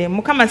baje.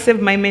 Mukama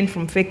save my men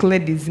from fake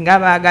ladies. Nga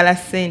baagala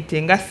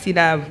sente, nga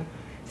siravu.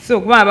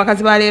 So, kuba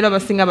abakazi balero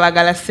basinga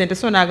baagala sente.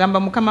 So, nagamba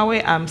mukama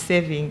we I'm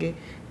saving.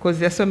 Because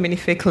there are so many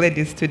fake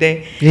ladies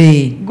today.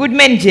 Hey. Good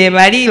men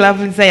jebali,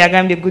 lovely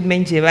yagambye good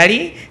men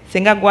jebali.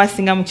 Senga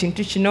gwasinga mu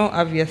kintu kino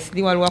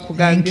obviously waliwo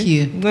kugambye. Thank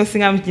you.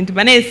 Gwasinga mu kintu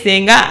bane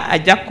Ssenga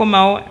ajja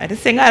kukomawo ate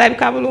Ssenga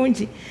alabika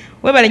bulungi.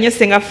 Webale nnyo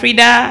Ssenga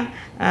Fridah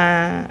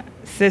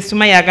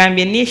Sesuma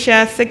yagambye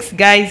Nisha sex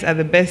guys are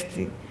the best.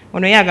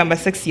 Ono yagamba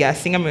sex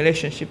yasinga mu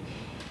relationship.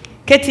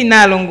 Keti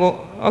Nalongo,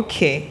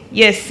 okay.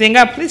 Yes,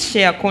 Ssenga, please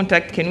share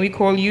contact. Can we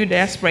call you?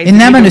 Diaspora. The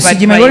number is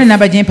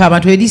number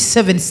Jenny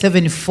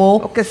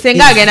 774. Okay,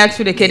 Ssenga again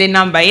actually get a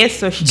number. Yes,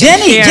 so she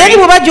Jenny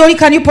Boba Jolie,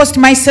 can you post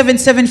my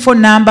 774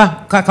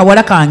 number?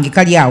 Kawala kangi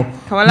kali yao.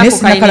 Kawala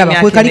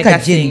kukalika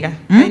Jenny.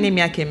 Kaine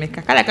myake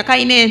meka. Kala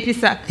kakaine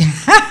empisa.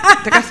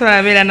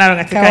 Takasola bela nalo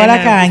ngati kaine.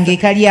 Kawala kangi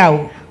kali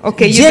yao.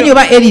 Okay, Jenny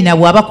Oba Elina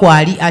bwaba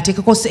kwali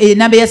ateka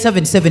number ya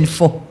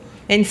 774.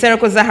 And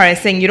Sarah Zahara is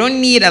saying you don't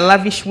need a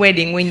lavish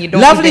wedding when you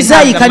don't Lovely even Zai,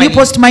 have the can money. you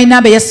post my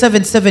number yes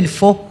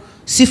 774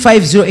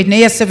 C508 na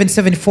yes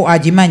 774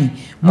 ajimanyi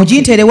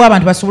mujinterewa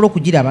abantu basobola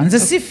okugiraba nze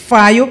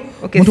sifaayo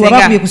muntu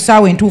wabakuye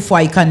kusaawa entuufu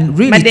I can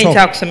really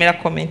talk. Kusomera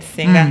comment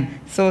Ssenga.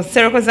 So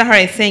Sarah Zahara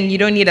is saying you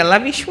don't need a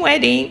lavish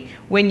wedding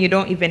when you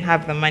don't even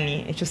have the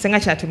money. Ekyo Ssenga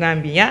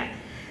kyatugambye.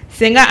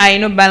 Ssenga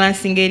ayino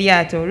balancing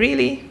eryato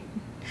really?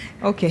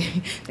 Okay.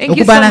 Thank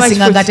you so much. Okubalancing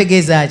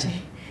ngategeeza ki?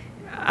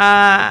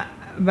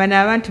 Bano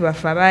abantu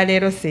bafe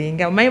abaleero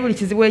Ssenga omanyi buli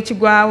kizibu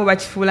ekigwawo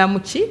bakifuula mu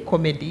ki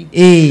comedy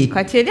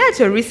kati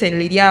eryato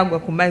recently lyagwa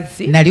ku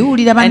mazzi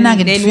naliwulira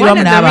bannange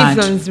netufiirwamu n'abantu.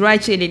 The reasons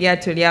lwaki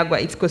eryato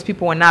lyagwa it's because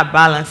people were not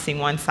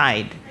balancing one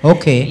side.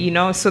 Okay. You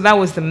know, so that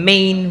was the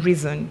main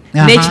reason.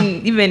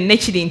 Even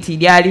nekiri nti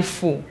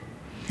lyalifu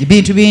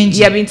bintu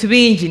bingi bintu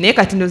bingi naye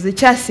kati ndoze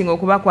kyasinga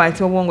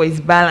okubakwata obwongo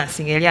is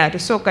balancing eryato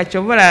so kati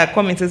obola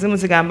comments ezimu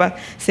zigamba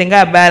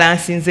Ssenga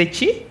balansinze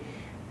ki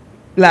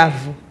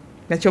laavu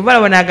Nachovala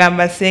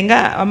wanagamba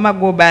Ssenga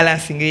amago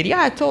balancing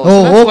eryato.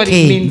 Oh,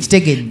 okay.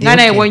 Kitegedde.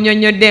 Ngana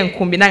ewonyonyodde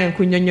nkumbi nange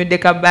nkunyonyodde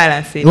ka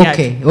balance eryato.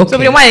 Okay, okay. So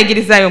buli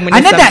mwayigirizayo mu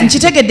another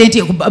nkitegedde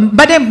nti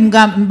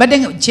mbadde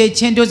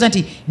kyendoza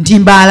nti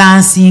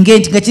balancing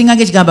nti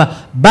gakingange kigamba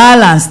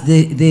balance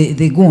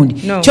the gundi.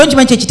 Kyo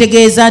nkimanyi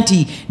kyekitegeeza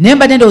nti naye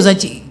mbadde ndowooza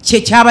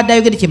kyabadde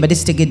ayogedde kyembadde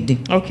sitegedde.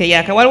 Okay,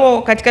 yeah.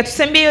 Waliwo katika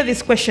tusembeyo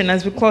this question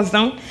as we close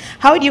down.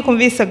 How do you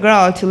convince a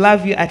girl to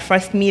love you at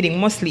first meeting,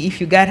 mostly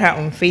if you got her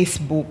on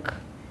Facebook?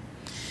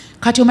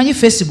 Kati omanyi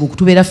Facebook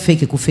tubeera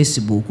fake ku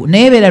Facebook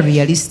naye beera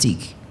realistic.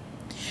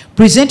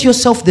 Present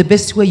yourself the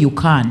best way you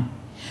can.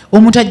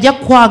 Omuntu ajja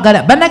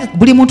kwagala bannange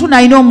buli muntu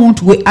n'alina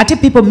omuntu we ate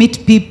people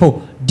meet people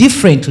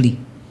differently.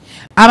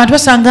 Abantu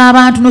basanga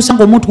abantu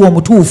nosanga omuntu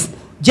omutuufu.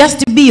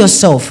 Just be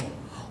yourself.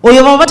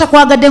 Oyo baba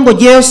batakwagadde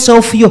ng'oggyeyo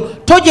yourself yo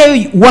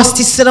toggyeyo worst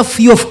self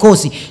yo of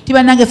course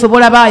tibannange ffe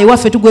bolaba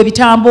ewaffe tugwa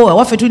ebitambo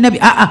ewaffe tulina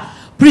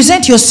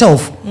present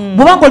yourself.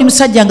 Bw'obanga oli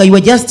musajja nga you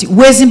are just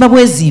weezimba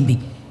bwezimbi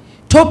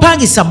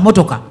topangisa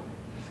mmotoka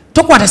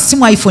tokwata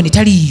simu iPhone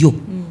taliyo.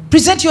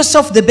 Present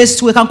yourself the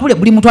best way. Kankule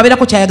buli muntu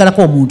abeerako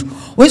kyayagalako omuntu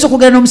oyinza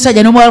okugenda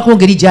n'omusajja n'omwalako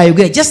ngeri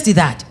gyayogera just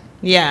that.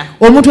 Yeah.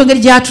 Omuntu engeri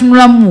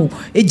gyatunulamu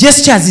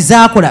gestures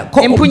zaakola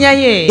empunya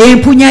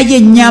ye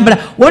ennyambala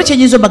wali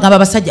kyenyinza obagamba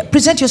abasajja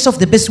present yourself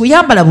the best way.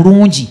 Yambala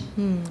bulungi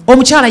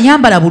omukyala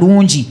yambala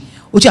bulungi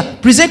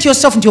present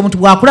yourself nti omuntu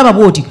bwakulaba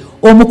bwoti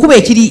omukuba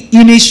ekiri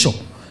initial.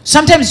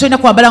 Sometimes tolina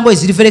kwambala ngoye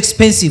ziri very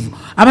expensive.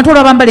 Abantu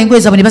olwo bambala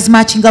engoye zaabwe ne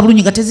bazimakinga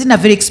bulungi nga tezirina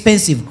very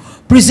expensive.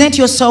 Present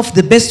yourself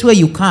the best way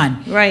you can.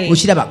 Right.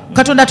 Okiraba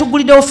Katonda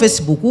atuguliddewo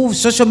Facebook,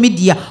 social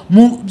media,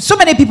 so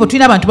many people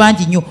tulina abantu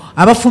bangi nnyo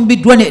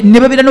abafumbiddwa ne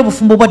babeera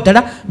n'obufumbo bwa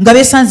ddala nga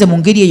beesanze mu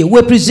ngeri eyo.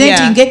 We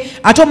presenting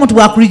ate omuntu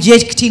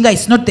bwakurejectinga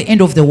it's not the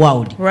end of the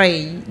world.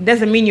 Right.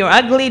 Doesn't mean you're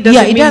ugly. It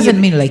doesn't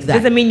mean like that.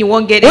 Doesn't mean you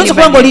won't get anybody. Oyinza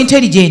kuba ng'oli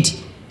intelligent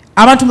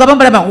abantu nga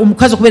bambalaba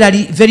omukazi okubeera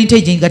ali very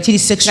intelligent nga kiri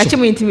sexual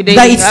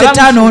nga it's a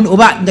turn on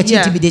oba nga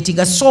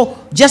intimidating. So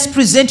just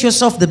present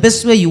yourself the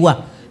best way you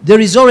are. There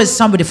is always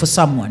somebody for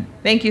someone.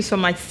 Thank you so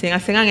much, Ssenga.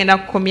 Ssenga ngenda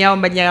kukomyawo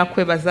mbajjaga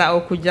kwebaza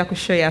okujja ku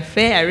show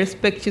yaffe. I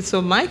respect you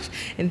so much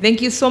and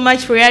thank you so much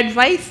for your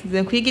advice.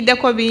 Nze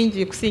nkuyigiddeko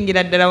bingi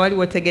kusingira ddala wali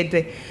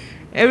wotegedde.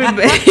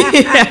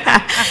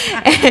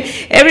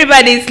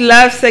 Everybody's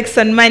love, sex,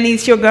 and money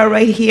is your girl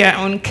right here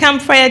on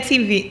Campfire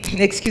TV.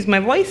 Excuse my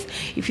voice.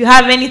 If you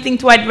have anything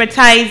to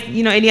advertise,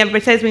 any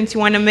advertisements you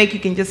want to make, you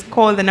can just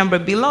call the number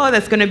below.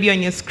 That's going to be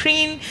on your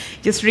screen.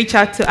 Just reach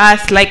out to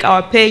us, like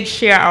our page,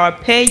 share our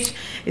page.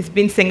 It's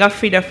been Ssenga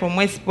Fridah from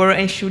Westboro,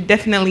 and she'll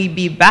definitely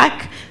be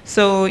back.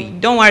 So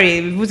don't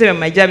worry, we'll do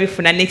my job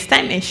for the next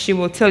time, and she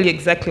will tell you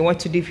exactly what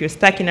to do if you're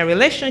stuck in a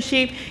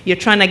relationship, you're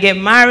trying to get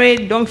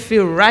married. Don't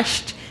feel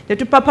rushed.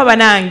 Papa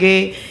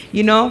banange,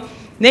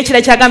 nature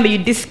chagambe you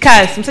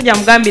discuss. If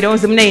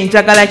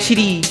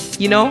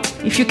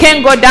you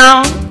can't go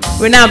down,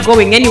 we're not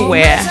going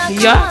anywhere.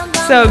 Yeah.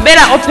 So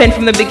better open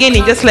from the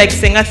beginning, just like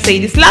Ssenga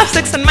said. It's love,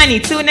 sex, and money.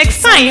 Till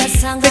next time,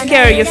 take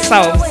care of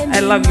yourselves. I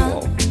love you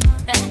all.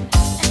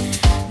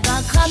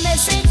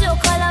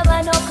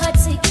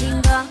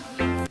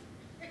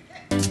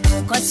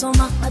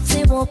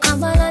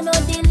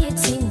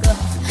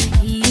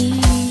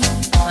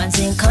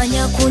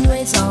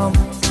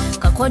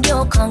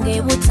 Kakodyo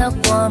kange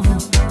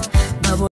butagwamu